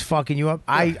because it's fucking you up.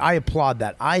 I applaud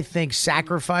that. I think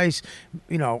sacrifice.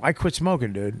 You know, I quit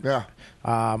smoking, dude. Yeah.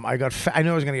 I got. I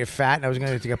knew I was going to get fat, and I was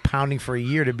going to take a pounding for a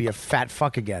year to be a fat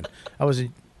fuck again. I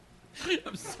wasn't.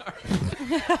 I'm sorry.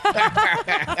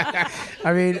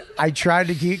 I mean, I tried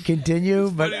to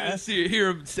continue, but I didn't hear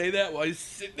him say that while he's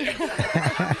sitting there.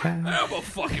 I'm a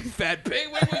fucking fat pig.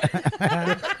 Wait.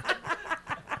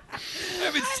 I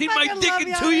haven't seen my dick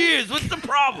in 2 years. What's the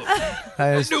problem?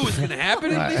 I knew it was going to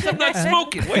happen. At least I'm not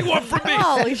smoking. What do you want from me?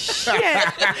 Holy shit.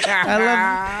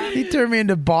 I love. He turned me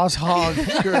into Boss Hog.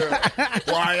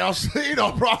 Why, I see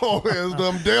the problem is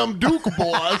them damn Duke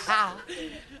boys.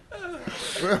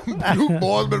 Them Duke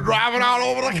boys been driving all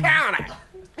over the county.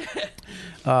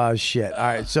 Oh shit! All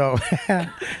right, so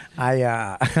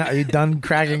are you done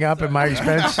cracking up at my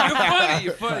expense?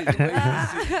 You're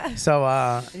funny. So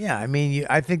yeah, I mean,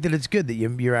 I think that it's good that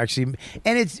you're actually,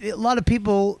 and it's a lot of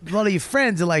people, a lot of your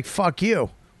friends are like, "Fuck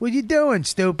you." What you doing,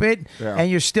 stupid? Yeah. And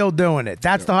you're still doing it.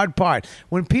 That's the hard part.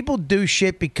 When people do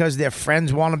shit because their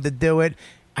friends want them to do it,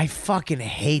 I fucking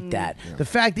hate that. Yeah. The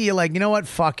fact that you're like, you know what,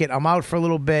 fuck it, I'm out for a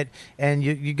little bit, and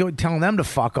you go telling them to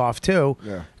fuck off too.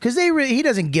 Yeah. Because he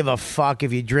doesn't give a fuck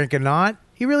if you drink or not.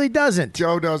 He really doesn't.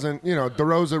 Joe doesn't.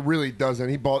 DeRosa really doesn't.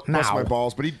 He busts my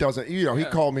balls, but he doesn't. He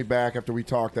called me back after we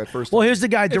talked that first time. Well, here's the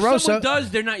guy, If DeRosa. someone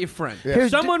does, they're not your friend. Yeah. If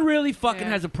someone really fucking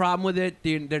has a problem with it,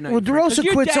 they're not Well, your friend. 'Cause DeRosa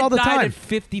your quits dad all the died time. at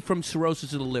 50 from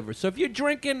cirrhosis of the liver. So if you're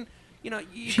drinking, you're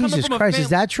coming Jesus from a Christ, family. is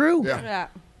that true? Yeah.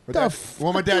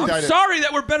 Well, my dad I'm died. sorry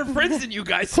that we're better friends than you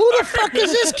guys. Who the fuck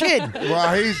is this kid?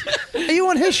 Well, he's. Are you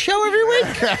on his show every week?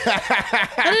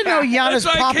 I didn't know Giannis That's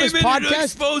why I Papa's came in to podcast.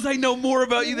 expose I know more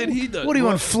about you than he does. What are you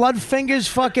on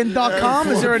floodfingers.com?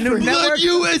 Is there a new network? Flood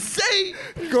USA.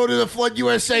 Go to the Flood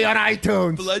USA on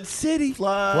iTunes. Flood City.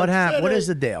 What happened? What is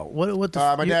the deal? What the?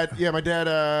 My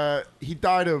dad. He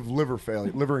died of liver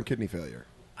and kidney failure.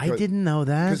 I didn't know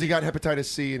that. Because he got hepatitis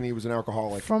C and he was an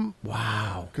alcoholic.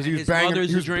 Wow. Because he was His banging. mother's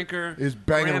he was, a drinker. His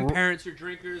banging. Grandparents are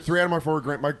drinkers. 3 out of my 4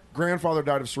 my grandfather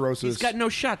died of cirrhosis. He's got no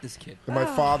shot, this kid. And my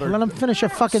father. Let him finish a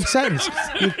fucking sentence.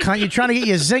 You're trying to get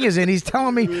your zingers in. He's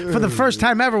telling me for the first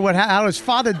time ever how his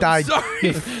father died.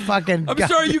 Sorry. Fucking. I'm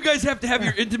sorry you guys have to have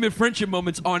your intimate friendship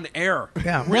moments on air.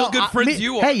 Yeah, Real good friends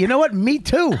you are. Hey, you know what? Me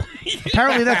too.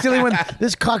 Apparently, that's the only when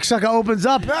this cocksucker opens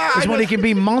up is when he can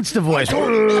be monster voice.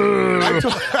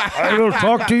 I will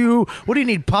talk to you. What do you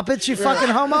need, puppets? You fucking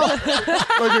homo.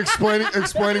 Like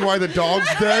explaining why the dog's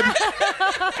dead.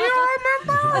 You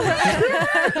remember?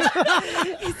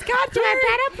 It's got to a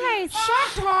better place.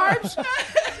 Sometimes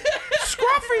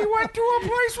Scruffy went to a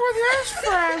place with his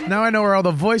friend. Now I know where all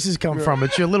the voices come from.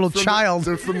 It's your little child.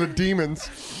 They're from the demons.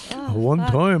 One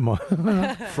time,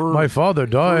 my father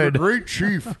died. The great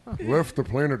chief left the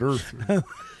planet Earth.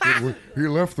 He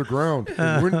left the ground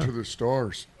and went to the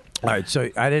stars. All right, so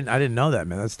I didn't know that,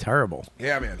 man. That's terrible.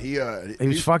 Yeah, man. He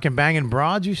was fucking banging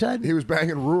broads. You said he was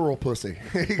banging rural pussy.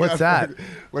 What's that?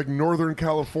 Like Northern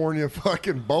California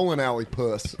fucking bowling alley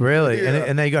puss. Really? Yeah.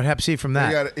 And then you got Hep C from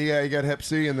that. He got Hep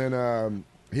C, and then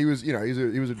he was he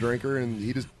was a drinker, and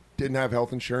he just didn't have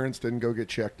health insurance, didn't go get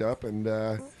checked up, and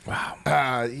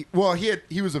wow.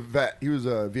 He was a vet. He was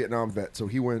a Vietnam vet, so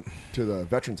he went to the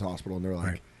Veterans Hospital, and they're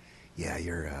like, "Yeah,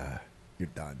 you're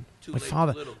done."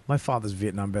 My father's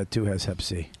Vietnam vet too, has Hep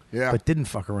C. Yeah. But didn't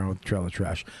fuck around with trailer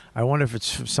trash. I wonder if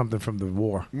it's something from the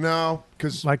war. No,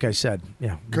 because like I said,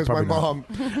 yeah. Because my probably not.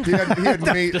 mom, he had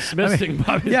made dismissing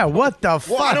Bobby. Yeah, what the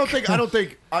fuck? Well, I don't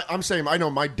think. I'm saying I know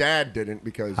my dad didn't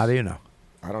because. How do you know?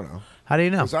 I don't know. How do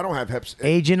you know? Because I don't have Hep C.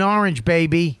 Agent Orange,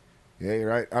 baby. Yeah, you're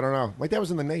right. I don't know. My dad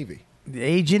was in the Navy.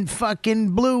 Agent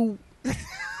fucking Blue. I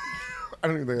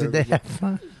don't even think. Did they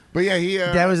have? But yeah, he.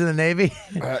 Dad was in the Navy.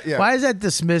 Yeah. Why is that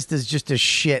dismissed as just a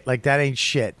shit? Like that ain't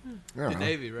shit. The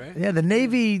Navy, right? Yeah, the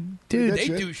Navy, dude. They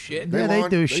do shit. Yeah, they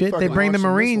do shit. They bring the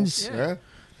Marines. Yeah.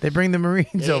 They bring the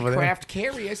Marines over there. Aircraft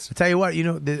carriers. I tell you what,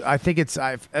 I think it's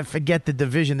I forget the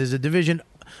division. There's a division,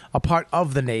 a part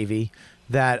of the Navy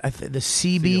that the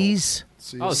Seabees.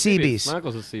 Oh, Seabees. My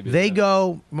uncle's a Seabees. They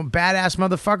go badass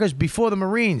motherfuckers before the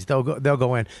Marines. They'll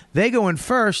go in. They go in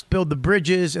first, build the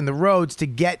bridges and the roads to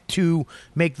get to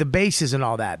make the bases and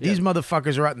all that. These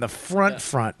motherfuckers are out in the front.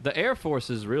 The Air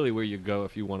Force is really where you go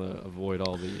if you want to avoid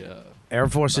all the. Air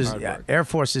Force the is hard work. Air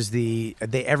Force is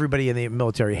everybody in the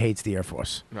military hates the Air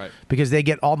Force, Right. Because they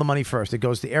get all the money first. It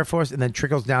goes to Air Force and then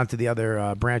trickles down to the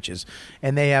other branches.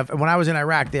 And they have. When I was in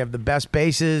Iraq, they have the best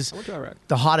bases. I went to Iraq.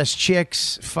 The hottest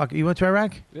chicks. Fuck, you went to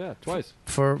Iraq? Yeah, twice.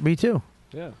 For me too.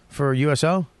 Yeah. For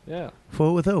USO. Yeah.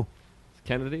 With who?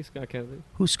 Kennedy, Scott Kennedy.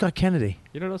 Who's Scott Kennedy?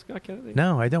 You don't know Scott Kennedy?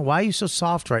 No, I don't. Why are you so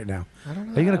soft right now? I don't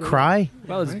know. Are you gonna cry?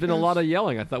 Well, it's been a lot of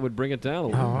yelling. I thought we'd bring it down a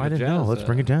little. Oh, I didn't know. Let's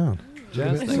bring it down.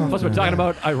 Jazz thing. Plus, we're talking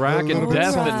about Iraq and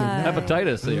death and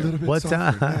hepatitis here.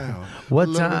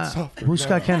 Who's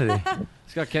Scott Kennedy?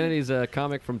 Scott Kennedy's a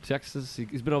comic from Texas.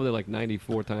 He's been over there like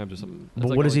 94 times or something. That's But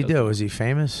like what all does he do? Is he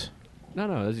famous?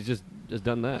 No. He's just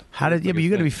done that. But you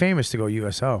got to be famous to go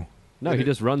USO. No, he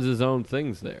just runs his own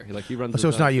things there. He runs. So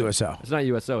his it's not own thing. USO. It's not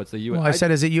USO. It's the USO. Well, I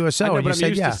said, is it USO? I know, And but you I'm said,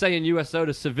 used yeah. to saying USO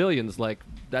to civilians. Like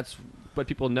that's what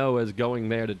people know as going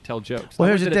there to tell jokes. Well,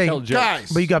 I here's went the there thing, to tell jokes.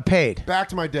 Guys. but you got paid. Back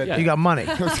to my dead. Yeah. You got money.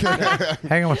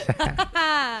 Hang on.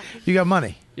 You got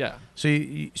money. Yeah. So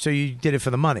you did it for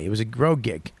the money. It was a road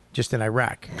gig just in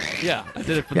Iraq. Yeah, I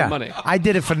did it for the money. I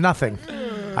did it for nothing.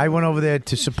 I went over there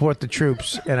to support the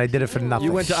troops, and I did it for nothing.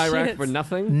 You went to Iraq for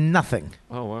nothing? Nothing.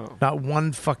 Oh wow. Not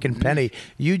one fucking penny.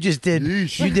 You just did.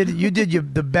 You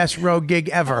did the best road gig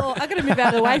ever. Oh, I got to move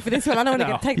out of the way for this one. I don't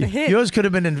want to take the hit. Yours could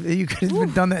have been in. You could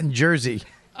have done that in Jersey.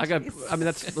 I mean,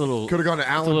 that's a little. Could have gone to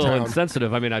It's a little Allentown.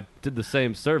 insensitive. I mean, I did the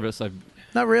same service. I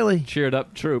Not really. cheered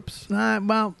up troops.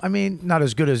 Well, I mean, not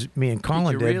as good as me and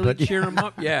Colin Did you really but cheer them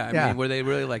up? Yeah. I Yeah. mean, were they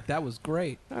really like, that was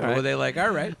great? Or right. were they like, all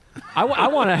right? I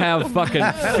want to have fucking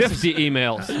 50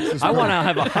 emails. I want to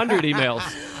have 100 emails.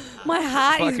 My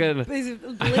heart Fucking- is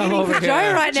I'm bleeding over for here.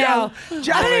 Joe right now. I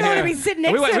don't even want to be sitting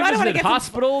next We to him. I don't want to visited get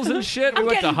hospitals and shit. We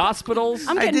went to hospitals.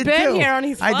 I'm I getting did burned too. here on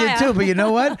his fire. I did too, but you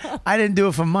know what? I didn't do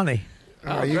it for money.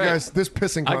 You guys, this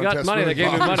pissing I contest. got money. really They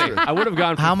gave me bothers money. you. I would have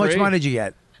gone for How much free. money did you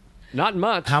get? Not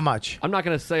much. How much? I'm not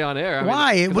going to say on air. I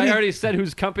Why? Mean, 'cause What do I you- already said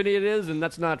whose company it is, and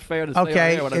that's not fair to say on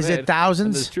Okay, air what is I it made. thousands?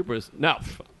 And there's troopers. No.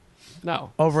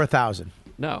 No. Over 1,000.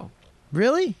 No.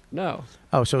 Really? No.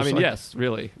 Oh, so I it's mean, like yes,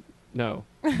 really. No.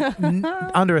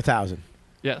 under 1,000.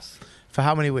 Yes. For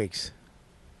how many weeks?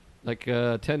 Like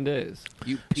 10 days.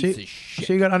 You So, piece of shit.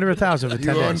 so you got under 1,000 for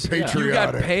 10 days. You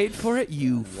got paid for it?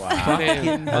 You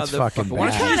fucking That's fucking motherfucker. Why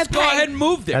don't bad. you just go ahead and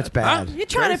move there? That's bad. You're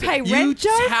trying to pay You rent, Joe?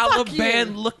 Fuck you.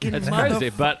 Taliban-looking It's motherfucker. crazy,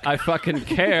 but I fucking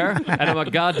care, and I'm a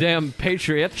goddamn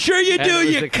patriot. Sure you and do, it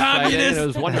was you exciting, communist. and it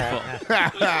was wonderful.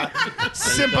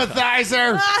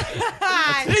 Sympathizer.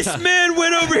 This man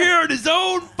went over here on his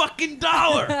own fucking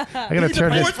dollar. I gotta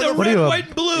turn this. Support the What are red, you? white,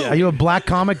 and blue. Are you a black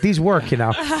comic? These work, you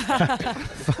know.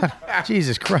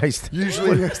 Jesus Christ!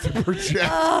 Usually he has to project.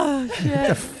 Oh,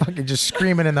 shit. Fucking just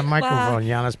screaming in the microphone,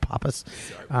 Giannis Papas.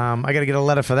 I gotta get a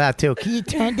letter for that too. Can you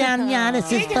turn down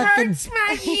Giannis's It fucking? hurts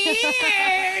my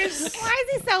ears. Why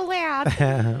is he so loud?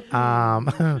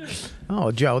 Oh,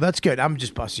 Joe, that's good. I'm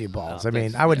just busting your balls. I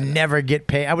mean, I would never get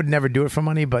paid. I would never do it for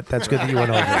money, but that's good that you went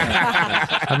over there.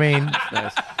 I mean,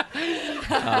 Nice.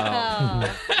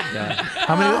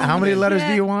 how many letters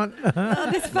do you want? Oh,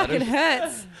 this fucking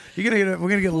hurts. We're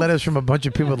gonna get letters from a bunch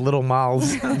of people with little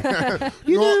mouths. The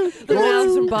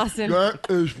mouths from Boston. That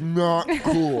is not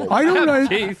cool. I don't know.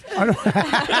 Teeth.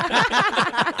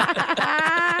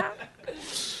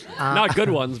 Not good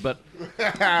ones, but You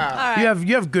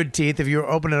have good teeth if you're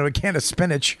opening a can of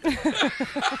spinach.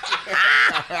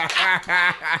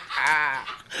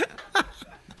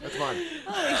 That's fine.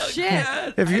 Holy shit.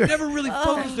 If you- I never really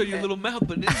focused on your little mouth,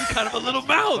 but this is kind of a little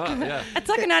mouth. yeah. It's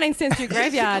like a 19th century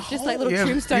graveyard, just like little You have-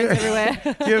 tombstones you-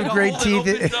 everywhere. You have great Hold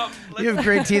it, teeth. opens up. You have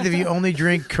great teeth if you only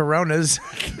drink Coronas.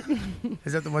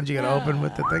 Is that the ones you got to open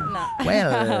with the thing?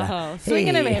 Well, Swing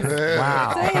and a miss.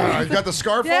 Wow. You got the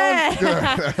scarf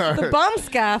Yeah. on? The bomb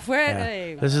scarf.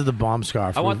 Where? This is the bomb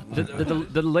scarf. I want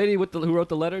the lady who wrote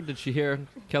the letter. Did she hear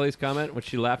Kelly's comment when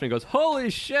she laughed and goes, "Holy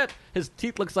shit, his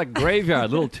teeth looks like graveyard,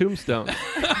 little tombstones."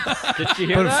 Did she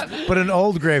hear that? but an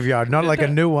old graveyard, not like a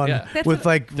new one Yeah. with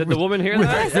like. Did the woman hear with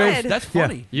that? graves- That's Yeah.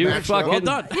 funny. You Matched fucking Well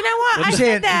done. You know what? Did I you say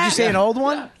said it? that. Did you say an old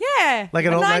one? Yeah. Like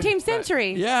an the old- 19th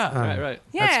century. Yeah. Right, right.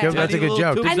 Yeah. That's good. That's a good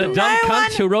joke. Did And the no dumb cunt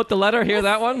one- who wrote the letter hear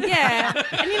that one? Yeah.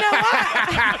 And you know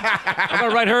what? I'm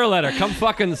gonna write her a letter. Come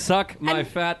fucking suck my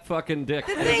fat fucking dick.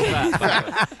 It is fat, by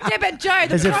the way. Yeah, but Joe,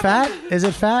 the Is it problem- fat? Is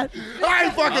it fat? I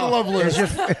fucking love Liz.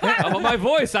 I'm my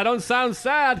voice. I don't sound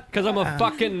sad because I'm a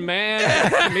fucking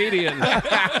man comedian.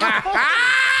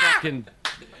 Fucking.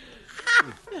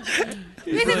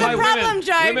 This is the Why problem, women-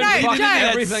 Joe. women No, fucking Joe.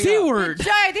 everything C up. word.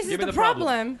 Joe, this is Give me the the problem.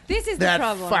 problem. This is the That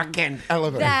problem. fucking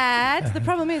elevator. That the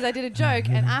problem is I did a joke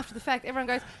and after the fact everyone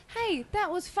goes, "Hey, that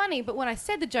was funny," but when I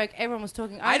said the joke, everyone was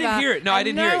talking over. I didn't hear it. No, I and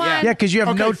didn't hear it, one- yeah. Yeah, because you have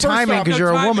Okay, no first timing off, because no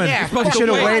you're a timing. woman. Yeah, You supposed to should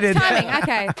have wait. waited. Timing,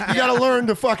 okay. You got to learn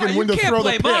to fucking when to can't throw the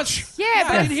blame pitch. us. Yeah, I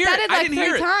but I didn't hear it. started I like didn't 3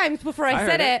 hear it. times before I I said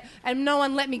heard it, and no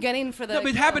one let me get in for the. No, but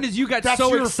it happened is you got That's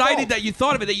so your excited fault. that you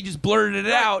thought of it that you just blurted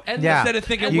it out And Yeah, instead of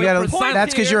thinking, you wait gotta. for silence.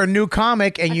 That's because you're a new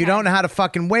comic and you don't know how to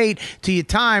fucking wait till your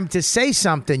time to say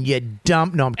something. You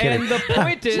dumb. No, I'm kidding. And the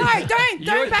point is, No,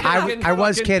 don't back up. I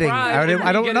was kidding. I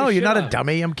don't know. You're not a dummy.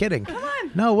 dummy. I'm kidding.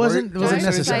 No, it wasn't. It wasn't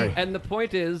Don't say necessary. And the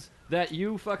point is that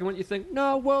you fucking when you think,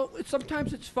 no, well,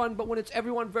 sometimes it's fun, but when it's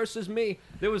everyone versus me,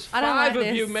 there was I don't 5 like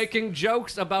of you this. making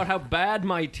jokes about how bad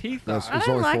my teeth are. I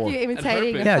don't like you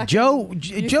imitating. Yeah,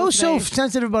 Joe's so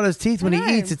sensitive about his teeth when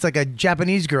he eats. It's like a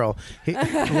Japanese girl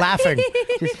laughing. I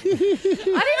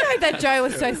didn't know that Joe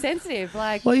was so sensitive.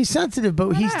 Like, Well, he's sensitive,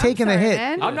 but he's taking a hit.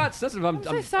 I'm not sensitive. I'm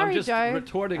sorry, I'm just Joe.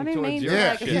 retorting I didn't towards mean you. to, Yeah,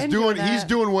 like, he's offend you doing with he's that.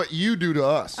 doing what you do to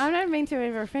us. I don't mean to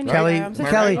ever offend you. Kelly, Joe. I'm so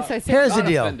Kelly, sorry. I'm so here's the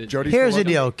sensitive. deal. Jody's Here's the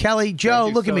still deal. Kelly, Joe, Thank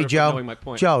you, look at me, Soda, for Joe. knowing my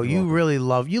point. Joe, you really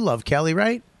love Kelly,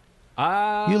 right?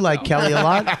 You like no. Kelly a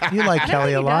lot. You like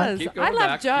Kelly a lot. Does. I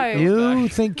love Joe. You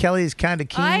think Kelly is kind of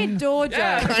keen? I adore Joe.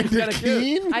 Yeah, Kinda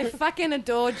keen? I fucking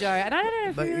adore Joe. And I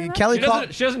don't know if you remember. Kelly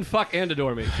She doesn't fuck and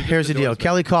adore me. She just Here's the deal. adores me.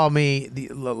 Kelly called me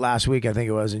last week, I think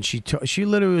it was, and she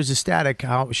literally was ecstatic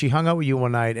how she hung out with you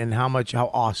one night and how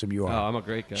awesome you are. Oh, I'm a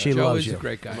great guy. She Joe loves is you. a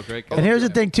great guy. I'm a great guy. And here's the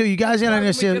thing too, you guys gotta When we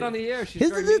understand. get on the air, she's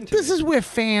very mean to This is where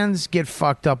fans get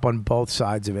fucked up on both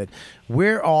sides of it.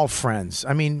 We're all friends.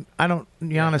 I mean, I don't.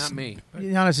 Giannis, not me.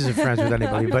 Giannis isn't friends with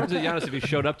anybody, but Giannis if he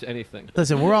showed up to anything.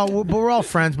 listen, we're all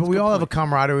friends, but we all have a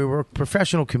camaraderie. We're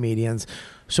professional comedians,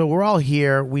 so we're all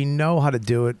here. We know how to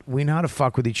do it. We know how to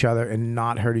fuck with each other and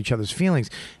not hurt each other's feelings.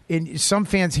 And some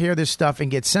fans hear this stuff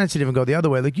and get sensitive and go the other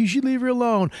way, like you should leave her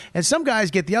alone. And some guys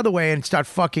get the other way and start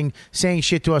fucking saying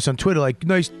shit to us on Twitter, like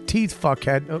nice teeth,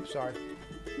 fuckhead. Oh, sorry.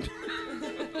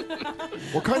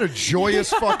 What kind of joyous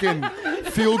fucking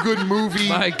feel-good movie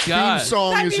My theme God.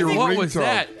 song That is your music- ringtone? What was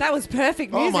that? That was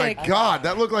perfect Oh music. my God,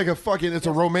 that looked like it's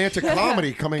a romantic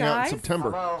comedy coming out in Guys? September.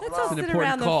 Let's all It's an sit important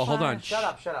around the call. Hold fire. on. Shut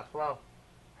up. Hello.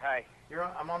 Hey.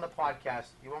 I'm on the podcast.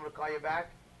 You want me to call you back?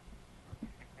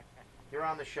 You're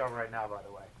on the show right now, by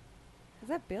the way. Is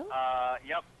that Bill?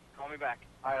 Yep. Call me back.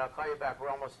 All right, I'll call you back. We're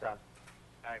almost done.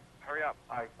 All right. Hurry up.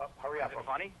 All right, hurry up. Is it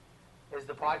funny? Is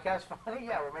the podcast funny?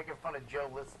 Yeah, we're making fun of Joe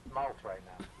List's mouth right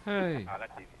now. Hey. Oh,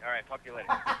 that's easy. All right. Talk to you later.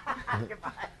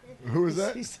 Who was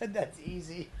that? He said that's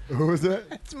easy. Who was that?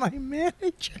 That's my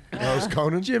manager. That was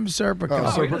Conan? Jim Serpico.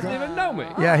 Oh, he doesn't even know me.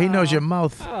 Yeah, he knows your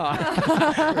mouth.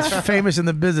 It's famous in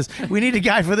the business. We need a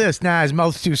guy for this. Nah, his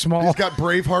mouth's too small. He's got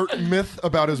Braveheart myth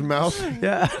about his mouth.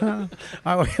 Yeah.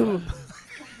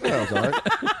 Yeah, that was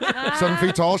all right. 7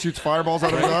 feet tall, shoots fireballs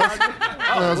out of his eyes.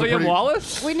 That was a William pretty-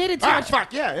 Wallace? We needed too Ah, much.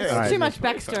 fuck, yeah. Too much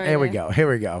backstory. Here we there. go. Here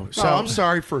we go. So I'm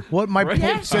sorry for what my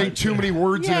point. saying too many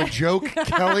words in a joke,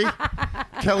 Kelly.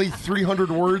 Kelly, 300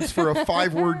 words for a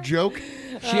 5-word joke.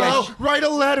 Write a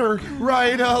letter.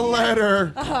 Write a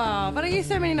letter. Oh, but I use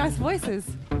so many nice voices.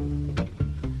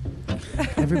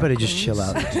 Everybody just chill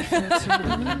out.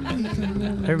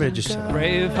 Everybody just chill out.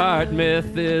 Braveheart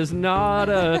myth is not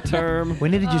a term. We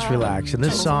need to just relax. And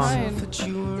this song, I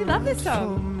do love this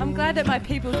song. I'm glad that my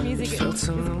people's music is.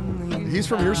 He's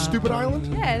from your stupid island?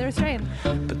 Yeah, they're Australian.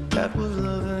 That was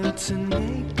love to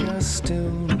make us still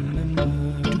remember.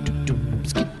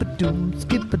 skip-a-doom,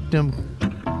 skip-a-doom.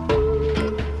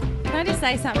 Can I just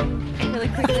say something really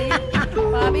quickly,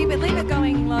 Barbie? But leave it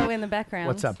going low in the background.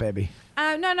 What's up, baby?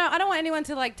 No, I don't want anyone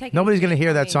to like take. Nobody's it gonna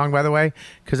hear that me. song, by the way,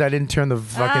 because I didn't turn the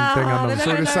fucking thing on they're them.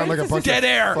 So it sound like a bunch Dead of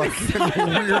air. fucking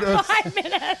weirdos. 5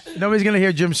 minutes. Nobody's gonna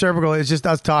hear Jim Serpico. It's just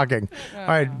us talking. All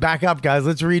right, back up, guys.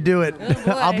 Let's redo it.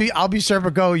 boy. I'll be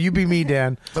Serpico. You be me,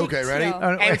 Dan. Okay, ready?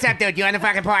 Hey, what's up, dude? You on the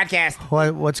fucking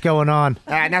podcast? What's going on?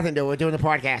 Nothing, dude. We're doing the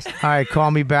podcast. All right,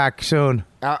 call me back soon.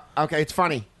 Okay, it's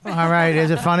funny. All right,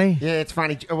 is it funny? Yeah, it's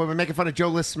funny. We're making fun of Joe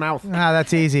List's mouth. Ah,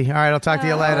 that's easy. All right, I'll talk to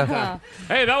you later.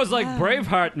 Hey, that was like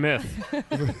Braveheart myth.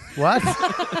 What?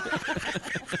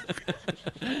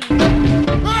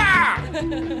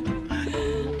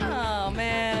 Oh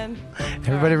man.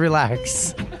 Everybody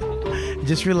relax.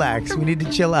 Just relax. We need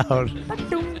to chill out.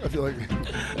 I feel like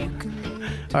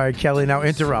All right, Kelly, now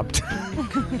interrupt.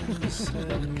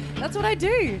 That's what I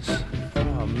do.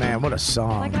 Oh, man, what a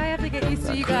song. Like I have to get used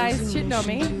to you guys shitting on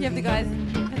me. You have to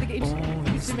get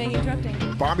used to me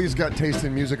interrupting. Bobby's got taste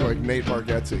in music like Nate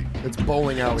Bargatze. It's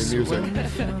bowling alley music.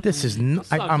 This is...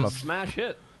 I'm a smash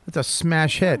hit. It's a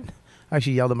smash hit. I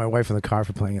actually yelled at my wife in the car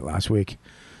for playing it last week.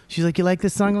 She's like, you like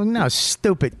this song? I'm like, no,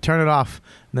 stupid. Turn it off.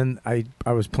 And then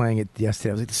I was playing it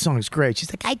yesterday. I was like, this song's great.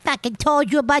 She's like, I fucking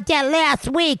told you about that last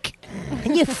week.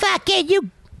 And you fucking...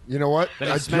 You know what?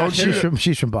 Don't do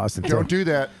She's from Boston. Don't too. do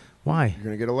that. Why? You're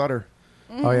going to get a letter.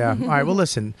 Oh, yeah. All right. Well,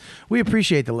 listen, we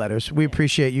appreciate the letters. We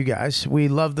appreciate you guys. We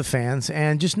love the fans.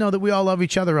 And just know that we all love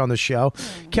each other on the show.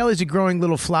 Kelly's a growing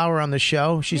little flower on the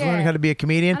show. She's Yeah. learning how to be a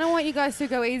comedian. I don't want you guys to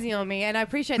go easy on me, and I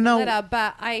appreciate No. the letter,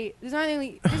 but this is the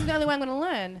only way I'm going to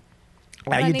learn.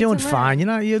 Yeah, I you're need doing to learn. fine. You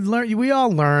know, you learn. We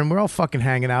all learn. We're all fucking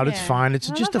hanging out. It's Yeah. fine.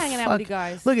 It's I just love a hanging fuck. out with you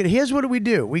guys. Look, here's what we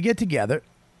do. We get together.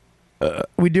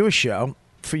 We do a show.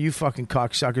 for you fucking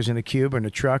cocksuckers in a cube or in a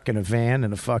truck in a van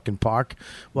in a fucking park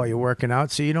while you're working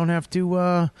out, so you don't have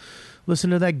to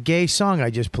listen to that gay song I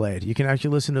just played. You can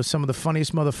actually listen to some of the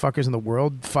funniest motherfuckers in the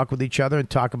world fuck with each other and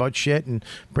talk about shit and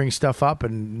bring stuff up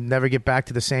and never get back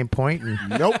to the same point.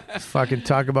 And fucking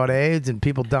talk about AIDS and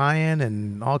people dying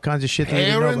and all kinds of shit.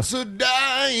 Parents are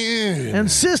dying. And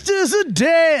sisters are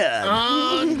dead.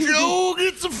 Joe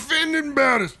gets offended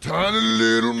about his tiny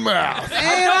little mouth.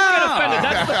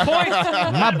 That's the point.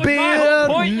 My beard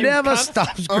point, you never cunt.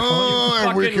 stops growing.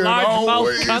 And we Fucking can largemouth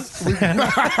always...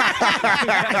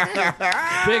 Big All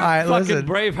right, fucking listen.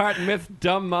 Braveheart myth,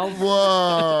 dumb mouth. Whoa,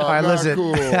 All right, listen.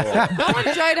 cool. I want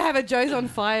Joe to have a Joe's on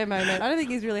fire moment. I don't think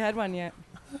he's really had one yet.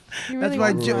 He That's really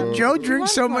why wants Joe one.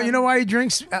 drinks so much. You know why he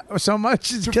drinks so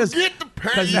much? It's because Get the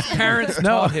parents. His parents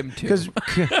taught him to. Because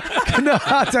no,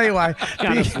 I'll tell you why.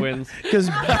 Kind of twins. Because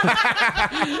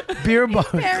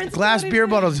glass beer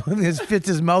bottles fits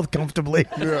his mouth comfortably.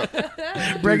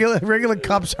 Yeah. Regular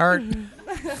cups hurt.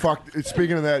 Fuck.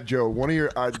 Speaking of that, Joe, one of your...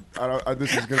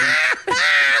 this is going to be...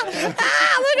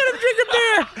 Look at him drinking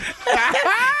beer.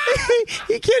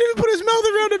 He can't even put his mouth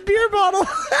around a beer bottle.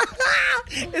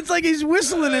 It's like he's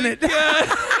whistling in it.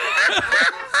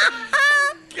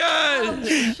 God.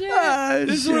 This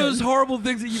is one of those horrible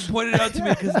things that you pointed out to me,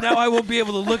 because now I won't be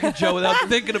able to look at Joe without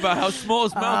thinking about how small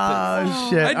his mouth is. Oh,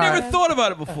 shit. I never thought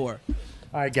about it before.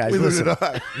 All right, guys, Neither listen. did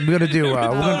I. We're gonna do.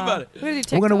 About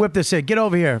it. We're gonna whip this in. Get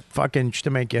over here, fucking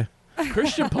Stamenka.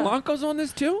 Christian Polanco's on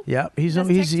this too? Yeah, he's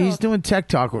doing tech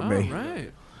talk with me.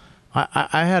 Right.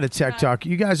 I had a tech talk.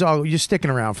 You guys you're sticking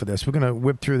around for this. We're gonna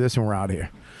whip through this and we're out of here.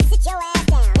 Sit your ass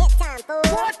down. It's time for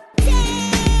TikTok.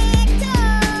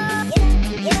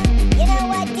 You know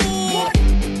what, dude?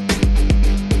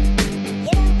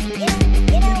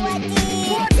 You know what,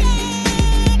 dude?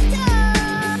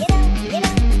 TikTok.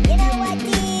 You know what,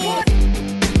 dude?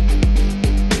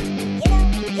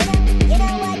 You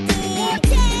know what, dude?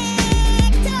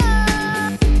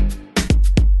 TikTok.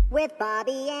 With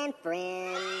Bobby and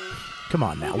friends. Come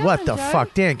on now. What the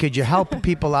fuck, Dan? Could you help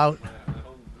people out?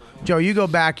 Joe, you go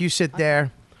back. You sit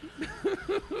there.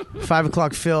 5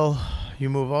 o'clock, Phil. You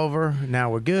move over.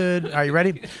 Now we're good. Are you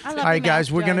ready? All right,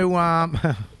 guys. We're gonna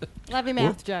Love your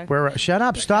mouth, Joe. shut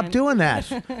up. Stop doing that.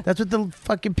 That's what the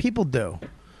fucking people do.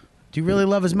 Do you really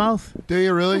love his mouth? Do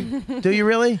you really? Do you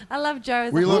really? I love Joe.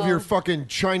 As We a love whole. your fucking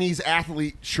Chinese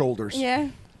athlete shoulders. Yeah,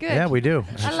 good. Yeah, we do.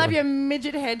 I love your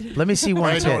midget head. Let me see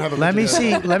one I don't have tit. a Let me midget see.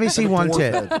 head. Let me see I have a one dwarf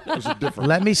tit. head. There's a difference.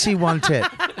 Let me see one tit.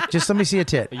 Just let me see a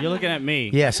tit. You're looking at me.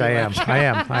 Yes, I am. I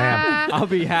am. I'll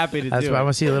be happy to That's do why I it.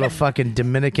 want to see a little fucking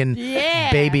Dominican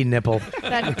Yeah. baby nipple.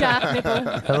 That dark nipple.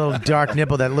 A little dark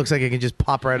nipple that looks like it can just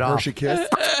pop right off. Hershey kiss.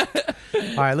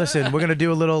 All right, listen. We're gonna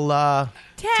do a little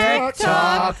Tech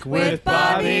Talk with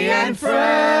Bobby and friends.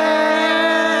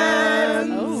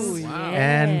 Oh, yeah.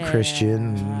 and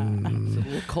Christian. A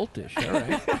little cultish. All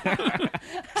right.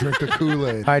 Drink the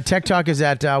Kool-Aid. All right, Tech Talk is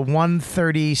at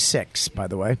 136, by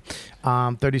the way.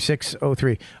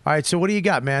 3603. All right, so what do you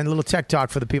got, man? A little Tech Talk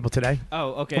for the people today.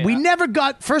 Oh, okay. We never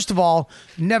got, first of all,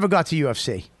 never got to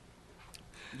UFC.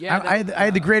 Yeah, I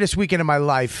had the greatest weekend of my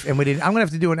life, and we didn't. I'm gonna have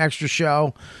to do an extra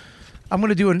show. I'm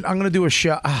gonna do a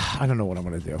show. I don't know what I'm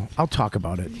gonna do. I'll talk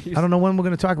about it. I don't know when we're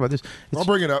gonna talk about this. I'll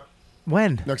bring it up.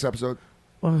 When? Next episode.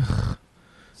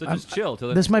 So just chill. Till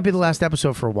the This might be the last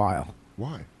episode for a while.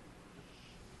 Why?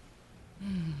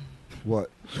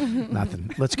 What? Nothing.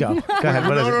 Let's go. Go ahead.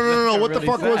 What is it? No. What the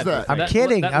fuck was that? I'm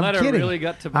kidding. That I'm letter kidding. really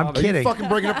got to I'm Bobby. Are you kidding. fucking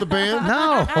breaking up the band?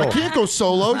 No. I can't go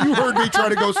solo. You heard me try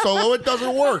to go solo. It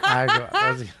doesn't work.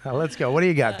 Let's go. What do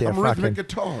you got there? I'm fucking? rhythmic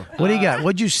guitar. What do you got?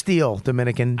 What'd you steal,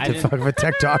 Dominican, I to didn't- fuck with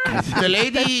Tech Talk? The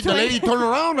lady turned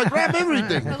around. I grabbed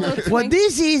everything. What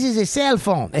this is a cell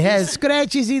phone. It has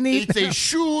scratches in it. It's a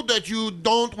shoe that you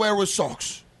don't wear with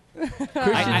socks.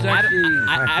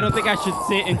 I don't think I should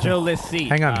sit in Joe List's seat.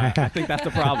 Hang on. I think that's the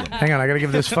problem. Hang on, I gotta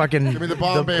give this fucking. Give me the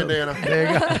bomb bandana.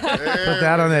 There you go. Put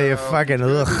that on there, you fucking.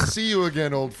 Good Ugh. to see you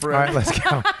again, old All friend. right, let's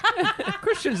go.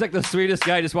 Christian's like the sweetest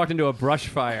guy. Just walked into a brush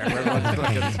fire. Everyone's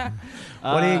fucking-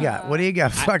 What do you got? What do you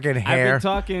got? Fucking I've hair. been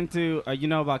talking to you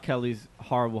know about Kelly's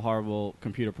horrible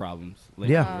computer problems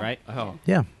lately, Yeah. right? Oh.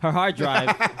 Yeah. Her hard drive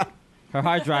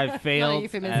failed,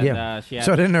 euphemism. and she had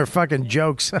So didn't her fucking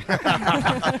jokes. That's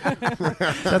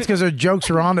because her jokes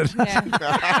were on it. Yeah.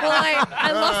 Well,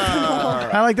 I lost them all.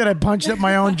 I like that I punched up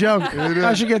my own joke.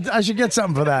 I should get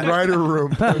something for that. Writer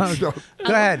room. Go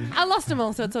ahead. I lost them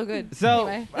all, so it's all good. So,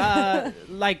 Anyway.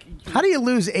 like, How do you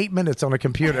lose 8 minutes on a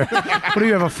computer? What do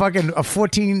you have, a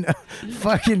 14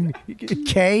 fucking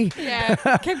K? Yeah,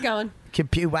 keep going.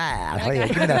 Computer. Wow.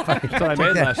 Give me that fucking. That's what I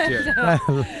made last year.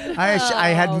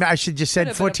 I should just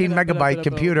said 14 megabyte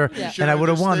computer, and I would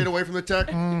have won. Stayed away from the tech.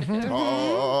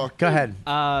 Oh, Go ahead.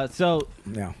 So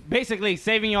Yeah. basically,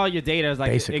 saving all your data is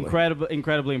like Basically.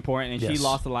 incredibly important. And Yes. she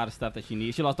lost a lot of stuff that she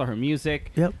needed. She lost all her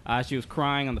music. Yep. She was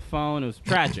crying on the phone. It was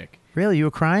tragic. Really? You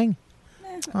were crying?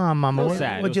 Oh, Mama, It was what,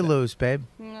 sad. It what'd was you sad. lose, babe?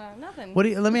 No, nothing. What do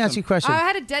you, let me ask you a question. I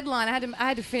had a deadline. I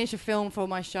had to finish a film for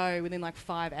my show within like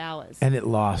 5 hours. And it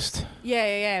lost.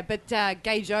 Yeah. But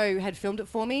Gay Joe had filmed it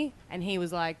for me, and he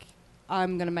was like,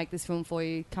 "I'm gonna make this film for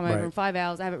you. Come over Right. in 5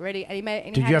 hours. I have it ready." And he made. And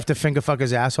he Did had you it- have to finger fuck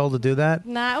his asshole to do that?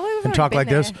 Nah, we've And talk like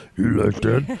already this? been You like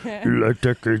that? You like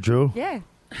that, Gay Joe? Yeah.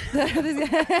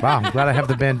 Wow, I'm glad I have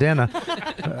the bandana.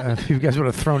 You guys would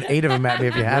have thrown 8 of them at me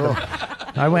if you had them.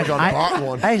 I went. I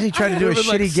actually tried to do a There were,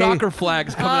 like, shitty gay. soccer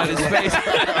flags coming out of his face.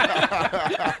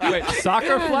 Wait,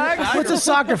 soccer flags? What's a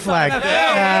soccer flag?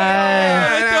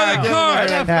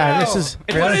 This is.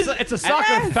 It's a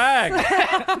soccer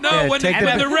fag. No, when take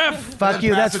the ref. Fuck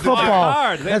you. That's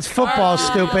football. That's football,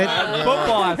 stupid.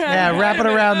 Football. Yeah, wrap it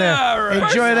around there.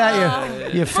 Enjoy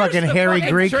that, you fucking hairy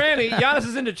Greek. Tranny. Giannis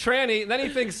is into tranny. Then he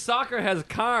thinks soccer has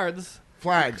cards.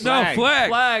 Flags. No, flags.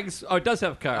 Flags. Oh, it does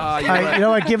have cards. All right, you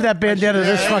know what? Give that bandana to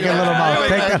this fucking little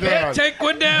mouth. Take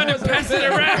one down and pass it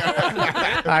around.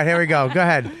 All right, here we go. Go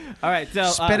ahead. All right, so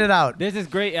Spit it out. There's this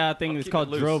great thing that's called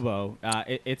Drobo.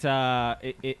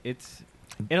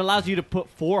 It allows you to put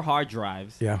 4 hard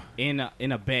drives in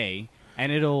a bay,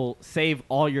 and it'll save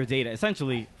all your data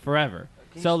essentially forever.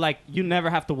 So like you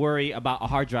never have to worry about a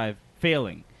hard drive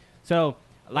failing. So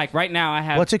like right now I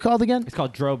have. What's it called again? It's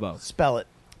called Drobo. Spell it.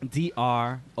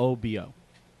 DROBO.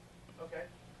 Okay.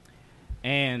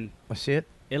 And I see it.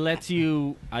 It lets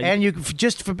you. And you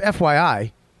just for FYI,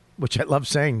 which I love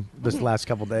saying this last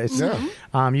couple days. Yeah.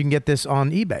 You can get this on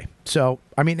eBay. So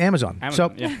I mean Amazon.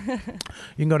 So yeah. you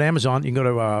can go to Amazon. You can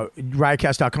go to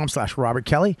riotcast.com/Robert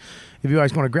Kelly. If you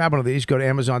guys want to grab one of these, go to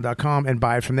Amazon.com and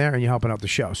buy it from there, and you're helping out the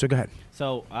show. So go ahead.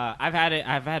 So I've had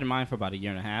it mine for about a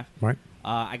year and a half. Right.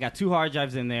 I got 2 hard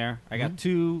drives in there. I got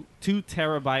two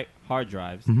terabyte hard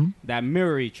drives Mhm. that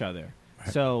mirror each other.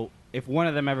 So if one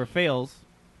of them ever fails,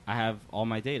 I have all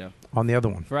my data On the other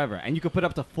one. forever. And you could put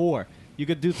up to 4. You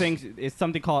could do things. It's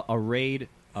something called array,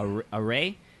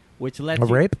 which lets A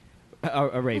you, rape?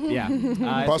 A rape, yeah.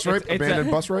 Bus rape? Abandoned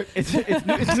bus rape? It's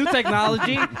new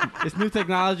technology. It's new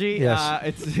technology. Yes.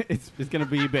 It's going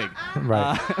to be big.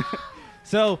 Right.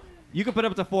 So you can put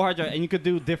up to 4 hard drives, and you could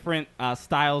do different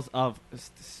styles of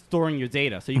storing your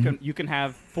data. So you can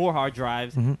have 4 hard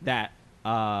drives that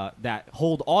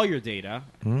hold all your data,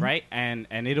 right? And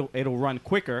it'll run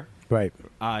quicker. Right.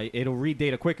 It'll read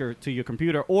data quicker to your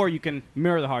computer, or you can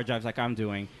mirror the hard drives like I'm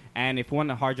doing. And if one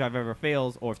hard drive ever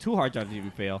fails, or if 2 hard drives even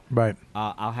fail, Right.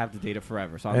 I'll have the data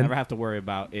forever. So I'll And- never have to worry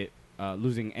about it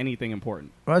losing anything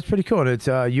important. Well, that's pretty cool. It's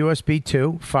USB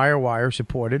 2, FireWire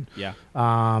supported. Yeah.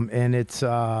 And it's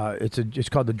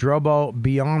called the Drobo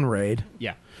Beyond Raid.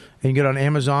 Yeah. And you get it on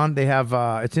Amazon. They have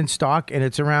it's in stock, and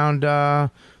it's around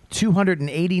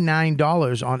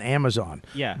 $289 on Amazon.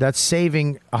 Yeah. That's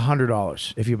saving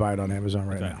 $100 if you buy it on Amazon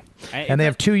right now. And- And they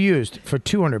have 2 used for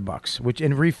 $200, which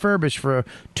and refurbished for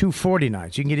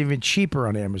 $249. So you can get even cheaper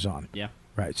on Amazon. Yeah.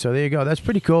 Right. So there you go. That's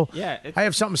pretty cool. Yeah, it's- I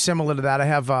have something similar to that. I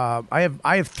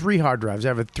have 3 hard drives. I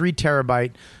have a 3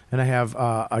 terabyte, and I have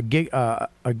a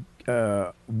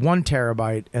 1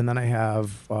 terabyte, and then I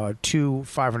have 2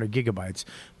 500 gigabytes,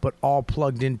 but all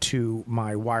plugged into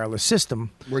my wireless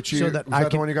system. Which so was that that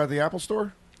the one you got at the Apple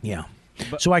Store? Yeah.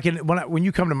 So I can when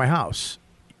you come to my house,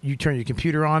 you turn your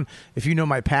computer on. If you know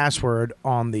my password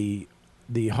on the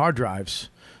hard drives,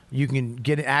 you can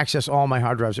get access all my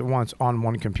hard drives at once on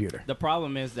one computer. The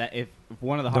problem is that if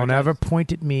one of the hard Don't drives... ever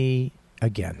point at me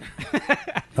again.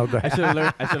 Oh, go ahead. I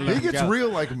should've learned He gets to go. real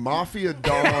like mafia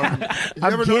don. You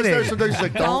I'm ever notice kidding. that? Sometimes he's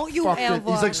like, Don't you fucking-"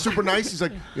 ever. He's like super nice. He's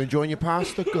like, you enjoying your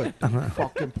pasta? Good.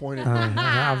 Fucking point at me.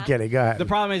 I'm kidding. Go ahead. The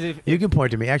problem is if You can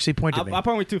point to me. Actually, point to me. I'll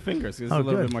point with 2 fingers. 'Cause it's Oh, a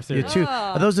little good. bit more You're serious. too-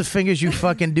 Are those the fingers you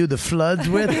fucking do the floods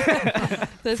with?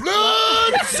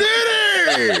 Flood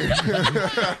City!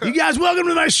 You guys, welcome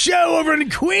to my show over in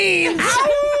Queens.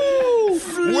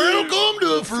 Welcome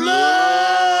to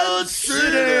Flood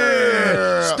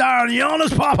City! Starring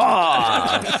Jonas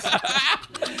Papa.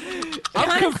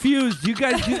 I'm confused. You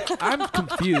guys, I'm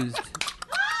confused.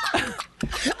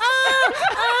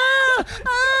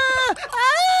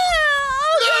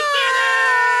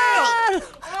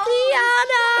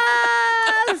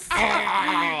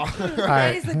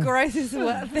 That is the grossest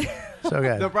thing. So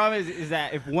good. The problem is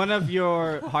that if one of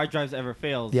your hard drives ever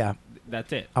fails, Yeah.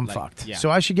 that's it. I'm Like, fucked. Yeah. So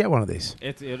I should get one of these.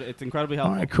 It's incredibly All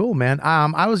helpful. right, cool, man.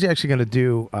 I was actually going to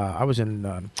do. I was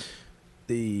in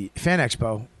the Fan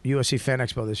Expo, USC Fan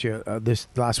Expo this year, this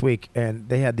last week, and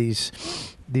they had the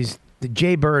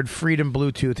Jaybird Freedom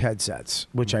Bluetooth headsets,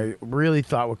 which I really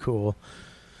thought were cool.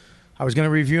 I was going to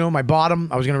review them. I bought them.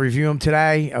 I was going to review them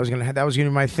today. That was going to be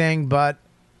my thing, but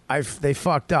they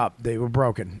fucked up. They were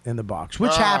broken in the box,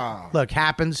 which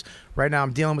happens. Right now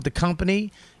I'm dealing with the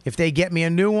company. If they get me a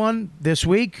new one this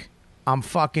week, I'm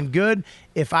fucking good.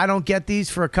 If I don't get these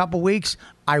for a couple weeks,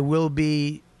 I will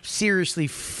be seriously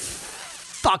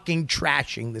fucking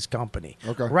trashing this company.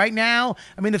 Okay. Right now,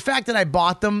 I mean, the fact that I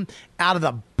bought them out of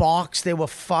the box, they were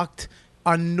fucked,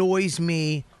 annoys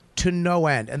me to no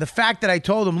end. And the fact that I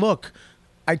told him, look,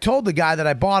 I told the guy that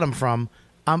I bought them from,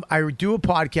 I do a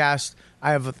podcast.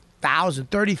 I have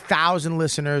 30,000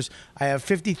 listeners. I have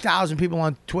 50,000 people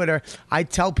on Twitter. I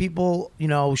tell people,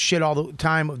 shit all the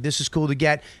time. This is cool to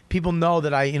get. People know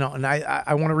that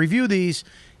I want to review these.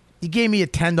 He gave me a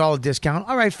 $10 discount.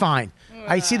 All right, fine.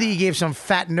 I see that you gave some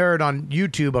fat nerd on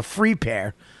YouTube a free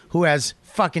pair who has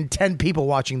fucking 10 people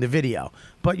watching the video.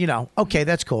 But, okay,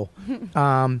 that's cool.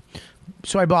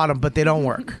 So I bought them, but they don't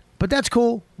work. But that's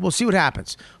cool. We'll see what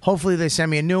happens. Hopefully they send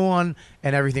me a new one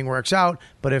and everything works out.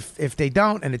 But if they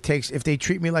don't, and if they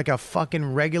treat me like a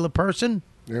fucking regular person,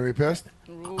 you're gonna be pissed?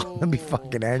 I'll be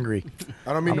fucking angry.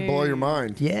 I don't mean to blow your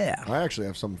mind. Yeah. I actually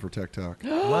have something for Tech Talk.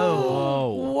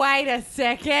 Whoa. Wait a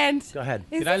second. Go ahead.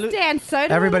 Is this Dan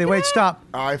Soda? Everybody, wait, stop.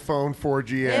 iPhone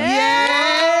 4GS. Yay!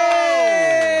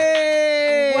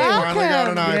 I finally got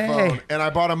an Yay. iPhone, and I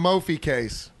bought a Mophie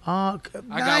case. I got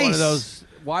one of those.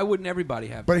 Why wouldn't everybody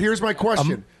have? But here's my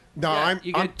question.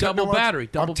 You get double battery.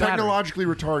 I'm technologically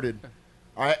retarded.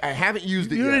 I haven't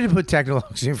used it You yet. don't need to put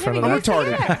technology in front of I'm that.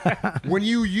 retarded. When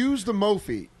you use the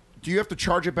Mophie, do you have to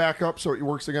charge it back up so it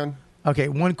works again? Okay,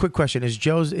 one quick question.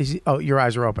 Your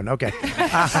eyes are open. Okay.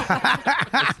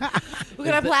 We're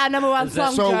going to play our number one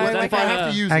song, So Joe. if I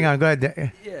have to use Hang it, on, go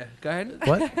ahead. Yeah, go ahead.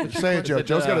 What? Say it, Joe.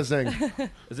 Joe's got to zing.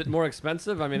 Is it more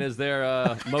expensive? I mean, is there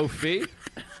a Mophie?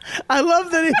 I love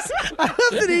that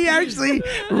he actually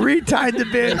retied the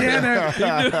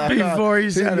bandana before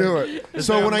he said knew it. it.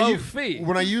 So when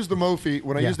I use the Mophie,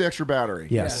 when I use the extra battery,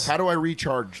 Yes. how do I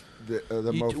recharge the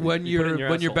Mophie? When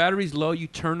your battery's low, you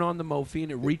turn on the Mophie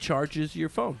and it recharges your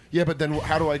phone. Yeah, but then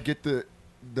how do I get the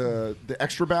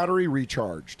extra battery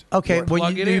recharged? Okay,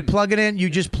 when you plug it in, you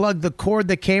just plug the cord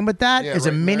that came with that. Yeah, Is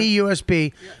right a in mini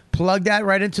USB. Plug that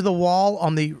right into the wall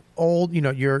on the old,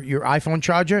 your iPhone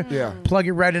charger. Yeah. Plug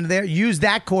it right into there. Use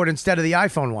that cord instead of the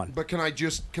iPhone one. But can I?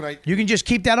 You can just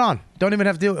keep that on. Don't even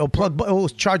have to do it. It'll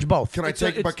charge both. Can I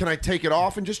take it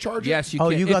off and just charge it? Yes, you Oh,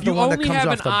 can. you got if the you one that only comes have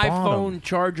off an the iPhone bottom.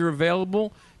 charger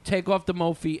available, take off the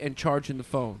Mophie and charge in the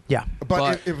phone. Yeah. But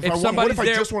what if I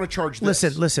just want to charge this?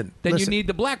 Listen. Then you need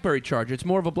the BlackBerry charger. It's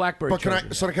more of a BlackBerry But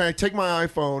charger. can I take my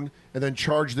iPhone and then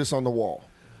charge this on the wall?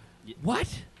 What?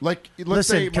 Let's say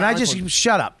Listen, can my I just iPhone-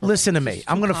 shut up? Listen to me.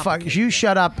 I'm going to fuck. You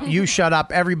shut up. You shut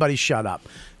up. Everybody shut up.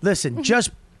 Listen,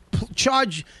 just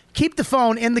charge. Keep the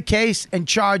phone in the case and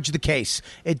charge the case.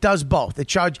 It does both.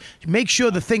 Make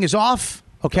sure the thing is off,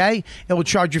 okay? It will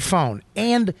charge your phone.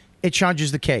 And it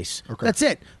charges the case. Okay. That's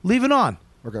it. Leave it on.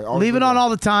 Okay. Leave it on all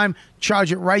the time.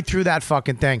 Charge it right through that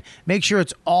fucking thing. Make sure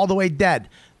it's all the way dead.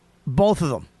 Both of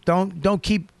them. Don't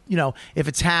keep, if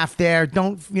it's half there,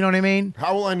 don't, you know what I mean?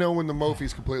 How will I know when the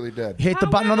Mophie's completely dead? Hit the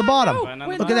button on the bottom.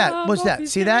 when Look at that. What's that?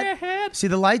 See that? See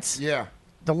the lights? Yeah.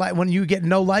 The light when you get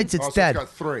no lights, it's So dead. It's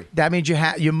got 3. That means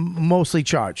you're mostly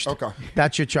charged. Okay.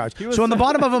 That's your charge. So on the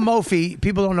bottom of a Mophie,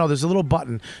 people don't know, there's a little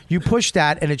button. You push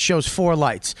that and it shows 4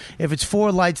 lights. If it's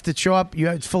 4 lights that show up,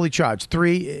 it's fully charged.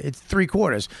 3, it's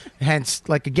 3/4. Hence,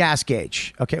 like a gas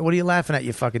gauge. Okay, what are you laughing at,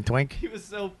 you fucking twink? He was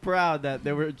so proud that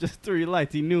there were just 3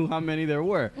 lights. He knew how many there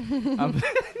were.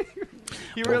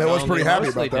 He really was pretty happy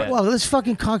about that. Well, this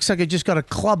fucking cocksucker just got a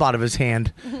club out of his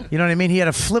hand. You know what I mean? He had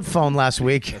a flip phone last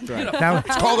week. That's right. Now,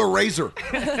 It's called a Razor.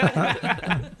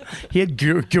 He had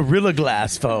Gorilla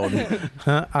Glass phone. And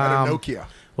a Nokia.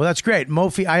 Well, that's great.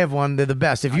 Mophie, I have one. They're the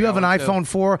best. If you have an iPhone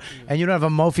 4 and you don't have a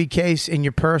Mophie case in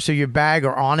your purse or your bag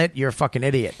or on it, you're a fucking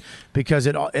idiot because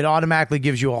it automatically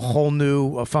gives you a whole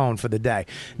new phone for the day.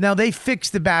 Now, they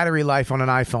fixed the battery life on an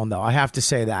iPhone, though. I have to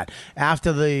say that.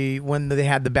 When they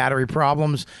had the battery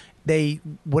problems,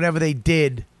 whatever they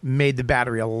did made the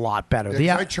battery a lot better.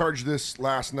 Yeah, I charged this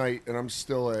last night, and I'm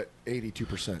still at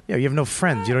 82%. Yeah, you have no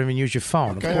friends. You don't even use your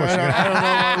phone. Okay, Of course. I don't know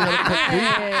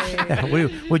why we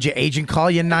gotta Would your agent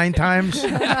call you 9 times?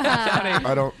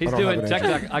 I don't. He's I don't doing have an tech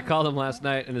agent. talk. I called him last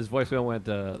night, and his voicemail went,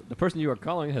 "The person you are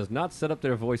calling has not set up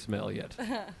their voicemail yet."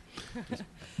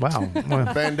 Wow.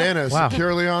 Bandana is Wow.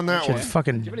 securely on that Should one.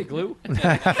 fucking- Do you have any glue?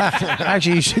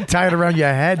 Actually, you should tie it around your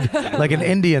head like an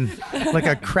Indian, like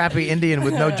a crappy Indian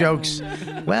with no jokes.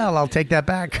 Well, I'll take that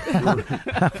back.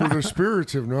 For the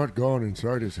spirits have not gone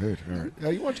inside his head. All right.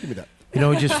 Why don't you give me that? You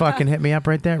know who just fucking hit me up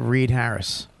right there? Reed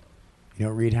Harris. You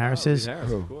know what Reed Harris is? Reed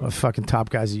Harris, of One of the fucking top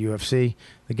guys at UFC.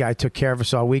 The guy took care of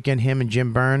us all weekend. Him and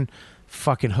Jim Byrne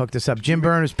fucking hooked us up. Jim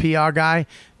Byrne is PR guy.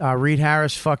 Reed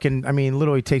Harris fucking, I mean,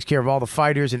 literally takes care of all the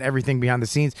fighters and everything behind the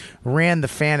scenes. Ran the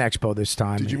Fan Expo this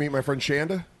time. Did you meet my friend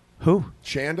Shanda? Who?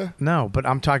 Shanda? No, but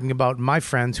I'm talking about my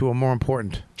friends who are more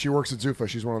important. She works at Zuffa.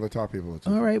 She's one of the top people at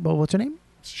Zuffa. All right, well, what's her name?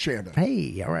 Shanda.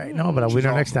 Hey, all right. No, but I'll win She's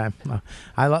her next time.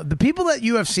 I love the people at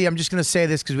UFC. I'm just going to say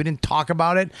this because we didn't talk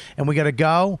about it and we got to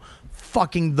go.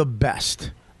 Fucking the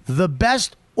best. The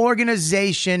best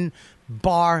organization,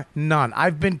 bar none.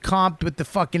 I've been comped with the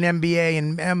fucking NBA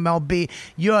and MLB.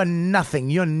 You're nothing.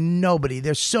 You're nobody.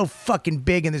 They're so fucking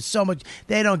big and there's so much.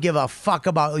 They don't give a fuck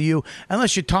about you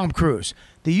unless you're Tom Cruise.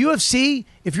 The UFC,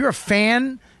 if you're a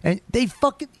fan, and they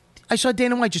fucking. I saw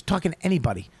Dana White just talking to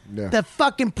anybody. Yeah. The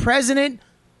fucking president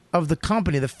of the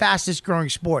company, the fastest growing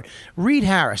sport. Reed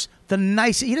Harris, the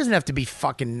nicest. He doesn't have to be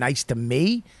fucking nice to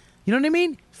me. You know what I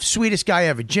mean? Sweetest guy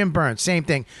ever. Jim Burns, same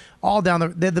thing. All down there.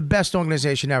 They're the best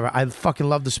organization ever. I fucking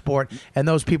love the sport, and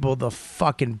those people are the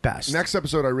fucking best. Next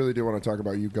episode, I really do want to talk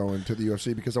about you going to the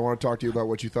UFC because I want to talk to you about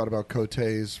what you thought about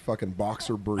Cote's fucking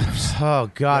boxer briefs. Oh,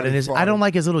 God. And I don't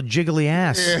like his little jiggly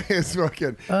ass. Yeah, his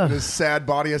fucking his sad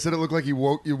body. I said it looked like you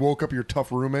woke up your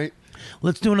tough roommate.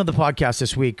 Let's do another podcast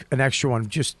this week, an extra one,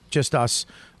 just us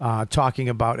talking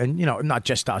about, and you know, not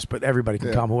just us, but everybody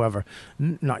can come, whoever,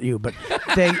 not you, but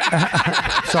they.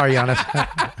 Sorry, Giannis.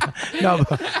 No,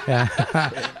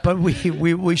 but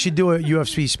we should do a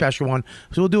UFC special one,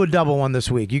 so we'll do a double one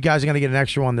this week. You guys are gonna get an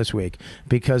extra one this week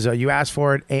because you asked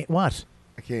for it. What?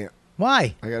 I can't.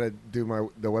 Why? I got to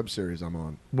do the web series I'm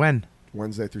on. When?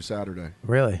 Wednesday through Saturday.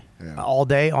 Really? Yeah. All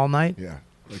day, all night? Yeah.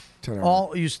 Like 10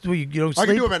 hours. You don't sleep? I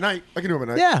can do them at night. I can do them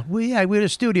at night. Yeah, we're in a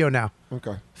studio now.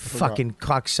 Okay. Fucking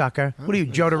cocksucker. What are you,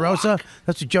 Joe DeRosa?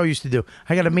 That's what Joe used to do.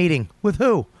 I got a meeting. With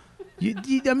who?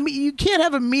 You can't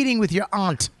have a meeting with your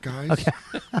aunt. Guys. Okay.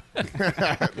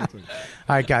 All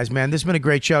right, guys, man. This has been a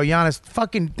great show. Giannis,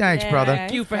 fucking thanks, brother.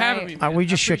 Thank you for having me. We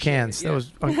just shook hands. That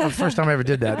was the first time I ever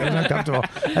did that. That was uncomfortable.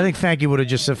 I think thank you would have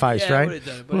just sufficed, Yeah, I right? would've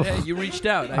done it, but hey, you reached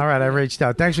out. All right, I reached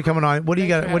out. Thanks for coming on. What do you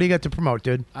Thanks got? for What do you got to promote,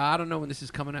 dude? I don't know when this is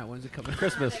coming out. When's it coming?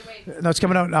 Christmas. No, it's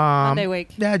coming out Monday week.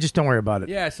 Yeah, just don't worry about it.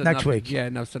 Yeah, so next nothing. week. Yeah,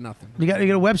 no, so nothing. You got a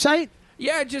website?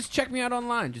 Yeah, just check me out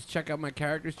online. Just check out my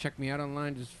characters. Check me out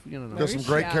online. Just There's some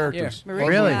great characters. Yeah.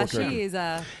 Really? She is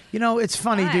You know, it's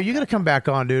funny, dude. You got to come back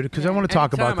on, dude, because I want to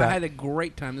talk Anytime. about I that. had a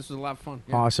great time. This was a lot of fun.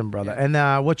 Yeah. Awesome, brother.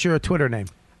 And what's your Twitter name?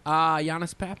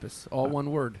 Giannis Pappas, all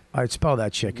one word. All right, spell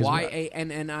that shit. 'cause-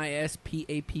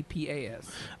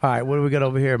 YANNISPAPPAS. All right, what do we got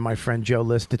over here, my friend Joe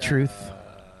List? The truth.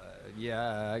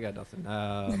 Yeah, I got nothing.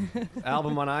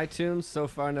 Album on iTunes, So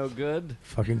Far No Good.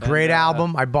 Fucking great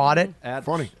album. I bought it.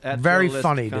 Funny. Very Joe List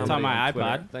funny, dude. Comedy It's on my on Twitter.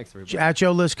 iPod. Thanks, everybody. At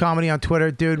Joe List Comedy on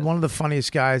Twitter, dude. One of the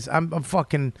funniest guys. I'm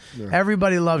fucking.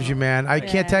 Everybody loves you, man. I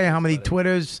can't tell you how many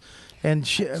Twitters and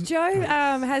shit. Joe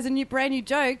has a brand new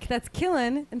joke that's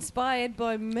killing, inspired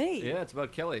by me. Yeah, it's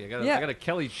about Kelly. I got Yeah. a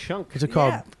Kelly chunk. What's it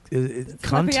called?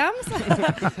 Flappy Cunt. arms?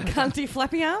 Cunty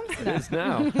flappy arms? It is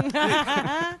now.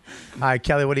 All right,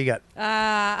 Kelly, what do you got?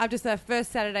 I'm just the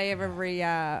first Saturday of every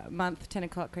month, 10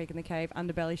 o'clock, Creek in the Cave,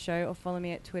 Underbelly Show, or follow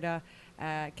me at Twitter,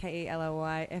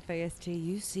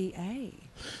 KELLYFASTUCA.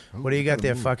 What do you got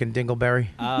there, fucking Dingleberry?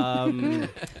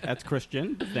 That's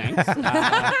Christian. Thanks.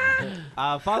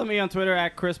 Follow me on Twitter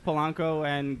at Chris Polanco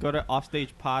and go to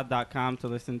offstagepod.com to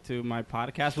listen to my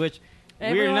podcast, which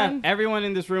weird enough, everyone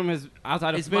in this room is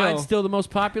outside of Is Phil. mine still the most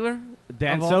popular?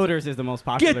 Dan of all- Soders is the most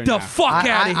popular. Get the now. fuck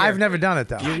out of here. I've never done it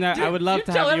though. I would love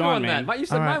to tell have you everyone on, man. that. You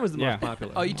said All right. mine was the Yeah. most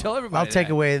popular. Oh, you tell everybody. I'll take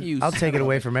that. away. You I'll take it son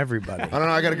away of a- from everybody. I don't know.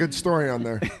 I got a good story on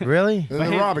there. Really? The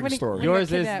Robin story. Yours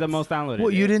When is you get the most downloaded.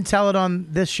 Well, you didn't tell it on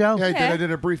this show. Yeah, I did. Yeah. I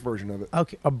did a brief version of it.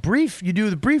 Okay, a brief. You do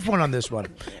the brief one on this one,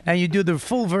 and you do the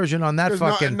full version on that 'Cause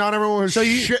fucking. not everyone was So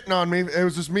you- shitting on me. It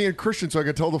was just me and Christian, so I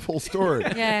could tell the full story.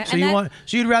 Yeah, So and you that- want?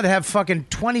 So you'd rather have fucking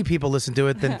 20 people listen to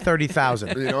it than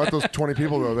 30,000. You know what? Those 20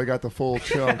 people though, they got the full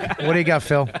chunk. What do you got,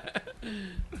 Phil?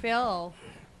 Phil.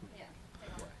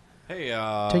 Hey,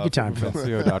 Take your time, Phil.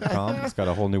 Vincio.com. It's got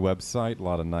a whole new website, a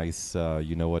lot of nice,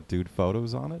 you know what, dude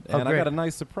photos on it. Oh, And I great. got a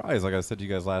nice surprise, like I said to you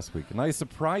guys last week. A nice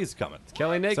surprise coming.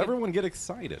 Kelly naked. So everyone get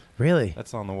excited. Really?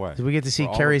 That's on the way. Did we get to see For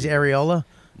all Kerry's of you. areola?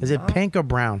 Is it pink or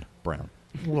brown? Brown.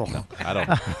 I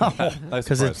don't.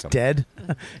 Because it's dead?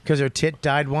 Because her tit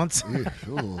died once?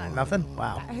 Nothing?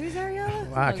 Wow. Who's Ariella?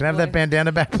 Wow. Can I have that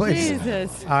bandana back, please?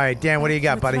 Jesus. All right, Dan, what do you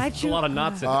got, buddy? There's a lot of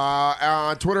knots in it.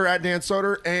 On Twitter at Dan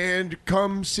Soder, and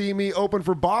come see me open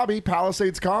for Bobby,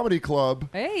 Palisades Comedy Club.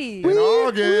 Hey. In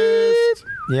August.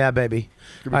 Yeah, baby.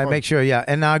 Could All be right, fun. make sure, yeah.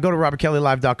 And go to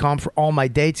robertkellylive.com for all my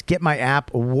dates. Get my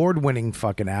app, award-winning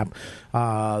fucking app,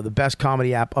 the best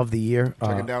comedy app of the year.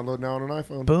 Check and download now on an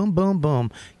iPhone. Boom, boom,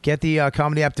 boom. Get the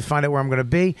comedy app to find out where I'm going to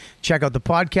be. Check out the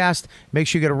podcast. Make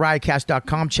sure you go to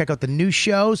riotcast.com. Check out the new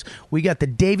shows. We got the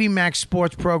Davey Max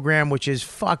Sports Program, which is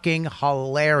fucking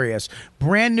hilarious.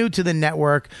 Brand new to the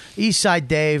network. Eastside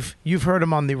Dave. You've heard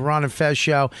him on the Ron and Fez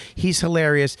show. He's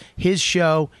hilarious. His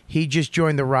show, he just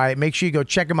joined the Riot. Make sure you go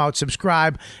check him out,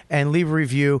 subscribe, and leave a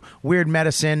review. Weird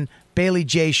Medicine, Bailey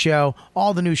J Show,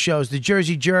 all the new shows, the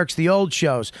Jersey Jerks, the old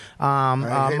shows.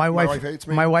 My wife hates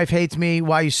me. My wife hates me.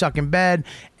 Why you suck in bed?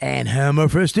 And Hammer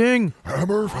Fisting.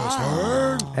 Hammer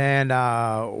Fisting. And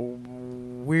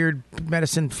Weird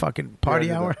Medicine fucking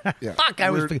Party Hour. Yeah. Fuck, I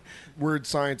was. Weird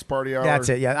Science Party Hour. That's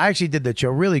it. Yeah, I actually did the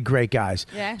show. Really great guys.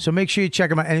 Yeah. So make sure you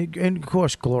check them out, and of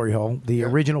course, Glory Hole, the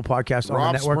original podcast on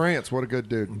Rob the network. Sprance, what a good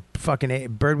dude.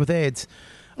 Fucking bird with AIDS.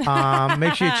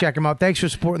 Make sure you check them out. Thanks for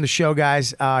supporting the show,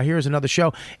 guys. Here's another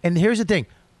show. And here's the thing.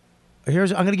 I'm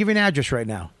going to give you an address right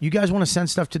now. You guys want to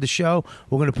send stuff to the show?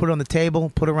 We're going to put it on the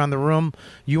table, put it around the room.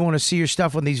 You want to see your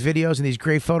stuff on these videos and these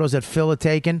great photos that Phil had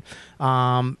taken?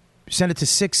 Send it to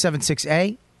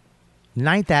 676A,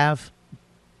 9th Ave,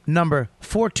 number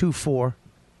 424,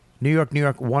 New York,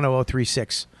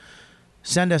 10036.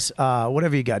 Send us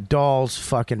whatever you got, dolls,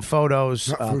 fucking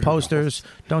photos, posters.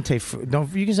 Don't take.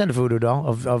 Don't. You can send a voodoo doll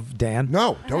of Dan.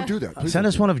 No, don't do that. Please send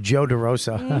us one of Joe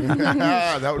DeRosa.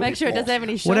 That would Make be sure it cool. doesn't have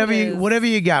any shoulders. Whatever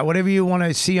you got, whatever you want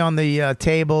to see on the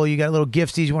table. You got little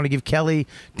gifties you want to give Kelly,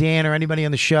 Dan, or anybody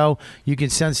on the show. You can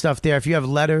send stuff there. If you have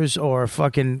letters or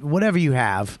fucking whatever you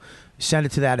have, send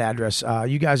it to that address.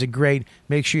 You guys are great.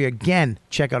 Make sure you again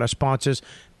check out our sponsors.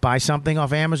 Buy something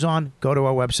off Amazon, go to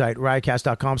our website,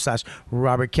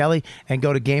 riotcast.com/Robert Kelly, and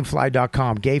go to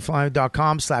Gamefly.com,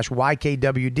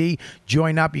 Gamefly.com/YKWD.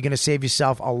 Join up. You're going to save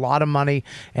yourself a lot of money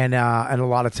and a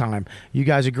lot of time. You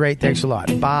guys are great. Thanks a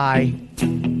lot. Bye.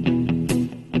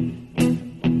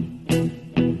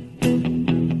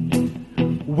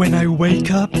 When I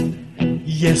wake up,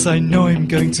 yes, I know I'm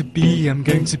going to be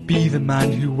the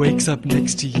man who wakes up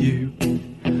next to you.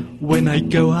 When I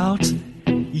go out,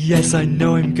 yes, I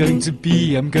know I'm going to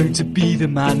be the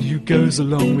man who goes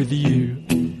along with you.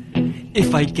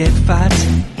 If I get fat,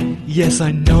 yes,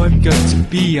 I know I'm going to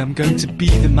be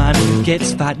the man who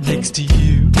gets fat next to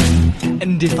you.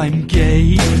 And if I'm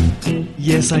gay,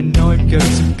 yes, I know I'm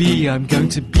going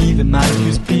to be the man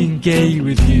who's being gay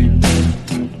with you.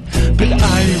 But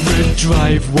I would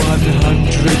drive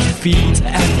 100 feet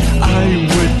and I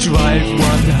would drive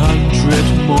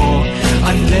 100 more.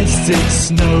 Unless it's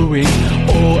snowing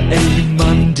or a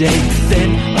Monday,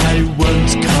 then I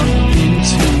won't come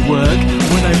into work.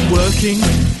 When I'm working,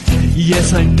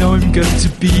 yes, I know I'm going to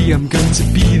be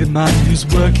the man who's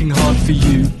working hard for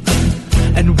you.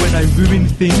 And when I ruin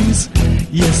things,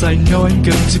 yes, I know I'm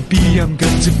going to be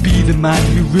the man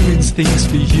who ruins things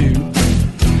for you.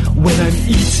 When I'm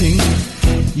eating,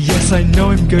 yes, I know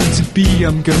I'm going to be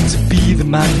the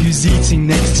man who's eating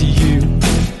next to you.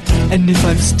 And if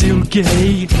I'm still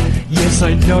gay, yes,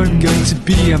 I know I'm going to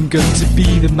be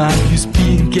the man who's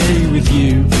being gay with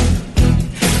you.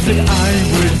 But I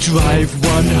would drive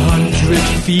 100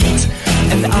 feet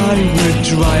and I would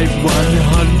drive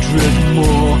 100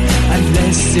 more.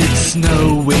 Unless it's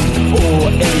snowing or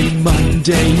a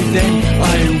Monday, then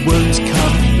I won't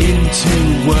come into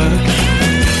work.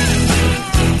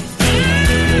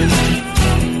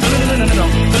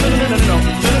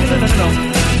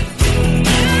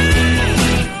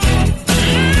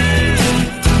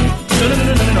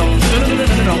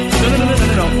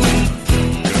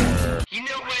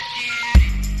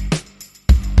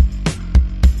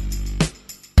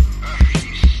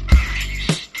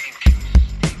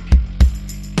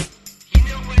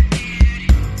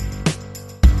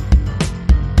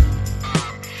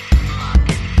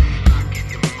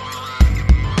 Your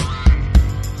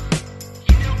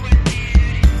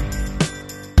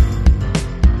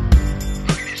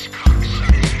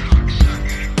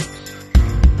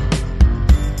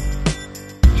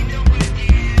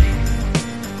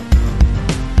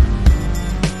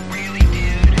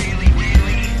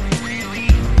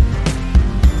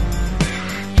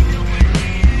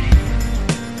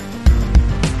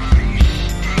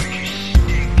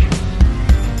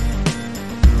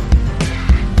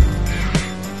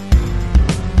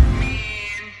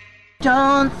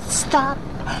Don't stop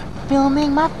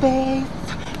filming my face.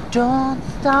 Don't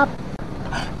stop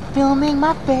filming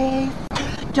my face.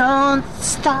 Don't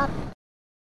stop